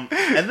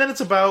 And then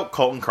it's about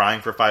Colton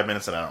crying for 5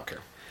 minutes, and I don't care.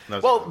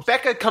 Well,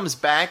 Becca comes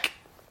back,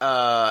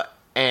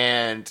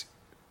 and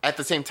at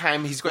the same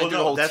time, he's going through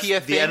the whole Tia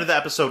thing. The end of the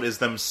episode is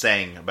them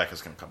saying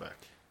Becca's going to come back.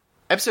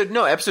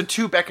 Episode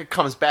 2, Becca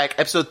comes back.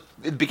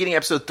 Beginning of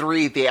episode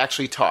 3, they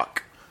actually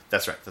talk.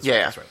 That's right.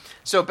 Yeah. That's right.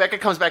 So Becca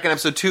comes back in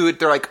episode 2.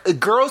 They're like, a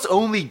girls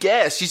only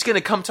guest. She's going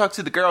to come talk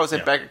to the girls. And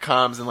Yeah. Becca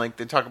comes and like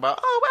they talk about,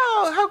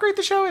 oh, wow, how great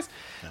the show is.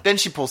 Yeah. Then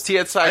she pulls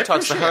Tia aside,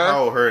 talks to her.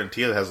 How her and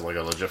Tia has like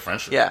a legit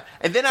friendship. Yeah.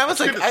 And then I was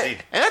That's like, good to see.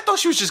 I thought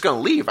she was just going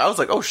to leave. I was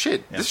like, oh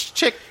shit, this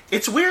chick.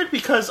 It's weird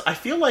because I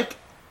feel like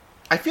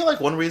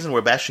one reason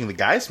we're bashing the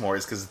guys more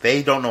is because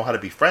they don't know how to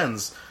be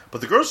friends.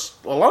 But the girls,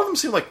 a lot of them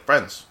seem like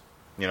friends.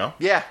 You know?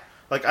 Yeah.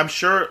 Like, I'm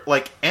sure,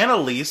 like,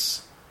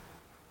 Annalise...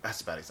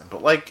 That's a bad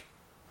example. Like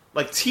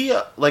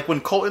Tia... Like,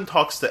 when Colton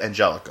talks to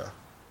Angelica...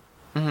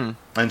 Mm-hmm.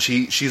 And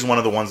she's one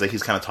of the ones that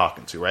he's kind of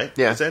talking to, right?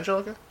 Yeah. Is it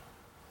Angelica?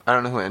 I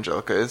don't know who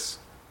Angelica is.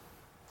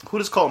 Who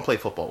does Colton play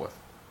football with?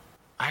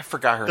 I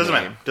forgot her Doesn't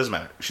name. matter. Doesn't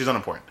matter. She's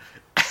unimportant.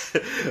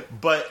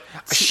 But...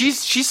 She's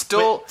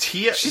still... but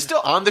Tia... She's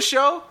still on the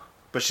show?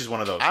 But she's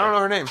one of those. I don't know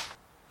her name.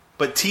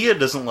 But Tia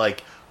doesn't,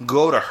 like,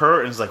 go to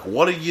her and is like,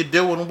 what are you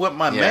doing with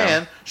my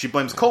man? She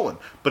blames Colton.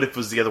 But if it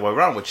was the other way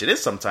around, which it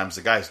is sometimes,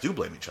 the guys do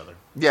blame each other.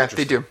 Yeah,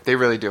 they do. They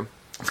really do.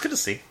 It's good to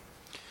see.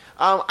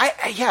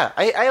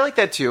 I like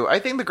that too. I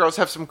think the girls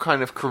have some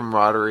kind of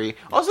camaraderie.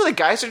 Also, the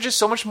guys are just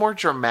so much more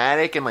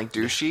dramatic and like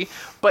douchey.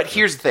 But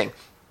here's the thing: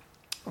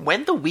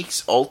 when the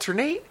weeks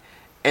alternate,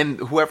 and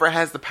whoever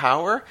has the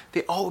power,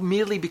 they all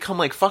immediately become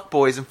like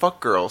fuckboys and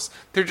fuckgirls.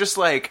 They're just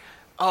like,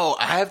 oh,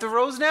 I have the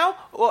rose now?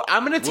 Well,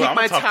 I'm going to take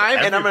my time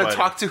and I'm going to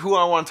talk to who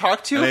I want to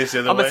talk to.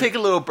 I'm going to take a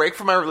little break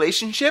from my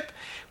relationship.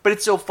 But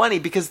it's so funny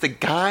because the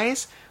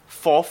guys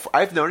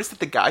I've noticed that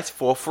the guys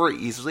fall for it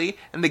easily,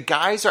 and the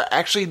guys are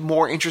actually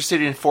more interested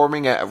in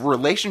forming a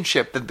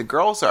relationship than the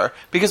girls are.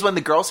 Because when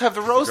the girls have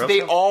the rose,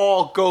 they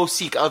all go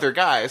seek other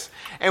guys.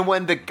 And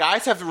when the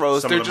guys have the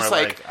rose, they're just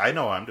like, I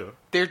know what I'm doing.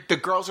 The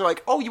girls are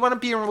like, oh, you want to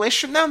be in a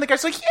relationship now? And the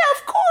guy's like, yeah,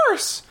 of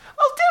course.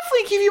 I'll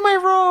definitely give you my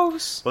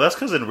rose. Well, that's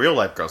because in real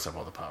life, girls have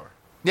all the power.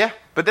 Yeah,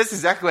 but that's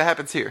exactly what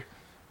happens here.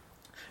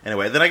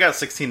 Anyway, then I got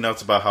 16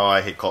 notes about how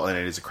I hate Colton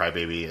and he's a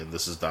crybaby and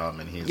this is dumb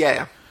and he's...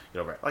 Yeah.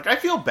 You know, like, I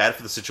feel bad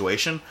for the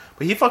situation,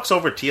 but he fucks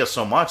over Tia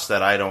so much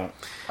that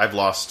I've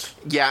lost...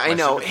 Yeah, I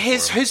know.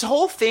 His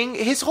whole thing,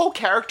 his whole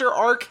character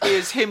arc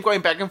is him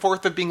going back and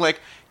forth of being like,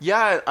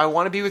 yeah, I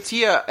want to be with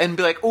Tia, and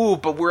be like, ooh,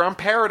 but we're on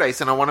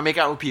Paradise and I want to make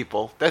out with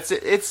people. That's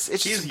it. It's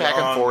just back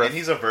and forth. And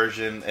he's a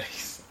virgin. And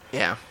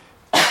Yeah.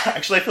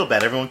 Actually, I feel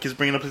bad. Everyone keeps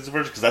bringing up his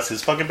virgin because that's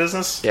his fucking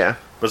business. Yeah.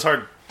 But it's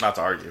hard not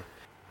to argue.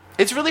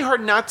 It's really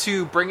hard not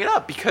to bring it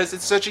up because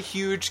it's such a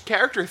huge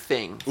character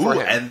thing for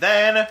him. And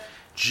then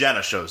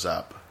Jenna shows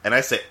up. And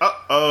I say,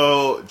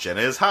 uh-oh,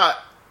 Jenna is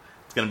hot.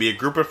 It's going to be a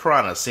group of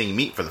piranhas seeing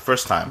meat for the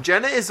first time.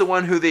 Jenna is the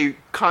one who they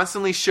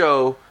constantly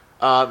show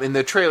in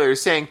the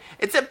trailers saying,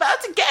 it's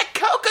about to get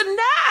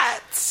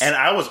coconuts! And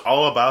I was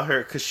all about her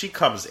because she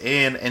comes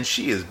in and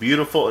she is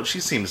beautiful and she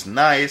seems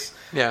nice.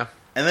 Yeah.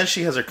 And then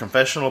she has her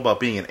confessional about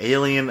being an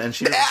alien and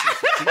she doesn't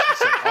she's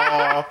like,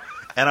 oh.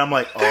 And I'm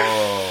like,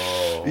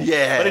 oh.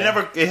 Yeah.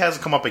 But it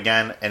hasn't come up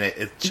again. And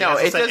it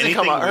doesn't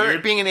come up. Her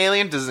being an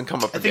alien doesn't come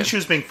up again. I think she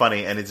was being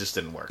funny and it just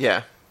didn't work.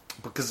 Yeah.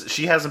 Because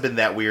she hasn't been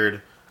that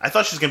weird. I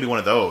thought she was going to be one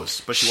of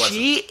those, but she wasn't.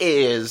 She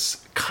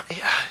is...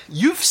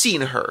 You've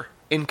seen her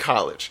in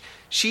college.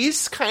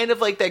 She's kind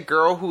of like that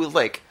girl who,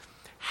 like,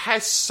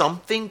 has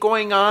something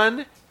going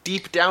on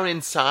deep down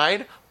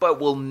inside, but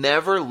will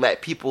never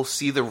let people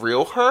see the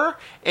real her.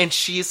 And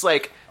she's,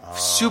 like,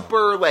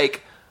 super,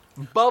 like,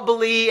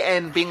 bubbly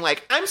and being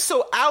like, I'm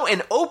so out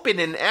and open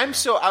and I'm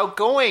so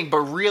outgoing, but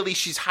really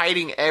she's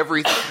hiding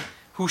everything.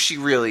 Who she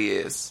really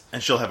is.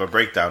 And she'll have a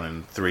breakdown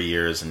in 3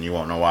 years and you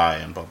won't know why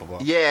and blah, blah, blah.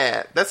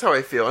 Yeah, that's how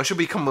I feel. And she'll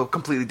become a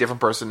completely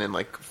different person in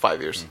like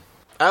 5 years.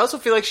 I also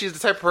feel like she's the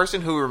type of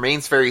person who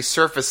remains very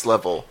surface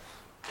level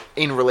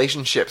in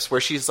relationships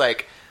where she's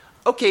like,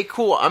 okay,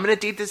 cool, I'm gonna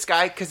date this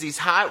guy because he's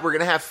hot, we're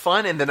gonna have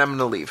fun, and then I'm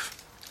gonna leave.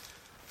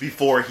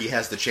 Before he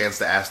has the chance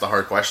to ask the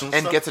hard questions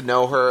And get to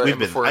know her.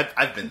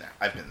 I've been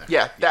there.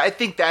 Yeah, I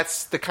think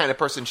that's the kind of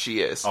person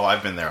she is. Oh,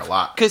 I've been there a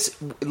lot. Because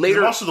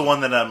later... I'm also the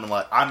one that I'm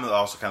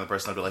also kind of the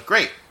person that'd be like,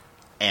 great,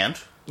 and?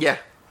 Yeah.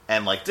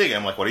 And, like, dig.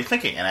 I'm like, what are you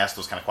thinking? And ask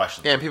those kind of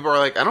questions. Yeah, and people are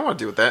like, I don't want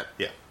to deal with that.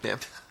 Yeah. Yeah.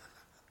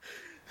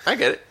 I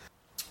get it.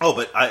 Oh,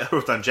 but I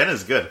wrote down,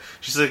 Jenna's good.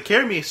 She said,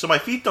 carry me so my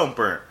feet don't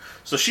burn.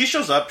 So she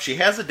shows up, she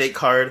has a date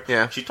card.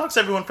 Yeah. She talks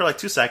to everyone for, like,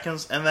 2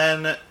 seconds, and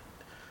then...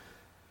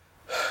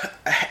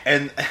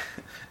 And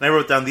I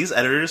wrote down, these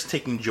editors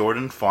taking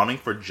Jordan fawning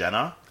for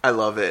Jenna I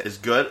love it. is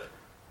good,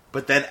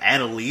 but then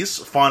Annalise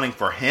fawning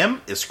for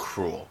him is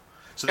cruel.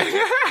 So they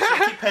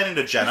keep panning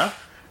to Jenna,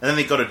 and then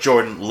they go to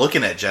Jordan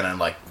looking at Jenna and,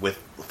 like, with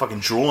fucking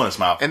drool in his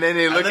mouth. And then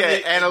they look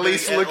at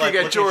Annalise looking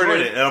at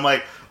Jordan. And I'm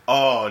like,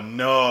 oh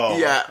no.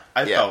 Yeah.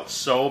 I felt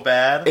so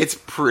bad. It's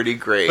pretty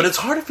great. But it's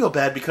hard to feel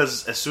bad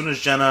because as soon as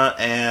Jenna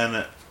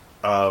and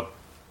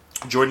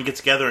Jordan get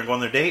together and go on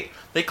their date,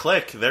 they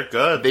click. They're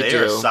good. They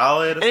are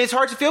solid. And it's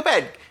hard to feel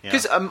bad.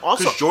 Because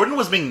also... Jordan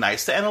was being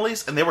nice to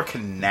Annalise, and they were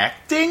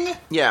connecting.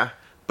 Yeah.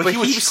 But he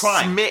was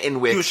trying.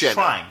 Smitten with He was Jenna.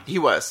 trying. He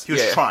was. He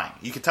was trying.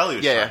 You could tell he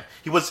was trying. Yeah.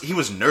 He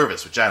was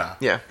nervous with Jenna.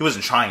 Yeah. He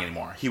wasn't trying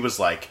anymore. He was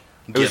like...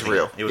 It was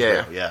real. It was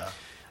real, yeah.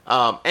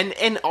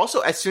 And also,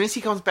 as soon as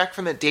he comes back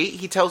from the date,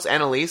 he tells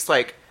Annalise,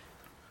 like...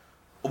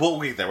 We'll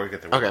get there.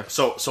 Okay.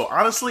 So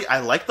honestly, I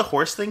like the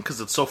horse thing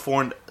because it's so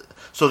foreign.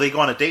 So they go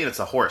on a date and it's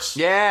a horse.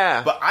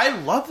 Yeah. But I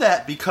love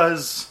that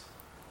because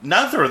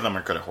neither of them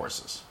are good at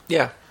horses.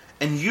 Yeah.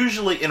 And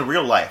usually in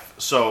real life,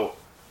 so,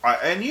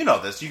 and you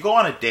know this, you go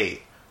on a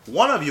date,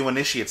 one of you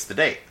initiates the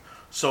date.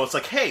 So it's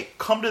like, hey,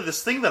 come to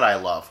this thing that I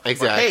love.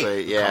 Exactly, or,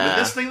 hey, yeah. come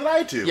to this thing that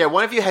I do. Yeah,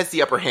 one of you has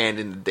the upper hand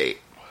in the date.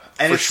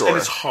 And for sure. And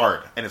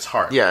it's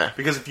hard. Yeah.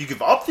 Because if you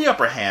give up the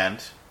upper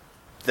hand,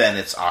 then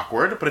it's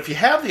awkward. But if you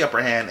have the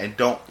upper hand and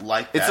don't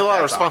like that, it's a lot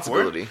of that's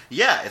responsibility. Awkward.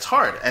 Yeah, it's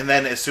hard. And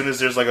then as soon as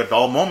there's like a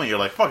dull moment, you're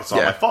like, fuck, it's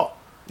all my fault.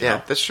 Yeah,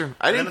 know? that's true.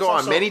 I didn't go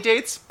on many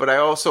dates, but I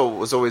also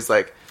was always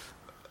like,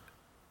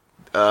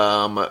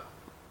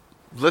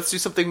 let's do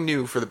something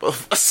new for the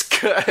both of us,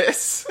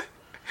 guys.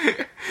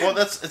 Well,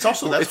 that's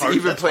hard.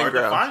 Even that's playing hard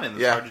ground. to find and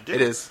it's hard to do.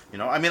 It is. You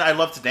know, I mean, I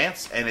love to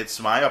dance, and it's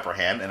my upper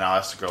hand, and I'll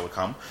ask the girl to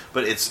come.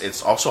 But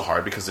it's also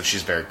hard because if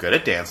she's very good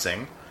at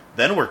dancing,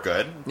 then we're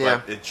good.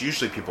 Yeah. But it's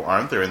usually people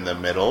aren't. They're in the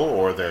middle,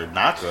 or they're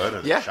not good,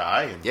 or they're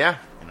shy. And, you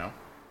know.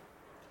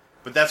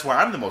 But that's where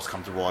I'm the most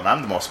comfortable, and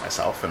I'm the most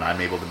myself, and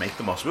I'm able to make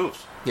the most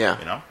moves. Yeah.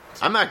 You know.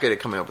 So, I'm not good at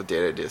coming up with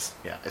date ideas.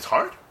 Yeah, it's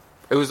hard.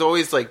 It was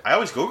always like I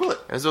always Google it.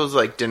 It was always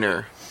like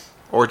dinner,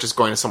 or just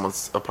going to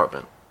someone's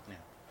apartment. Yeah.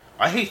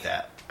 I hate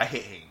that. I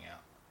hate hanging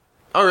out.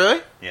 Oh,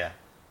 really? Yeah,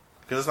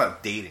 because it's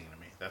not dating to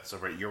me. That's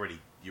already you're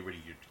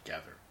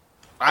together.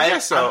 I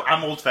guess so.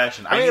 I'm old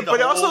fashioned. I mean, but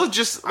also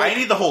just like, I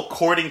need the whole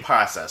courting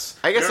process.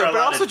 I guess You're so,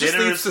 but also just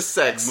dinners leads to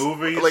sex, and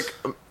movies, like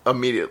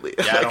immediately.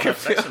 Yeah, I don't like, have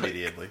sex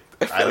immediately.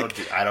 I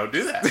don't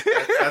do that.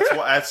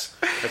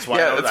 That's why.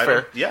 Yeah, that's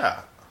fair.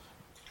 Yeah,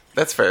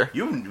 that's fair.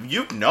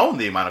 You've known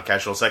the amount of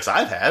casual sex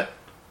I've had.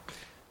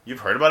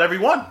 You've heard about every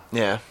one.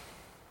 Yeah.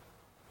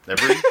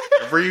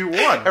 Every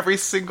one. Every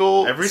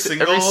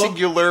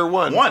singular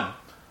one. One.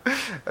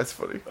 That's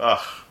funny. Ugh.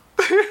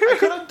 I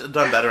could have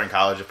done better in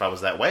college if I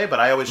was that way, but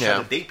I always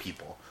tried to date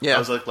people. Yeah. I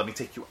was like, let me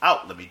take you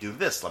out. Let me do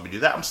this. Let me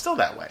do that. I'm still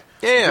that way.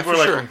 Yeah, people for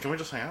are sure. like, can we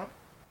just hang out?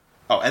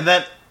 Oh, and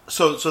then,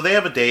 so they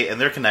have a date,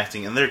 and they're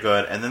connecting, and they're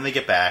good, and then they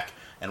get back,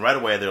 and right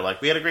away they're like,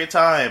 we had a great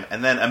time.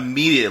 And then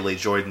immediately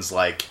Jordan's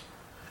like,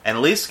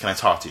 Annalise, can I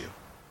talk to you?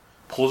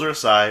 Pulls her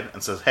aside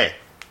and says, hey,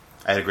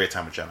 I had a great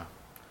time with Jenna.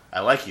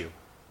 I like you.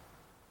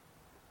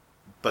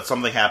 But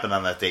something happened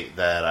on that date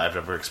that I've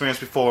never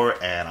experienced before,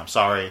 and I'm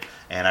sorry.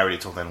 And I already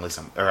told Annalise,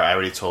 I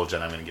already told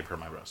Jenna I'm going to give her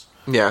my rose.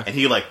 Yeah. And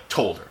he,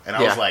 told her. And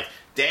I was like,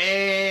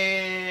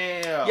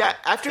 damn. Yeah,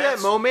 after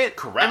that moment,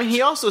 correct. I mean,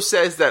 he also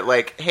says that,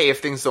 hey,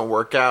 if things don't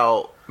work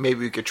out, maybe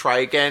we could try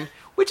again,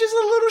 which is a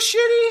little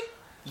shitty.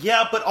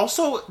 Yeah, but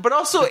also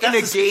in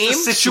a game,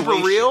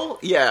 super real.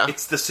 Yeah.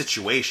 It's the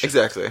situation.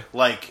 Exactly.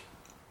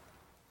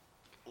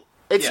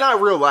 It's Yeah.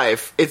 not real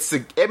life. It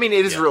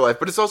is real life,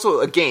 but it's also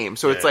a game.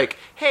 So it's Yeah. like,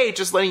 hey,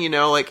 just letting you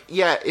know,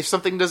 if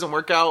something doesn't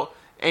work out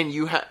and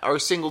you are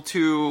single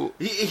to...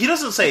 He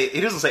doesn't say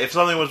if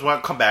something was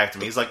wrong, come back to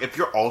me. He's like, if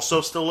you're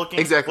also still looking,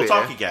 exactly,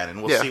 we'll talk again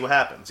and we'll see what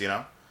happens, you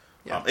know?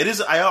 Yeah. It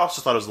is. I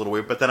also thought it was a little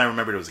weird, but then I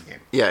remembered it was a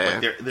game. Yeah,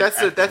 They're that's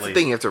the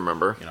thing you have to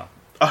remember. You know,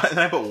 and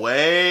I put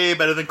way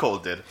better than Cole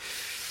did.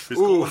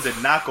 Because Cole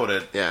did not go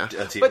to Tia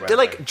but right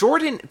away.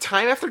 Jordan,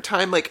 time after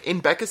time, in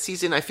Becca's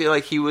season, I feel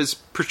like he was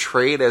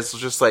portrayed as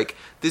just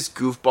this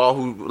goofball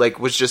who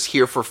was just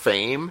here for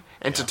fame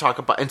and to talk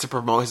about and to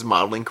promote his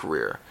modeling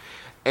career.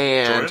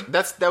 And Jordan?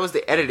 that was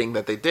the editing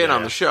that they did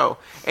on the show.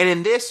 And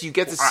in this, you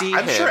get to see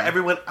I'm him. sure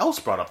everyone else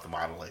brought up the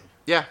modeling.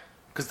 Yeah.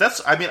 Because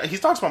he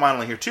talks about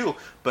modeling here too,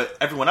 but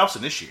everyone else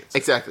initiates.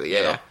 Exactly,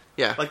 yeah.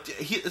 Yeah.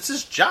 It's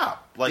his job.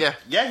 He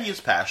is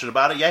passionate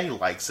about it. Yeah, he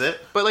likes it.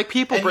 But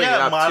people And bring it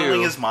up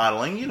modeling too. is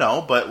modeling,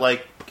 but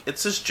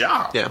it's his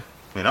job. Yeah.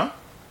 You know?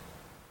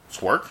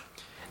 It's work.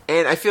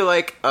 And I feel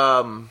like,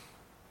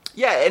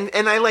 yeah,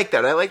 and I like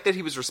that. I like that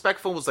he was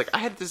respectful, was like, I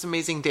had this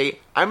amazing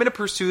date. I'm going to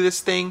pursue this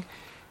thing.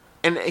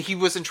 And he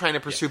wasn't trying to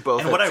pursue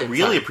both. And what I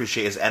really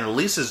appreciate is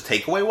Annalise's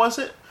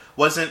takeaway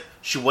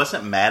she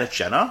wasn't mad at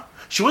Jenna.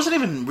 She wasn't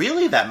even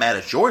really that mad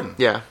at Jordan.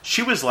 Yeah.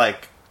 She was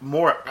like,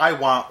 more, I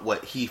want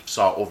what he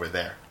saw over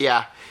there.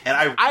 Yeah.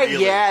 And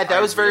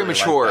that was very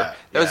mature. That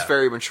was Yeah.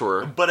 very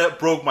mature. But it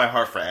broke my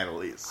heart for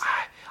Annalise.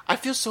 I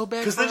feel so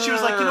bad Because then she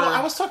was like,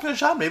 I was talking to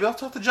John. Maybe I'll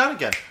talk to John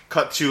again.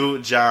 Cut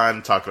to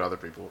John talking to other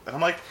people. And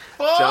I'm like,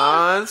 oh.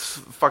 John's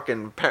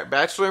fucking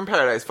Bachelor in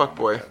Paradise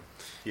fuckboy.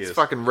 He He's is.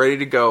 fucking ready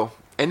to go.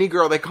 Any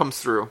girl that comes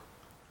through.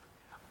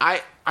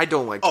 I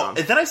don't like John.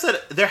 And then I said,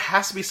 there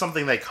has to be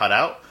something they cut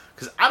out.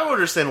 Because I don't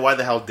understand why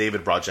the hell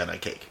David brought Jenna a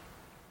cake.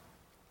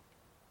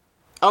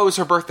 Oh, it was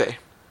her birthday.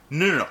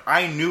 No.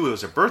 I knew it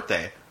was her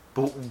birthday.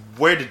 But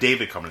where did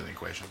David come into the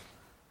equation?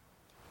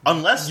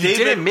 Unless You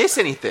David didn't miss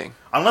anything.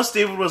 Unless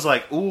David was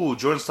like, ooh,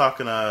 Jordan's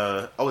talking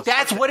to... Oh, it's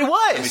That's perfect. what it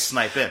was. Let me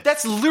snipe in.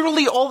 That's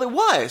literally all it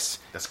was.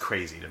 That's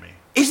crazy to me.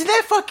 Isn't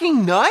that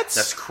fucking nuts?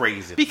 That's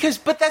crazy.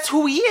 But that's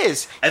who he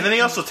is. And then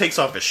he also takes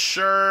off his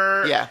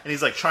shirt. Yeah. And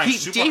he's like trying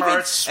super David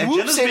hard. swoops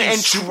Jenna's in being and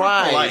super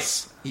tries.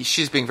 polite.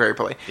 She's being very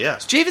polite. Yeah.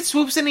 So David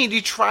swoops in and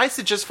he tries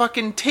to just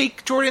fucking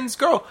take Jordan's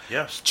girl.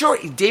 Yeah.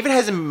 David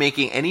hasn't been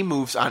making any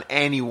moves on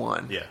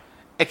anyone. Yeah.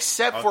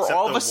 Except for Except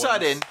all the of a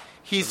sudden, ones-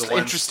 he's the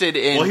ones- interested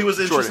in Well, he was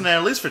interested Jordan. in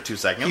Annalise for 2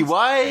 seconds. He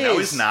was. And now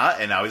he's not.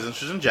 And now he's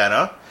interested in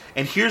Jenna.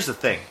 And here's the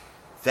thing.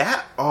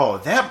 That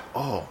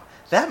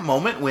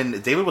moment when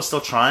David was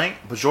still trying,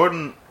 but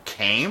Jordan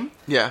came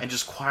and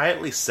just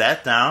quietly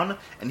sat down,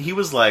 and he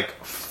was like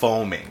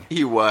foaming.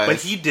 He was.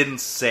 But he didn't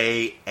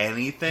say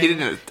anything. He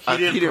didn't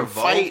provoke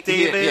fight.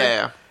 David.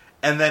 Yeah.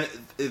 And then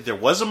there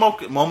was a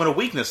moment of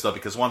weakness, though,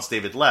 because once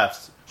David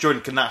left,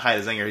 Jordan could not hide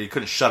his anger. He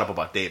couldn't shut up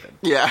about David.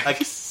 Yeah. Like,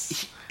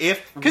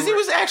 Because he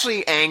was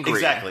actually angry.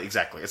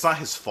 Exactly. It's not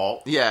his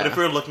fault. Yeah. But if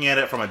we were looking at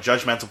it from a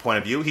judgmental point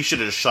of view, he should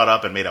have just shut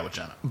up and made out with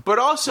Jenna. But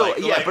also,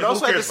 Like, but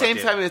also who at the cares same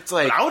about time, David? it's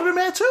like... But I would have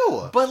been mad,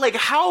 too. But,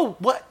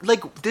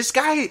 like, this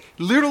guy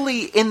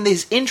literally in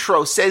this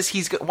intro says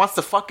wants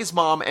to fuck his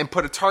mom and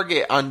put a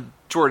target on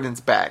Jordan's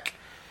back.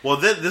 Well,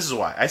 this is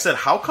why. I said,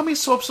 how come he's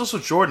so obsessed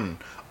with Jordan?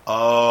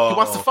 Oh, He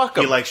wants to fuck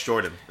him. He likes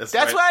Jordan. That's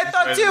what I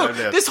thought, too.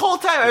 This whole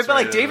time, I've been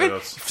like, David, Yeah.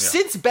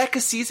 since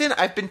Becca's season,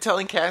 I've been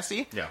telling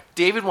Cassie, Yeah.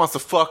 David wants to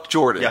fuck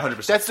Jordan. Yeah,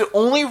 100%. That's the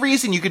only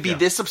reason you could be Yeah.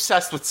 this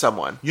obsessed with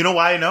someone. You know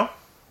why I know?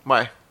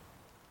 Why?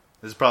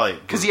 This is probably...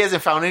 Because he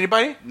hasn't found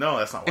anybody? No,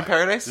 that's not why. In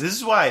Paradise? This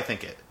is why I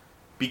think it.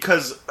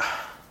 Because...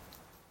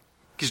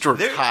 Because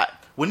Jordan's hot.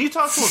 When you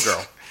talk to a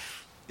girl...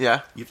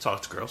 Yeah. You've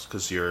talked to girls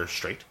because you're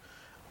straight.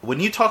 When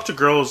you talk to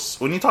girls,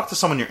 when you talk to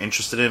someone you're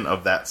interested in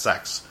of that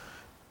sex,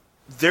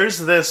 there's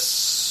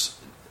this.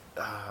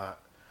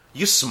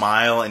 You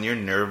smile and you're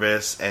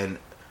nervous,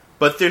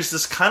 but there's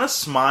this kind of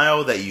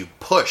smile that you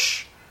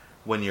push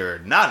when you're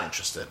not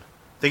interested.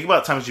 Think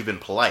about times you've been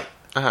polite,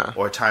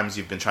 or times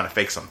you've been trying to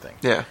fake something.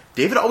 Yeah.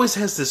 David always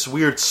has this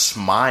weird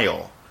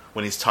smile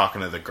when he's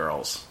talking to the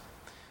girls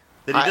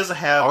that he doesn't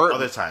have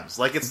other times.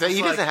 Like it's That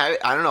he doesn't have it.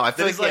 I don't know. I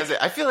feel like he's he has it.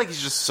 I feel like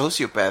he's just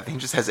sociopath. He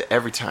just has it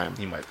every time.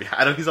 He might be.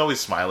 I don't. He's always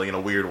smiling in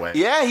a weird way.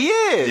 Yeah, he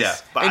is. Yeah,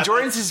 but and I-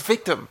 Jordan's his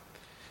victim.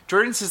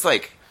 Jordan's his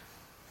like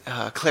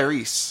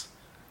Clarice,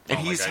 and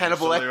Oh my he's God,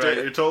 Hannibal you're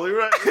Lecter. totally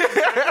right. You're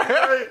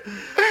totally right.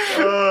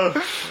 Oh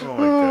my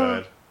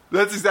god.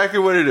 That's exactly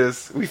what it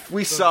is.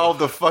 We solved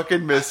the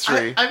fucking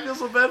mystery. I feel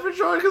so bad for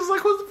Jordan because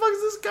like, what the fuck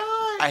is this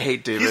guy? I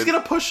hate David. He's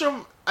gonna push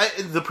him.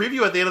 The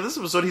preview at the end of this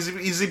episode,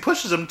 he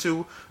pushes him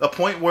to a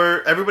point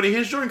where everybody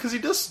hates Jordan because he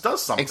does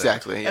something.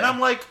 Exactly, yeah. And I'm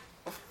like,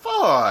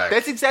 fuck.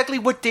 That's exactly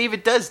what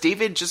David does.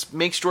 David just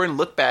makes Jordan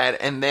look bad,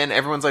 and then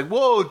everyone's like,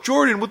 "Whoa,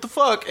 Jordan, what the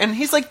fuck?" And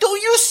he's like,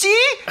 "Don't you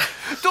see?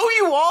 Don't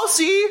you all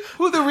see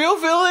who the real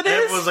villain And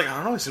is?" everyone's like, I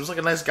don't know. He seems like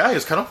a nice guy.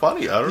 He's kind of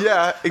funny. I don't know.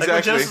 Yeah, Like when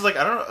exactly. Genesis is like,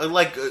 I don't know.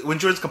 Like when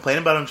Jordan's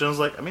complaining about him, Jenna's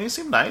like, I mean, he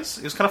seemed nice.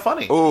 He was kind of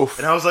funny. Oof.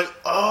 And I was like,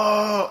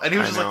 oh. And he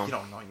was I just know. like, you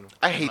don't know.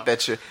 I hate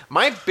that shit.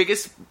 My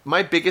biggest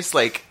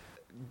like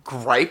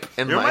gripe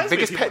and It my reminds me of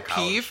biggest people pet in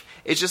college. peeve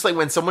is just like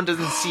when someone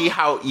doesn't see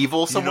how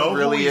evil someone you know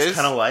really who he's is.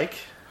 kind of like?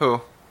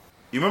 Who?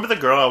 You remember the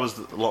girl I was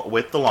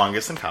with the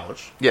longest in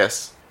college?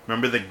 Yes.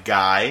 Remember the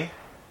guy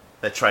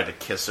that tried to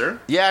kiss her?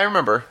 Yeah, I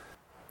remember.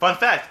 Fun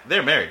fact,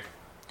 they're married.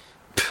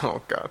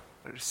 Oh god.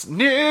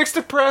 Nick's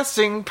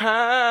depressing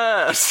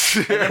past.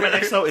 And then my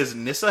next note is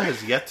Nissa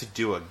has yet to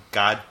do a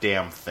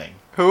goddamn thing.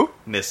 Who?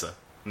 Nisha.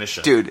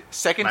 Dude,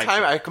 second Nitro.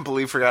 time I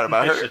completely forgot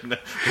about her.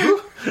 Nisha.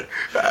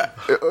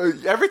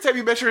 Every time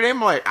you mention her name,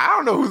 I'm like, I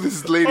don't know who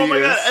this lady Oh my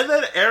is. god! And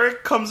then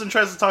Eric comes and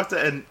tries to talk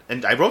to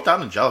and I wrote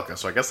down Angelica,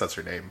 so I guess that's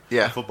her name.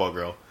 Yeah. The football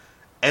girl.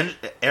 And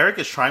Eric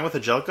is trying with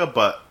Angelica,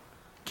 but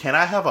 "Can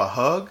I have a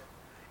hug?"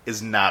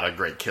 is not a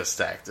great kiss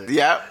tactic.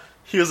 Yeah.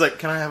 He was like,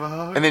 "Can I have a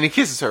hug?" And then he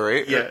kisses her,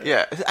 right? Yeah.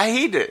 Yeah. I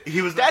hate it.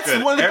 He was not That's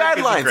good. one of the Eric bad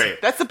isn't lines.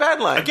 great. That's the bad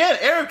line. Again,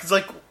 Eric is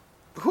like,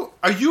 "Who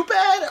are you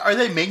bad? Are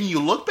they making you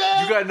look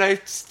bad?" You got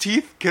nice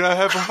teeth. Can I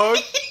have a hug?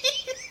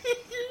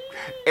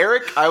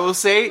 Eric, I will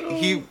say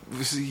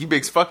he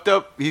makes fucked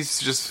up.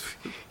 He's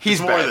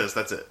more bad. of this.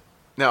 That's it.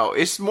 No,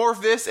 it's more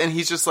of this, and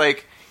he's just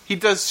like he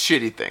does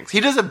shitty things. He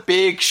does a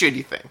big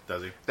shitty thing.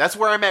 Does he? That's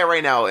where I'm at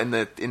right now in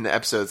the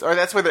episodes, or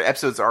that's where the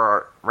episodes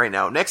are right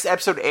now. Next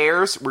episode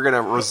airs, we're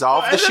gonna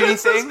resolve the shitty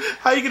thing.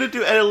 How are you gonna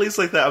do Annalise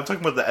like that? I'm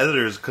talking about the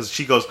editors because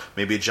she goes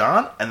maybe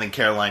John, and then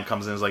Caroline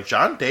comes in and is like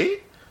John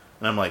date,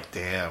 and I'm like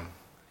damn.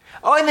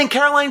 Oh, and then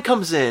Caroline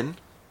comes in,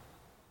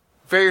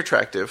 very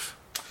attractive,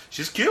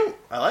 She's cute.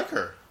 I like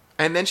her.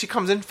 and then she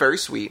comes in very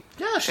sweet.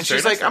 Yeah, and very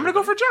she's nice like, "I'm gonna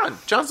go for John.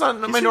 John's not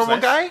my seems normal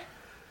nice. guy."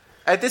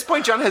 At this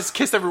point, John has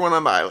kissed everyone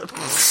on the island,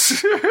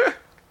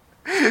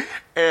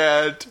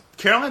 and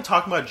Caroline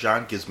talking about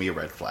John gives me a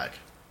red flag.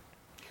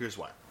 Here's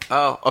why.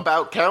 oh,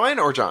 about Caroline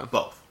or John?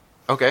 Both.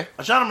 Okay,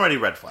 John, I'm already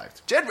red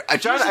flagged. John,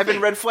 Here's the I've been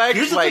thing. red flagged.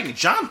 Here's the like thing.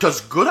 John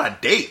does good on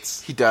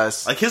dates. he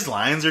does. Like his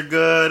lines are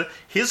good.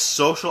 His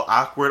social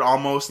awkward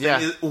almost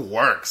thing it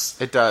works.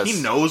 It does.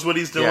 He knows what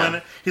he's doing.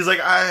 Yeah. He's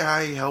like,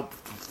 I helped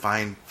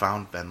found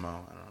Venmo. I don't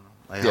know.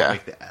 I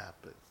helped make the app.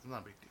 But it's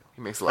not a big deal.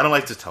 He makes a lot. I don't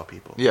like to tell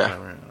people. Yeah.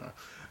 Whatever.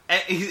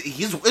 And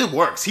it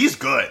works. He's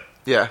good.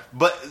 Yeah,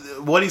 But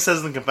what he says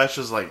in the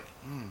confession is like,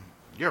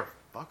 you're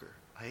a fucker.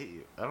 I hate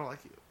you. I don't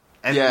like you.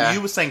 And Yeah.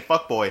 you was saying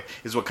fuckboy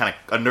is what kind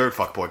of a nerd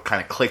fuckboy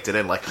kind of clicked it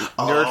in like,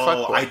 oh, Nerd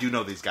fuckboy. I do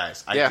know these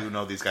guys. I Yeah. do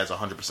know these guys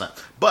 100%.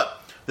 But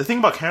the thing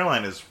about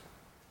Caroline is,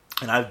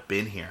 and I've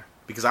been here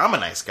because I'm a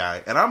nice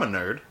guy and I'm a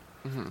nerd,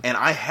 and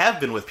I have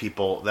been with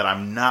people that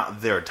I'm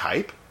not their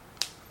type,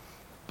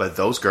 but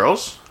those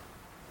girls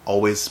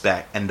always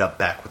end up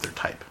back with their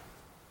type.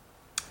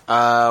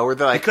 where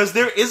they're like, Because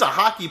there is a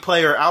hockey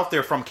player out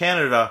there from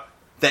Canada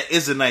that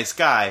is a nice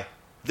guy.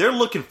 They're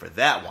looking for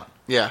that one.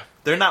 yeah,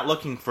 They're not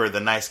looking for the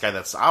nice guy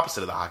that's the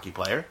opposite of the hockey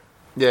player.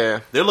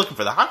 yeah, They're looking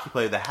for the hockey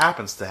player that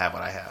happens to have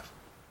what I have.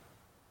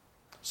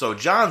 So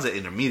John's an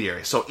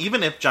intermediary. So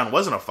even if John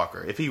wasn't a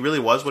fucker, if he really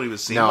was what he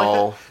was seeming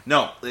No. like that,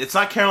 no, it's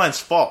not Caroline's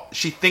fault.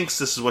 She thinks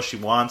this is what she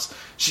wants.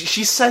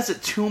 She says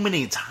it too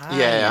many times.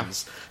 Yeah.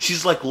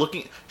 She's like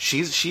looking.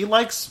 She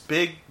likes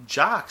big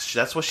jocks.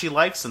 That's what she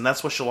likes, and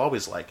that's what she'll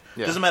always like.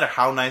 Yeah. Doesn't matter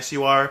how nice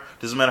you are.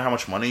 Doesn't matter how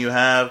much money you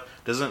have.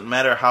 Doesn't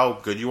matter how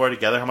good you are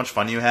together. How much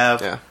fun you have.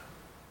 yeah.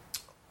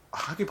 A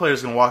hockey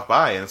player's gonna walk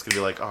by and it's gonna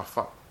be like, oh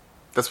fuck.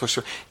 That's what's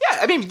true. Yeah,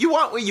 I mean, you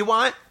want what you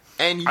want,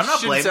 and you I'm not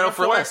shouldn't blaming settle her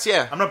for less.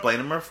 Yeah, I'm not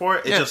blaming her for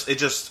it. It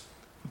just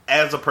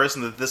as a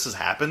person that this has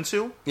happened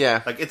to,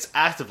 Yeah. like it's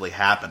actively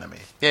happened to me.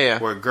 Yeah.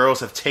 Where girls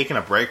have taken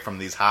a break from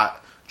these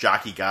hot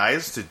jockey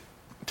guys to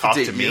talk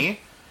date to you. me,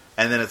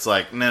 and then it's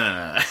like,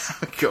 no,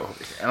 go over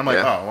here. And I'm like,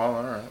 Yeah. oh well,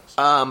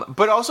 all right.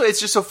 But also, it's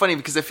just so funny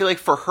because I feel like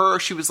for her,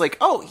 she was like,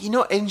 "Oh,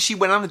 and she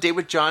went on the date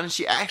with John, and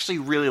she actually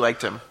really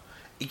liked him.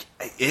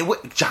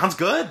 John's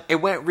good. It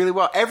went really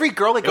well. Every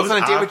girl that goes was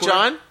on a date with awkward.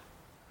 John,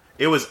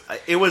 It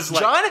was like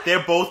John?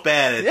 they're both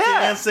bad at Yeah.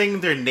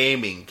 dancing. They're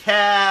naming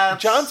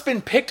cats. John's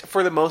been picked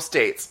for the most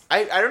dates.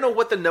 I don't know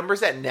what the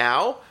number's at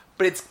now,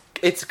 but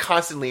it's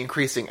constantly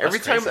increasing. Every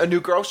time crazy. a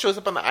new girl shows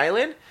up on the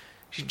island,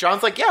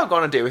 John's like, "Yeah, I'll go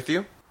on a date with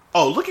you."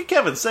 Oh, look at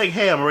Kevin saying,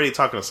 "Hey, I'm already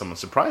talking to someone."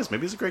 Surprised.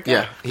 Maybe he's a great guy.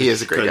 Yeah, he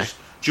is a great guy.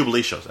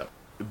 Jubilee shows up.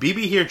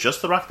 BB here just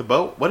to rock the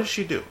boat. What did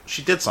she do?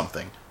 She did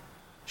something.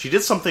 She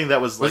did something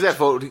that was like...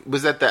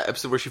 Was that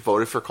episode where she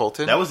voted for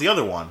Colton? That was the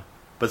other one.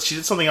 But she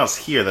did something else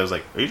here that was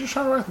like, "Are you just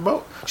trying to rock the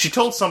boat?" She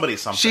told somebody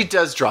something. She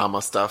does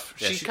drama stuff.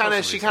 Yeah, she she kind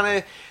does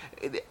of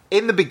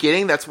in the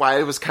beginning. That's why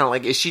it was kind of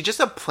like, is she just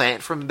a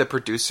plant from the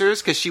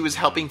producers? Because she was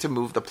helping to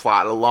move the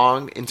plot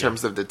along in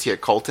terms of the Tia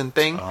Colton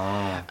thing.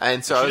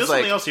 And so She I does was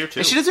something like, else here,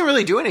 too. and she doesn't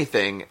really do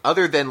anything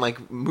other than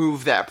like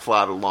move that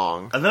plot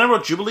along. And then I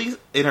wrote, Jubilee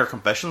in her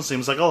confession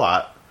seems like a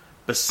lot,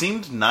 but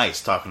seemed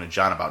nice talking to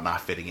John about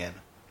not fitting in.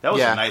 That was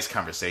Yeah. a nice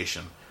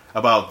conversation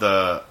about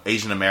the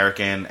Asian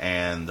American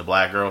and the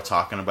black girl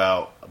talking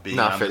about being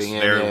Not on this fitting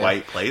in. very yeah.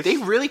 white place. They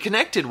really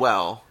connected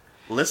well.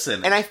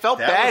 Listen, And I felt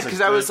that bad a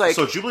 'cause I was good- like-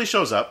 so Jubilee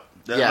shows up,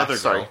 another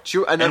sorry.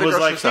 girl, Another and was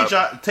girl like, shows "Hey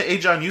up. John,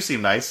 John, you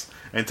seem nice,"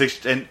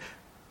 and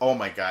oh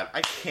my god,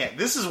 I can't.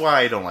 This is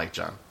why I don't like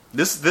John.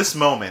 This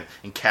moment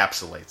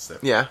encapsulates it.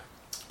 Yeah.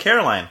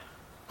 Caroline,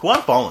 who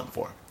I'm falling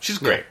for, she's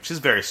great. Yeah. She's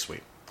very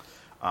sweet.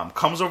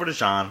 Comes over to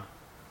John.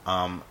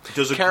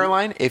 Does a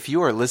Caroline, if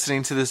you are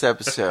listening to this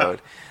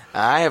episode,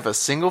 I have a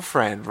single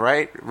friend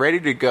ready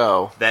to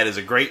go. that is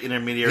a great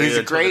intermediary. He's a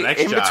until the great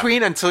next in job.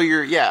 between until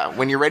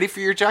when you're ready for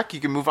your jock,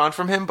 you can move on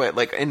from him. But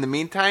like in the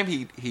meantime,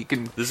 he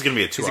can. This is gonna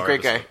be a 2 He's a hour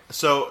great episode. guy.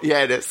 So Yeah,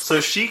 it is. So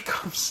she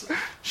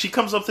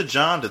comes up to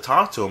John to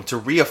talk to him, to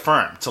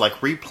reaffirm, to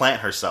like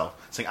replant herself,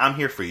 saying, "I'm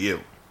here for you."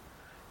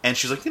 And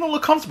she's like, "You don't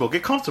look comfortable.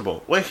 Get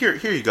comfortable. Well, here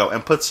you go."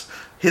 And puts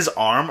his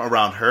arm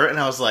around her, and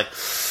I was like,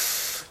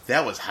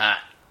 that was hot.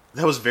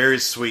 That was very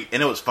sweet,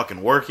 and it was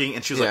fucking working.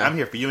 And she was like, Yeah. "I'm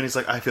here for you," and he's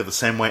like, "I feel the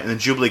same way." And then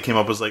Jubilee came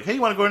up, and was like, "Hey,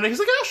 you want to go in there?" He's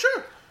like, "Yeah,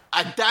 sure."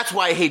 That's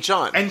why I hate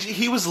John. And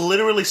he was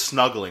literally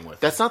snuggling with her.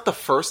 That's not the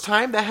first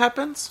time that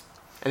happens,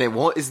 and it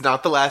won't. It's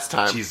not the last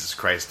time. Jesus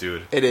Christ,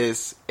 dude. It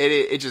is.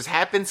 It just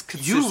happens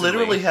consistently. You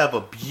literally have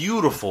a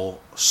beautiful,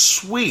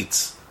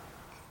 sweet.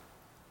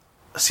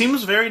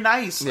 Seems very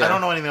nice. Yeah. I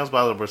don't know anything else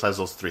about it besides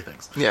those three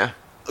things. Yeah.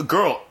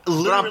 girl, But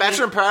literally on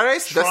Bachelor in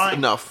Paradise, that's trying-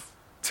 enough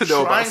to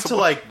know about trying to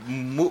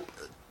someone.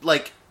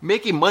 like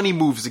Making money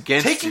moves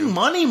against taking you.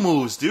 money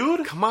moves,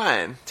 dude. Come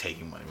on.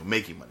 Taking money,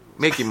 making money moves.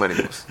 Making money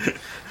moves.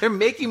 They're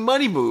making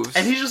money moves.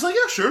 And he's just like,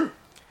 yeah, sure.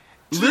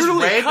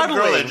 Literally this random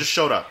girl cuddling. that just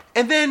showed up.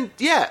 And then,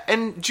 yeah,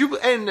 and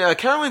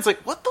Caroline's like,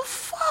 what the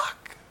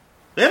fuck?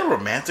 They had a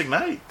romantic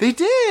night. They I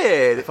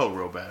did. felt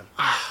real bad.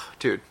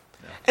 Dude.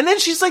 And then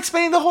she's like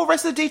spending the whole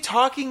rest of the day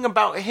talking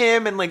about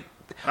him and like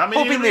I mean,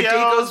 hoping the anybody date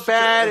goes else,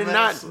 bad and and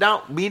that's-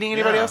 not meeting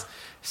anybody Yeah. else.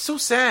 So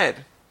sad.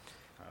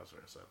 I was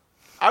very sad.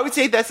 I would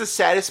say that's the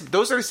saddest.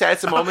 Those are the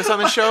saddest moments on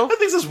the show. I think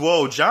this,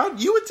 whoa, John,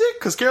 you a dick?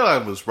 Because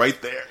Caroline was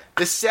right there.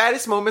 The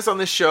saddest moments on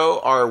the show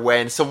are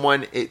when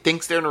someone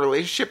thinks they're in a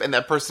relationship and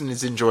that person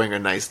is enjoying a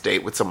nice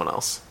date with someone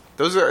else.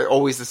 Those are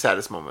always the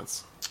saddest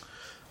moments.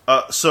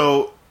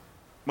 So,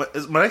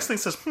 my next thing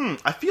says,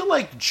 I feel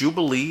like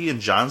Jubilee and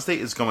John's date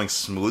is going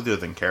smoother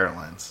than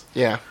Caroline's.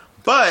 Yeah,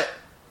 But,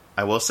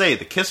 I will say,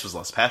 the kiss was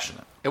less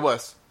passionate. it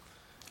was.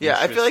 Yeah,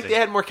 I feel like they Interesting.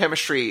 had more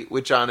chemistry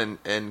with John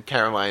and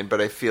Caroline,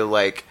 but I feel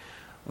like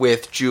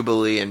with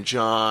Jubilee and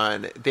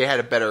John, they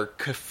had a better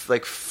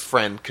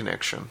friend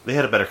connection. They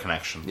had a better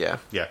connection. Yeah.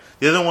 Yeah.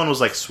 The other one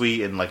was, like,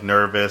 sweet and, like,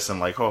 nervous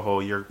and, like, ho,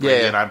 you're pretty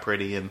Yeah. and I'm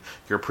pretty and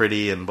you're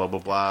pretty and blah, blah,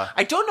 blah.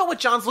 I don't know what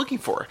John's looking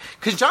for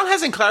because John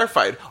hasn't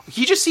clarified.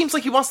 He just seems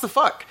like he wants to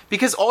fuck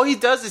because all he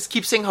does is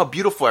keep saying how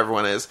beautiful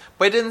everyone is,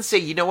 but he didn't say,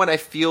 you know what, I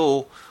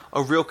feel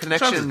a real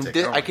connection. John's a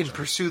dick. I can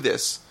pursue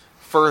this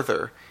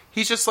further.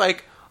 He's just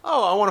like,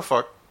 oh, I want to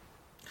fuck.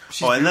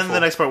 She's and then beautiful. the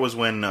next part was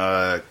when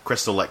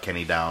Crystal let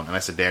Kenny down. And I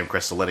said, damn,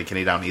 Crystal letting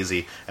Kenny down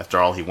easy after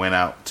all he went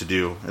out to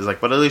do. It's like,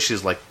 but at least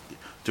she's, like,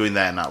 doing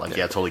that and not like,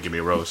 yeah, totally give me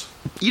a rose.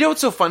 You know what's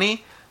so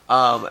funny?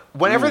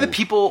 Whenever Ooh.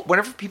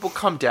 people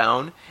come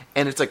down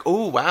and it's like,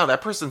 oh wow,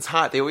 that person's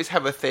hot. They always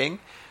have a thing.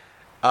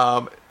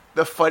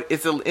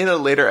 It's in a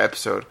later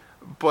episode,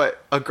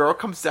 but a girl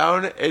comes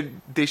down and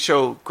they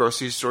show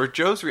grocery store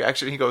Joe's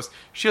reaction. He goes,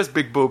 "She has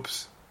big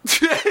boobs."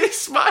 He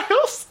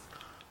smiles.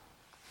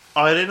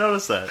 Oh, I didn't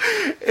notice that.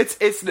 It's.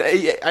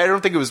 I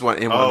don't think it was in one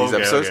of these okay,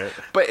 episodes,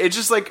 okay. but it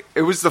just like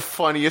it was the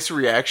funniest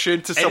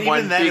reaction to someone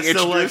even then, being it's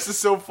still introduced. like, Is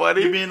so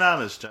funny. You're being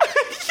honest, John.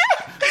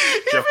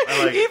 even, I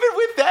like it. even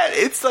with that,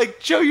 it's like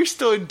Joe, you're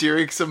still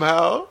endearing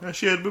somehow. Yeah,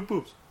 she had big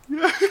boobs.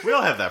 We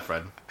all have that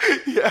friend.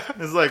 Yeah.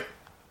 It's like,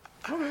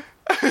 okay.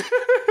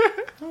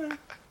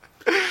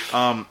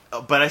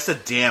 But I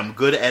said, damn,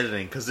 good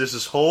editing, because there's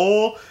this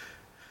whole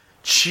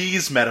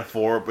cheese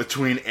metaphor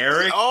between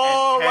Eric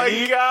Oh and my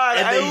Kenny, God,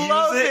 and I they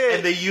love use it.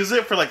 And they use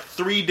it for like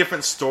 3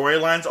 different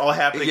storylines all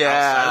happening Yeah,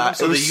 outside of them.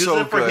 So it they was use so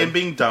it for good. him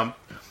being dumped.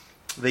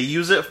 They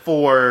use it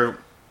for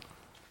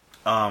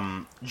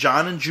John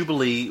and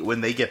Jubilee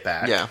when they get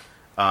back. Yeah.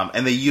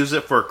 And they use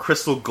it for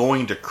Crystal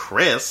going to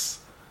Chris.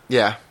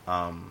 Yeah.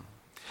 was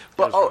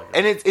But really good.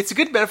 and it's a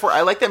good metaphor.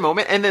 I like that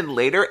moment. And then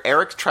later,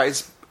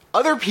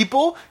 other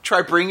people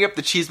try bringing up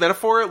the cheese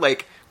metaphor,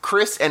 like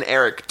Chris and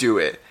Eric do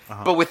it,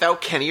 but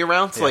without Kenny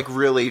around to like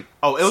really.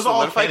 Oh, it was all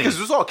solidify, Kenny. 'cause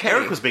it was all Kenny.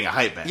 Eric was being a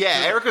hype man.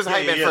 Yeah, Eric was a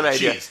hype man for the that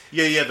idea. cheese.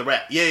 Yeah, the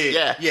rat.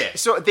 Yeah.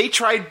 So they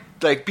tried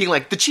like being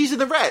like the cheese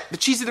and the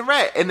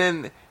rat, and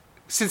then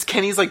since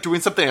Kenny's like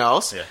doing something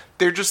else, Yeah.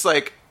 they're just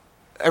like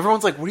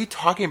everyone's like, "What are you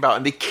talking about?"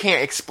 And they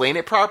can't explain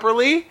it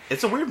properly.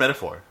 It's a weird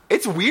metaphor.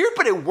 It's weird,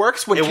 but it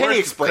works when Kenny works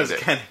explains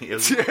because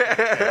it.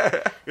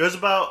 Kenny, it was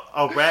about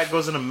a rat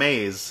goes in a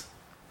maze,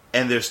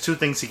 and there's 2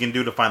 things he can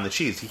do to find the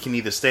cheese. He can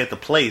either stay at the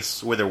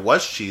place where there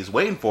was cheese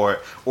waiting for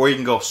it, or he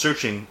can go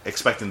searching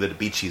expecting there to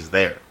be cheese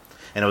there.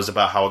 And it was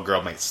about how a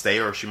girl might stay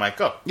or she might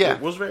go. Yeah.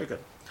 It was very good.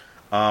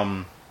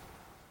 And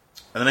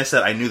then I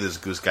said I knew this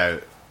goose guy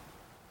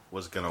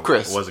wasn't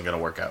gonna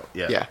work out.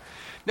 Yeah.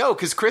 No,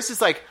 because Chris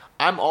is like,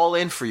 I'm all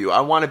in for you.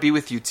 I want to be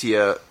with you,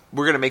 Tia.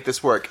 We're going to make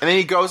this work. And then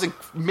he goes and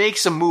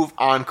makes a move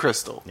on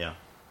Crystal. Yeah.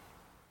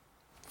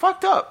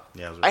 Fucked up.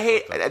 Yeah, it was I really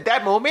hate, fucked up. at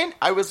that moment,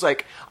 I was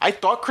like, I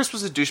thought Chris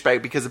was a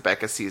douchebag because of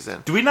Becca's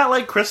season. Do we not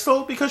like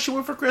Crystal because she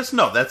went for Chris?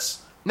 No,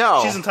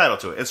 No. she's entitled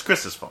to it. It's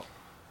Chris's fault.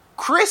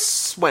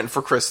 Chris went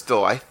for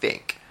Crystal, I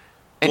think.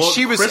 And Well,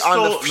 she was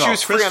Crystal- she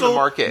was free on the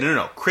market.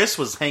 No. Chris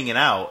was hanging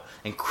out,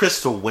 and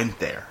Crystal went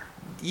there.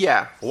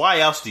 Yeah. Why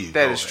else do you?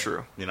 That go is there?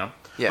 true. You know.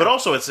 Yeah. But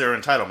also, it's their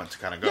entitlement to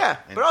kind of go. Yeah.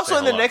 and But also say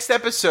in the hello. next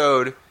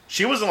episode,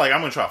 she wasn't like, "I'm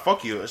going to try to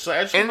fuck you." So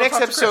I just in the wanna next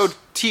talk to Chris. episode,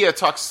 Tia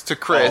talks to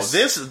Chris.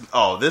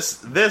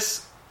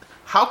 This.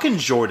 How can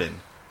Jordan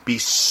be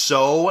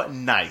so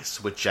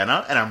nice with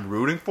Jenna, and I'm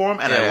rooting for him,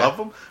 and I Yeah. love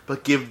him,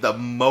 but give the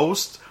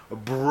most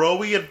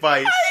broy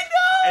advice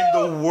and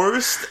the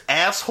worst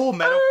asshole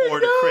metaphor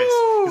to Chris?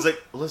 know. He's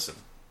like, "Listen,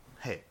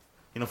 hey,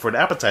 for an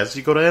appetizer,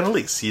 you go to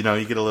Annalise. You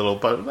get a little.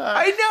 But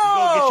I You go get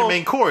know. your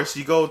main course.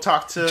 You go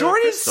talk to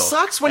Jordan Crystal.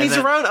 sucks when And he's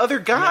then- around other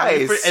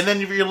guys. And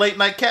then if you're late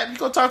night cat, you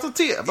go talk to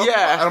Tia. Blah, blah, Yeah.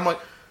 blah. And I'm like,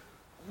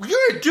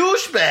 you're a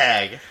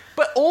douchebag.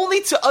 But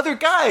only to other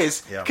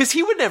guys. Yeah. Because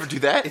he would never do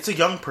that. It's a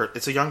young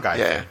guy.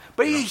 Yeah. thing,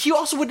 But you know? he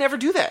also would never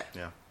do that.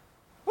 Yeah.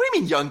 What do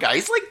you mean young guy?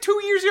 He's like 2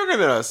 years younger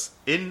than us.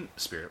 In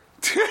spirit.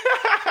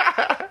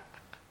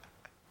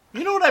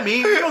 You know what I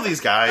mean? You know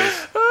these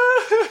guys.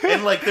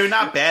 And, like, they're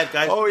not bad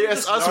guys. Oh,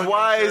 yes, us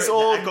wise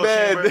old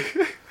men.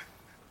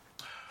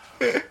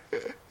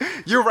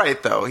 You're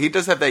right, though. He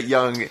does have that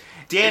young...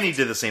 Danny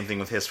did the same thing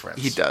with his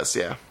friends. He does,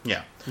 yeah.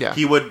 Yeah. Yeah.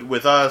 He would,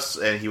 with us,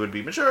 and he would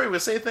be mature, he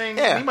would say things.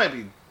 Yeah. He might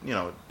be,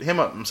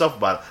 himself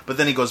about it. But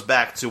then he goes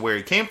back to where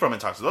he came from and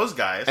talks to those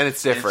guys. And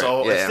it's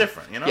different. It's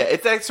different, you know? Yeah,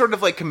 it's that sort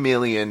of, like,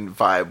 chameleon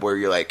vibe where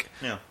you're like,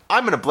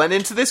 I'm going to blend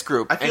into this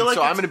group, I feel like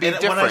so I'm going to be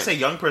different. When I say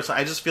young person,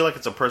 I just feel like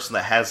it's a person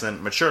that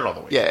hasn't matured all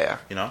the way. Yeah.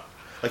 You know?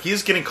 Like,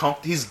 he's getting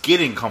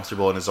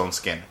comfortable in his own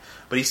skin.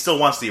 But he still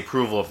wants the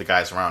approval of the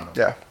guys around him.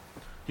 Yeah.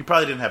 He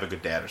probably didn't have a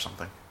good dad or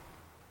something.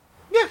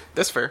 Yeah,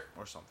 that's fair.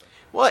 Or something.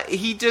 Well,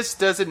 he just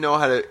doesn't know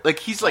how to. Like,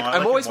 he's like,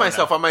 I'm always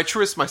myself. I'm my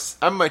truest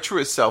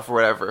self, or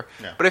whatever.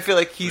 Yeah. But I feel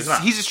like he's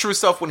his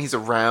truest self when he's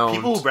around.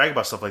 People who brag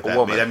about stuff like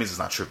that means it's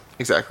not true.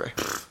 Exactly.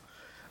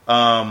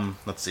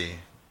 Let's see.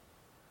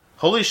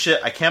 Holy shit!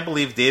 I can't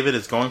believe David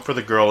is going for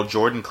the girl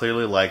Jordan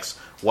clearly likes.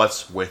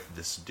 What's with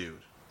this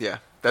dude? Yeah,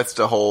 that's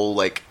the whole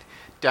like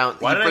down.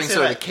 Why he brings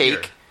her the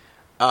cake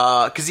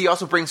because he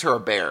also brings her a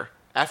bear.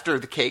 After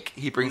the cake,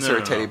 he brings her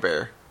a teddy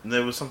bear.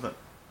 There was something.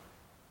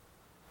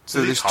 So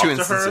Did there's he talk two to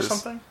instances. Her or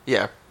something?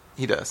 Yeah,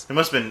 he does. It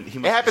must have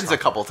been. It happens a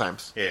couple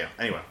times. Yeah.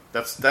 Anyway,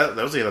 that was the end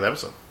of the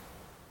episode.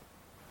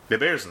 The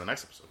bear's in the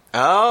next episode.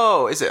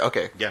 Oh, is it?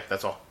 Okay. Yeah,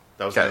 that's all.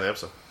 That was the end of the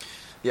episode.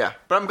 Yeah,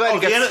 but I'm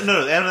glad. The end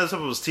of the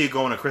episode was Tia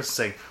going to Chris and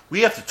saying,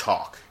 "We have to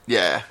talk."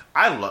 Yeah.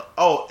 I love.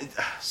 Oh,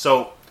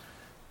 so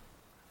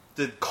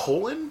did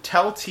Colin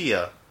tell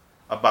Tia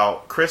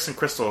about Chris and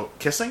Crystal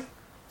kissing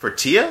for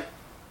Tia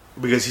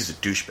because he's a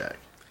douchebag?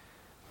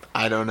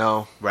 I don't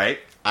know. Right?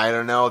 I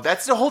don't know.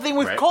 That's the whole thing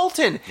with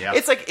Colton. Yeah.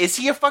 It's like, is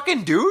he a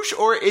fucking douche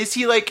or is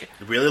he like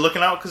really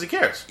looking out because he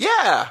cares?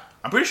 Yeah.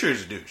 I'm pretty sure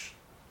he's a douche.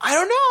 I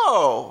don't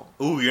know.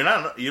 Ooh, you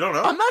don't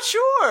know? I'm not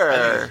sure. I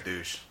think he's a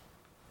douche.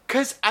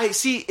 Because I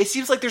see, it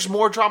seems like there's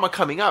more drama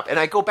coming up, and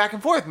I go back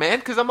and forth, man.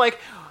 Because I'm like,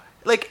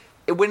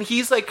 when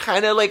he's like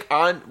kind of like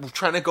on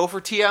trying to go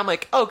for Tia, I'm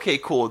like, okay,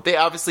 cool. They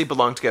obviously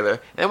belong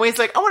together. And when he's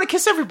like, I want to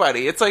kiss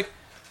everybody, it's like,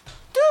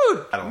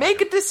 dude,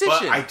 make a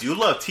decision. But I do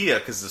love Tia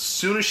because as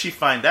soon as she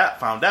found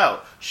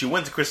out, she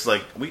went to Chris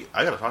like,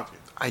 I gotta talk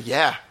to you.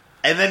 Yeah.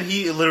 And then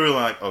he literally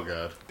went like, oh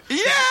god. Yeah.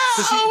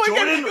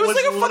 Jordan God. It was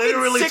like a fucking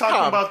literally sitcom.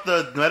 talking about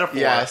the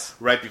metaphor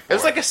right before. It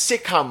was like a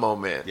sitcom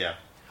moment. Yeah.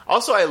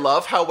 Also, I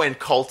love how when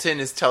Colton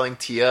is telling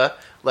Tia,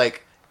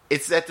 like,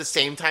 it's at the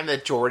same time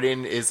that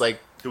Jordan is, like,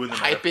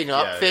 hyping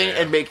up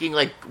and making,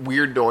 like,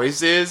 weird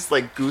noises,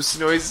 like goose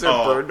noises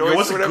or bird noises.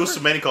 What's a goose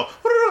of many called?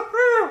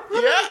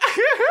 Yeah.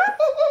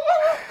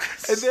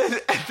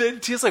 and then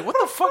Tia's like, what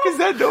the fuck is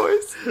that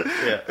noise?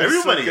 Yeah,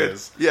 everybody so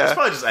is. Yeah. It's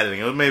probably just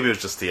editing. Maybe it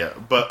was just Tia.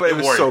 But it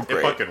was worked. so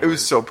great. It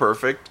was so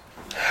perfect.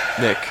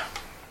 Nick.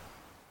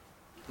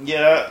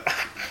 Yeah.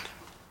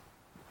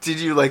 Did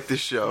you like this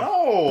show?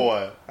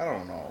 No. I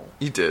don't know.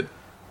 You did.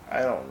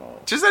 I don't know.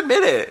 Just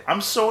admit it.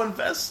 I'm so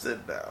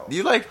invested now.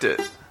 You liked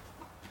it.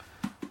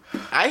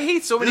 I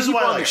hate so many people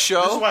on the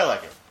show. This is why I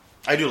like it.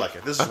 I do like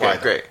it. This is why.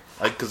 Great.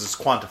 Like, because it's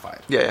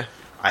quantified. Yeah.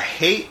 I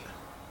hate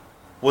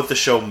what the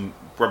show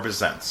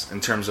represents in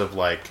terms of,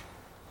 like,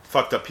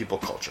 fucked up people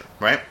culture,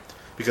 right?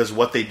 Because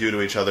what they do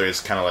to each other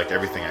is kind of like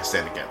everything I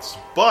stand against.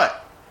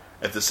 But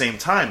at the same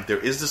time, there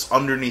is this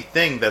underneath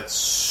thing that's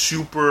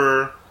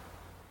super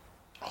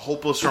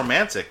hopeless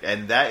romantic,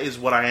 and that is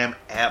what I am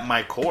at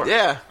my core.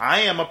 Yeah.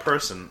 I am a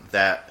person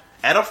that,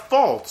 at a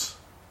fault,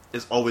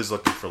 is always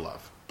looking for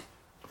love.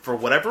 For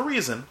whatever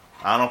reason,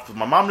 I don't know if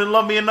my mom didn't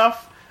love me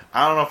enough,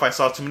 I don't know if I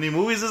saw too many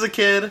movies as a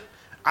kid,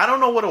 I don't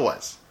know what it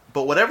was.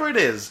 But whatever it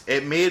is,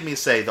 it made me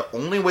say the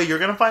only way you're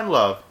going to find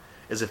love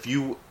is if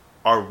you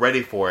are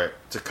ready for it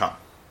to come.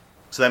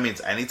 So that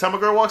means anytime a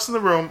girl walks in the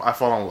room, I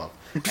fall in love.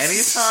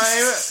 Anytime,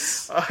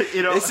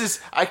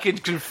 I can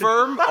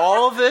confirm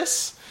all of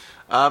this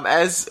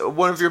as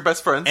one of your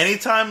best friends.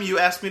 Anytime you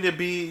ask me to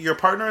be your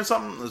partner in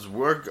something,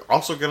 we're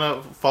also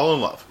going to fall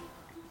in love.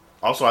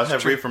 Also, I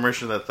have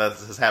reaffirmation that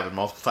has happened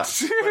multiple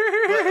times.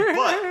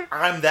 But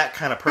I'm that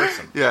kind of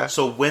person. Yeah.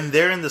 So when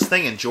they're in this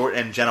thing and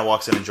Jenna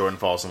walks in and Jordan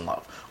falls in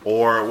love,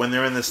 or when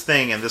they're in this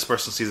thing and this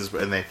person sees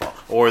this and they fall,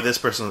 or this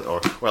person, or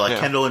like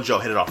Kendall and Joe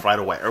hit it off right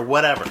away, or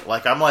whatever.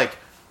 Like, I'm like,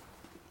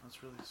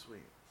 that's really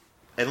sweet.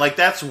 And like,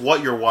 that's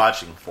what you're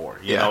watching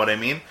for. You know what I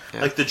mean?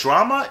 Yeah. Like, the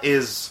drama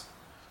is,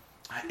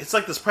 it's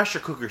like this pressure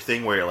cooker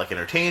thing where it like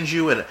entertains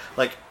you and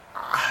like,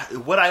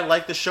 would I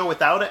like the show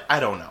without it?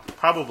 I don't know.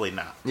 Probably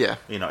not. Yeah.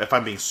 You know, if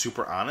I'm being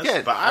super honest.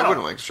 Yeah, but I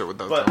wouldn't like the show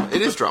without drama.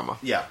 It is drama.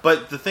 Yeah,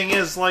 but the thing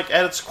is, like,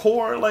 at its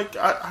core, like,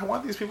 I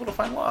want these people to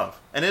find love.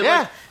 And it,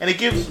 and it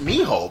gives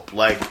me hope.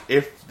 Like,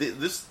 if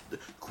this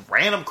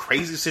random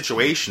crazy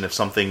situation, if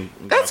something...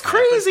 That's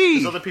crazy!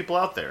 There's other people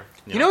out there.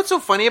 You know what's so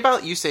funny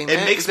about you saying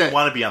that? It makes me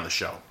want to be on the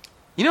show.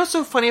 You know what's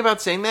so funny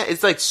about saying that?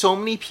 It's like so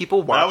many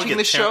people watching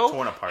the show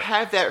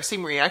have that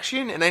same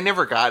reaction, and I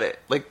never got it.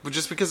 Like,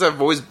 just because I've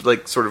always,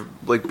 like, sort of,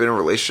 like, been in a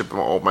relationship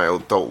all my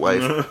adult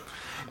life.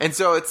 And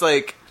so it's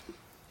like...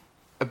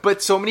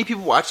 But so many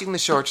people watching the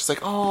show are just like,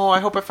 oh, I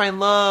hope I find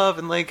love,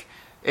 and, like,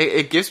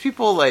 it gives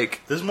people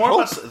like There's more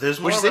hope, of us. There's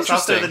more which of is us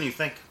out there interesting. than you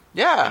think.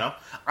 Yeah. You know,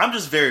 I'm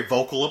just very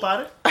vocal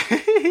about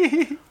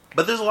it.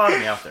 But there's a lot of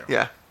me out there.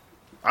 Yeah.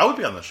 I would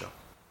be on the show.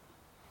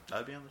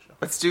 I'd be on the show.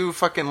 Let's do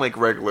fucking like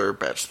regular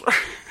Bachelor.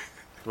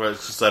 Well,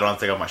 it's just I don't have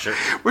to take off my shirt.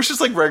 We're just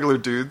like regular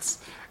dudes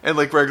and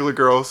like regular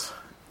girls.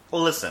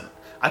 Well, listen.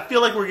 I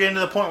feel like we're getting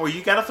to the point where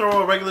you got to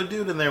throw a regular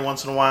dude in there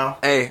once in a while.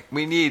 Hey,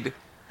 we need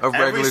a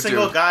regular Every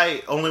single dude.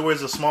 guy only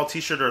wears a small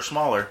T-shirt or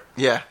smaller.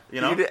 Yeah.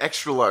 You know? We need an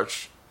extra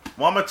large.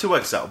 Well, I'm a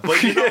 2XL,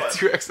 but you know Yeah, what?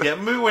 2XL. Yeah,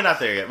 maybe we're not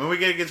there yet. Maybe we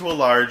gotta get to a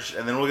large,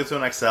 and then we'll get to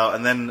an XL,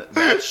 and then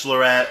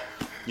Bachelorette,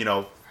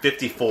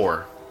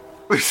 54.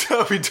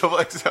 So we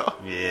double XL.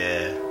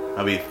 Yeah,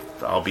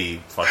 I'll be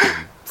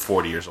fucking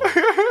 40 years old.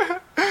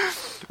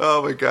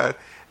 Oh my god,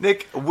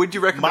 Nick, would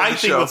you recommend My the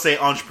thing show? would say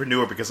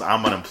entrepreneur because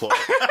I'm unemployed.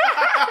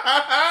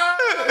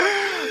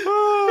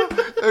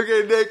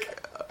 Okay, Nick,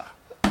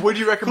 would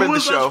you Who recommend the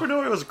was show?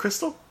 entrepreneur? Was it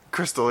Crystal?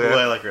 Crystal, Well,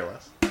 I yeah. like her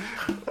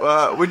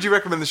less. Would you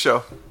recommend the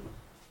show?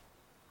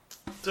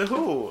 To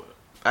who?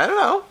 I don't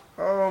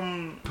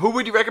know. Who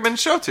would you recommend the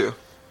show to?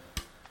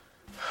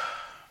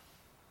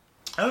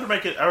 I would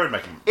make it. I would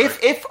make him. If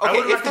I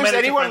would there's recommend it to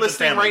anyone friends and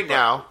listening family, right but-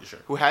 now sure.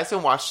 who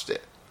hasn't watched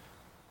it,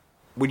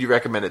 would you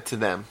recommend it to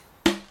them?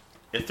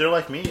 If they're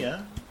like me,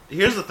 yeah.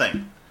 Here's the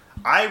thing.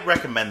 I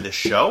recommend this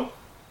show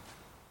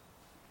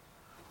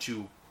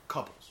to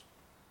couples.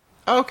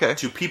 Oh, okay.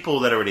 To people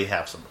that already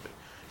have somebody.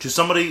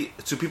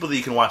 To people that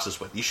you can watch this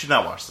with. You should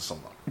not watch this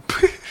alone.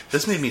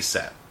 This made me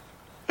sad.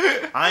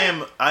 I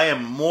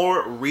am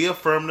more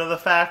reaffirmed of the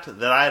fact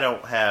that I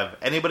don't have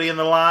anybody in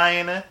the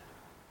line. And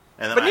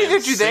that But I am neither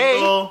do they.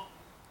 single.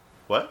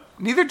 What?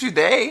 Neither do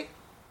they.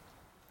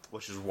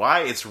 Which is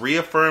why it's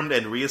reaffirmed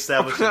and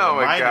reestablished and Oh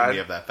my reminding God. me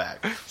of that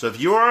fact. So if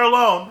you are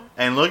alone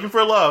and looking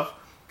for love,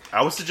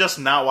 I would suggest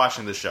not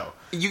watching the show.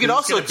 You can It's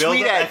also gonna build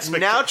tweet up at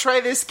Now Try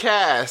This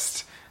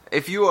Cast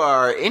if you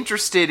are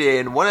interested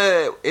in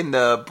in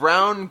the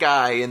brown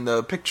guy in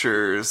the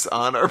pictures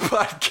on our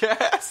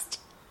podcast.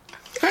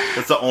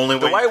 That's the only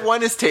way. The white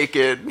one is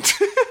taken.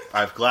 I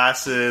have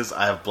glasses.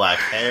 I have black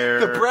hair.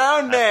 The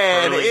brown I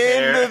man have curly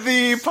hair. in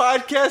the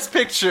podcast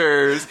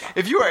pictures.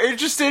 If you are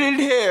interested in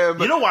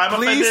him, You know why I'm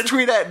please offended?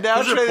 tweet at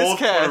Now These Try are This both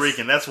Cast. Puerto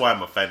Rican. That's why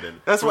I'm offended.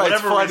 That's For why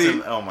it's whatever funny.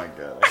 Reason, oh my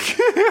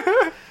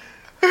god.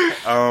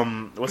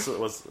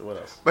 What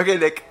else? Okay,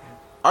 Nick,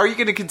 are you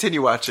going to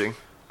continue watching?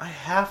 I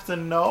have to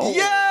know.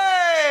 Yay!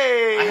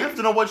 I have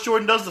to know what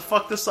Jordan does to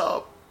fuck this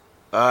up.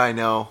 I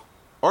know.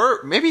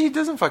 Or maybe he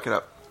doesn't fuck it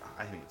up.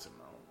 I need to know.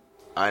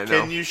 I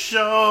know. Can you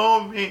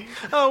show me?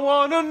 I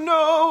wanna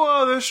know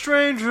other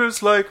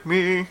strangers like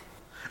me.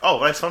 Oh,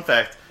 nice fun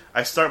fact.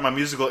 I start my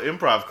musical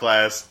improv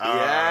class on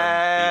the 8th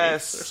or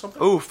Yes.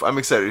 something. Oof, I'm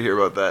excited to hear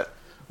about that.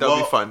 That'll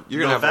be fun.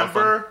 You're gonna have a lot of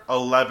fun. November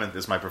 11th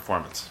is my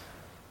performance,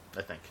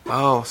 I think.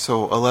 Oh,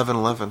 so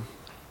 11/11.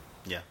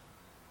 Yeah.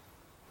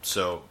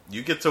 So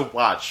you get to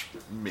watch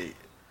me.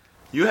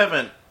 You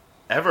haven't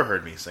ever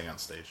heard me sing on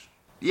stage.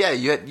 Yeah,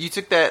 you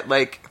took that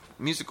like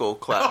musical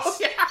class. Oh,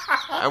 yeah.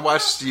 I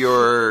watched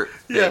your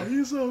thing. Yeah,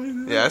 you saw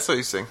me. Yeah, I saw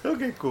you sing.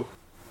 Okay, cool.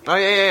 Oh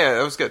yeah.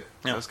 That was good.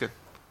 Yeah. That was good.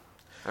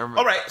 I remember.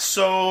 All right,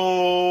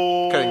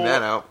 so Cutting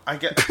that out. I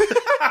get.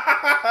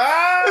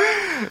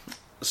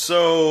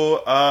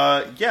 So,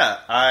 yeah,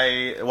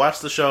 I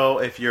watched the show.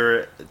 If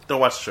you're don't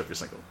watch the show if you're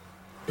single.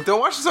 Don't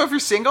watch this if you're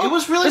single. It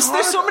was really There's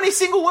hard. so many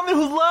single women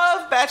who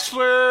love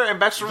Bachelor and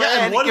Bachelorette.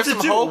 Yeah, and what it does gives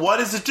it them do? hope. What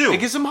does it do? It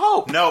gives them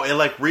hope. No, it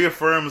like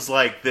reaffirms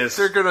like this.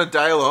 They're gonna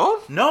die alone.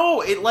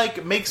 No, it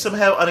like makes them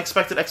have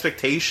unexpected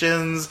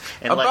expectations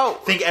and like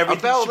About- think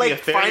everything about, should be a like,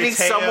 fairy finding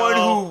tale. someone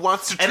who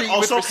wants to treat and you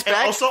with also,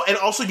 respect? And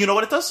also, you know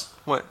what it does?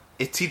 What?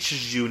 It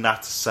teaches you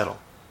not to settle.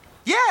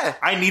 Yeah,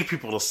 I need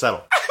people to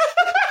settle.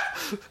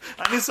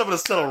 I need someone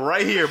to settle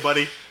right here,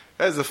 buddy.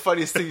 that's the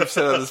funniest thing you've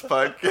said on this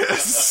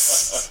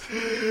podcast.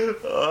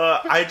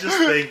 I just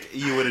think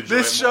you would enjoy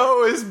This it more.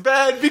 show is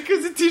bad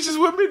because it teaches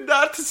women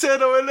not to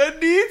settle, and I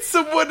need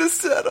someone to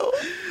settle.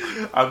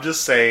 I'm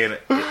just saying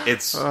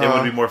it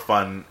would be more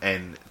fun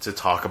and to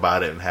talk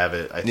about it and have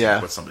it, I think,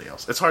 Yeah. with somebody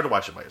else. It's hard to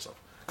watch it by yourself.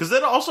 Because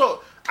then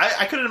also,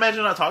 I couldn't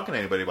imagine not talking to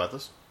anybody about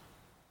this.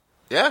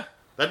 Yeah,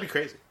 That'd be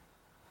crazy.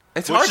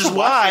 it's hard Which is to watch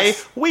why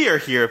this. we are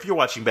here. If you're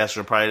watching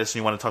Bachelor in Paradise and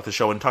you want to talk the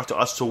show and talk to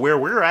us to where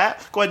we're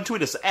at, go ahead and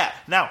tweet us at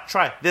Now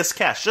Try This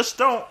Cast. Just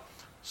don't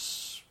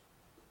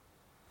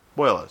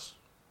spoil us.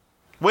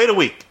 Wait a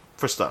week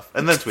for stuff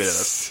and then tweet at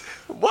us.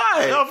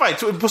 Why? No, fine.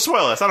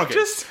 Spoil us. I don't care.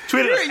 Just-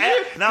 tweet at us you're-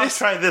 at Now this-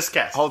 Try This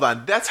Cast. Hold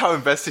on, that's how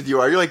invested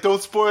you are. You're like,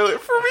 don't spoil it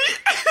for me.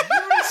 You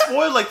already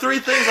spoiled like 3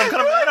 things. I'm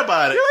kind of mad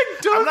about it. You're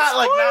like, don't I'm not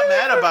like spoil not it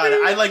mad for about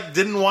it. me. I like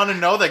didn't want to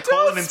know that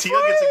Colin and Tia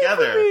spoil get it for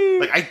together. me.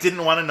 Like I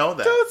didn't want to know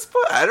that. Don't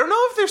spoil. I don't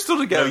know if they're still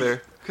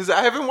together because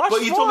I haven't watched.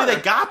 But you told me more.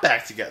 they got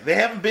back together. They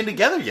haven't been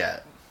together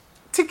yet.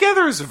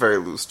 Together is a very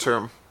loose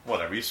term,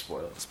 Whatever, you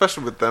spoiled.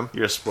 especially with them.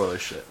 You're a spoiler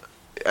shit.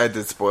 I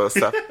did spoil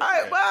stuff.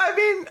 I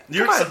mean,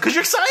 You're come on. because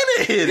you're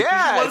excited.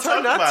 Yeah, you it's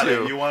hard not about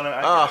to. It. You want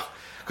to. Oh,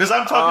 Because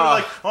I'm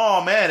talking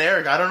oh man,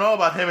 Eric, I don't know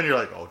about him, and you're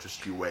like, oh,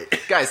 just you wait.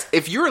 Guys,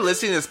 if you're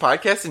listening to this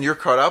podcast and you're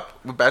caught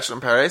up with Bachelor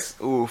in Paradise,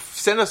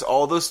 send us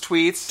all those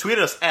tweets. Tweet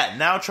us at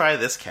Now Try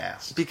This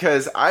Cast.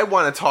 Because I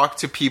want to talk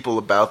to people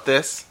about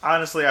this.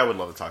 Honestly, I would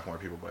love to talk to more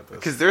people about this.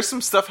 Because there's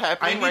some stuff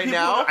happening right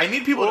now. I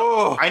need people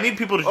to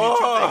do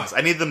two things.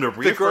 I need them to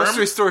reaffirm. The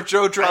grocery store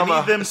Joe drama. I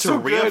need them to so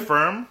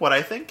reaffirm what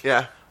I think.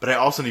 Yeah. But I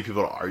also need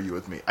people to argue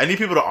with me. I need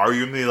people to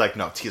argue with me like,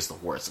 no, Tia's the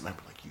worst. And I'm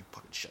like, you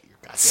fucking shut your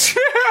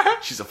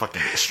goddamn. She's a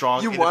fucking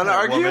strong,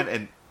 independent woman.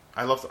 And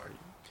I love to argue.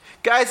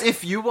 Guys,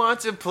 if you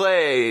want to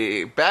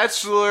play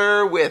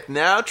Bachelor with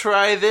Now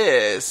Try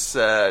This,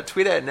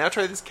 tweet at Now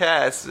Try This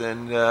Cast,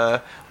 and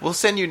we'll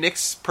send you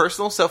Nick's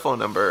personal cell phone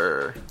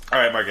number. All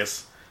right,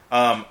 Marcus. We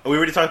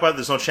already talked about it.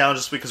 There's no challenge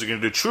this week because we're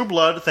going to do True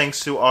Blood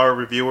thanks to our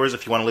reviewers.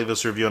 If you want to leave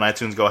us a review on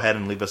iTunes, go ahead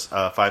and leave us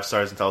 5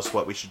 stars and tell us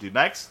what we should do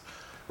next.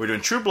 We're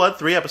doing True Blood,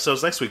 3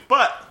 episodes next week.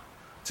 But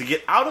to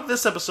get out of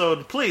this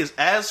episode, please,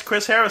 as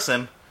Chris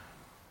Harrison,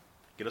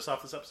 get us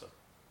off this episode.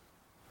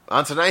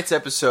 On tonight's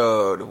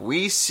episode,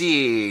 we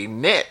see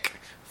Nick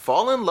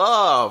fall in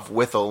love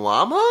with a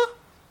llama?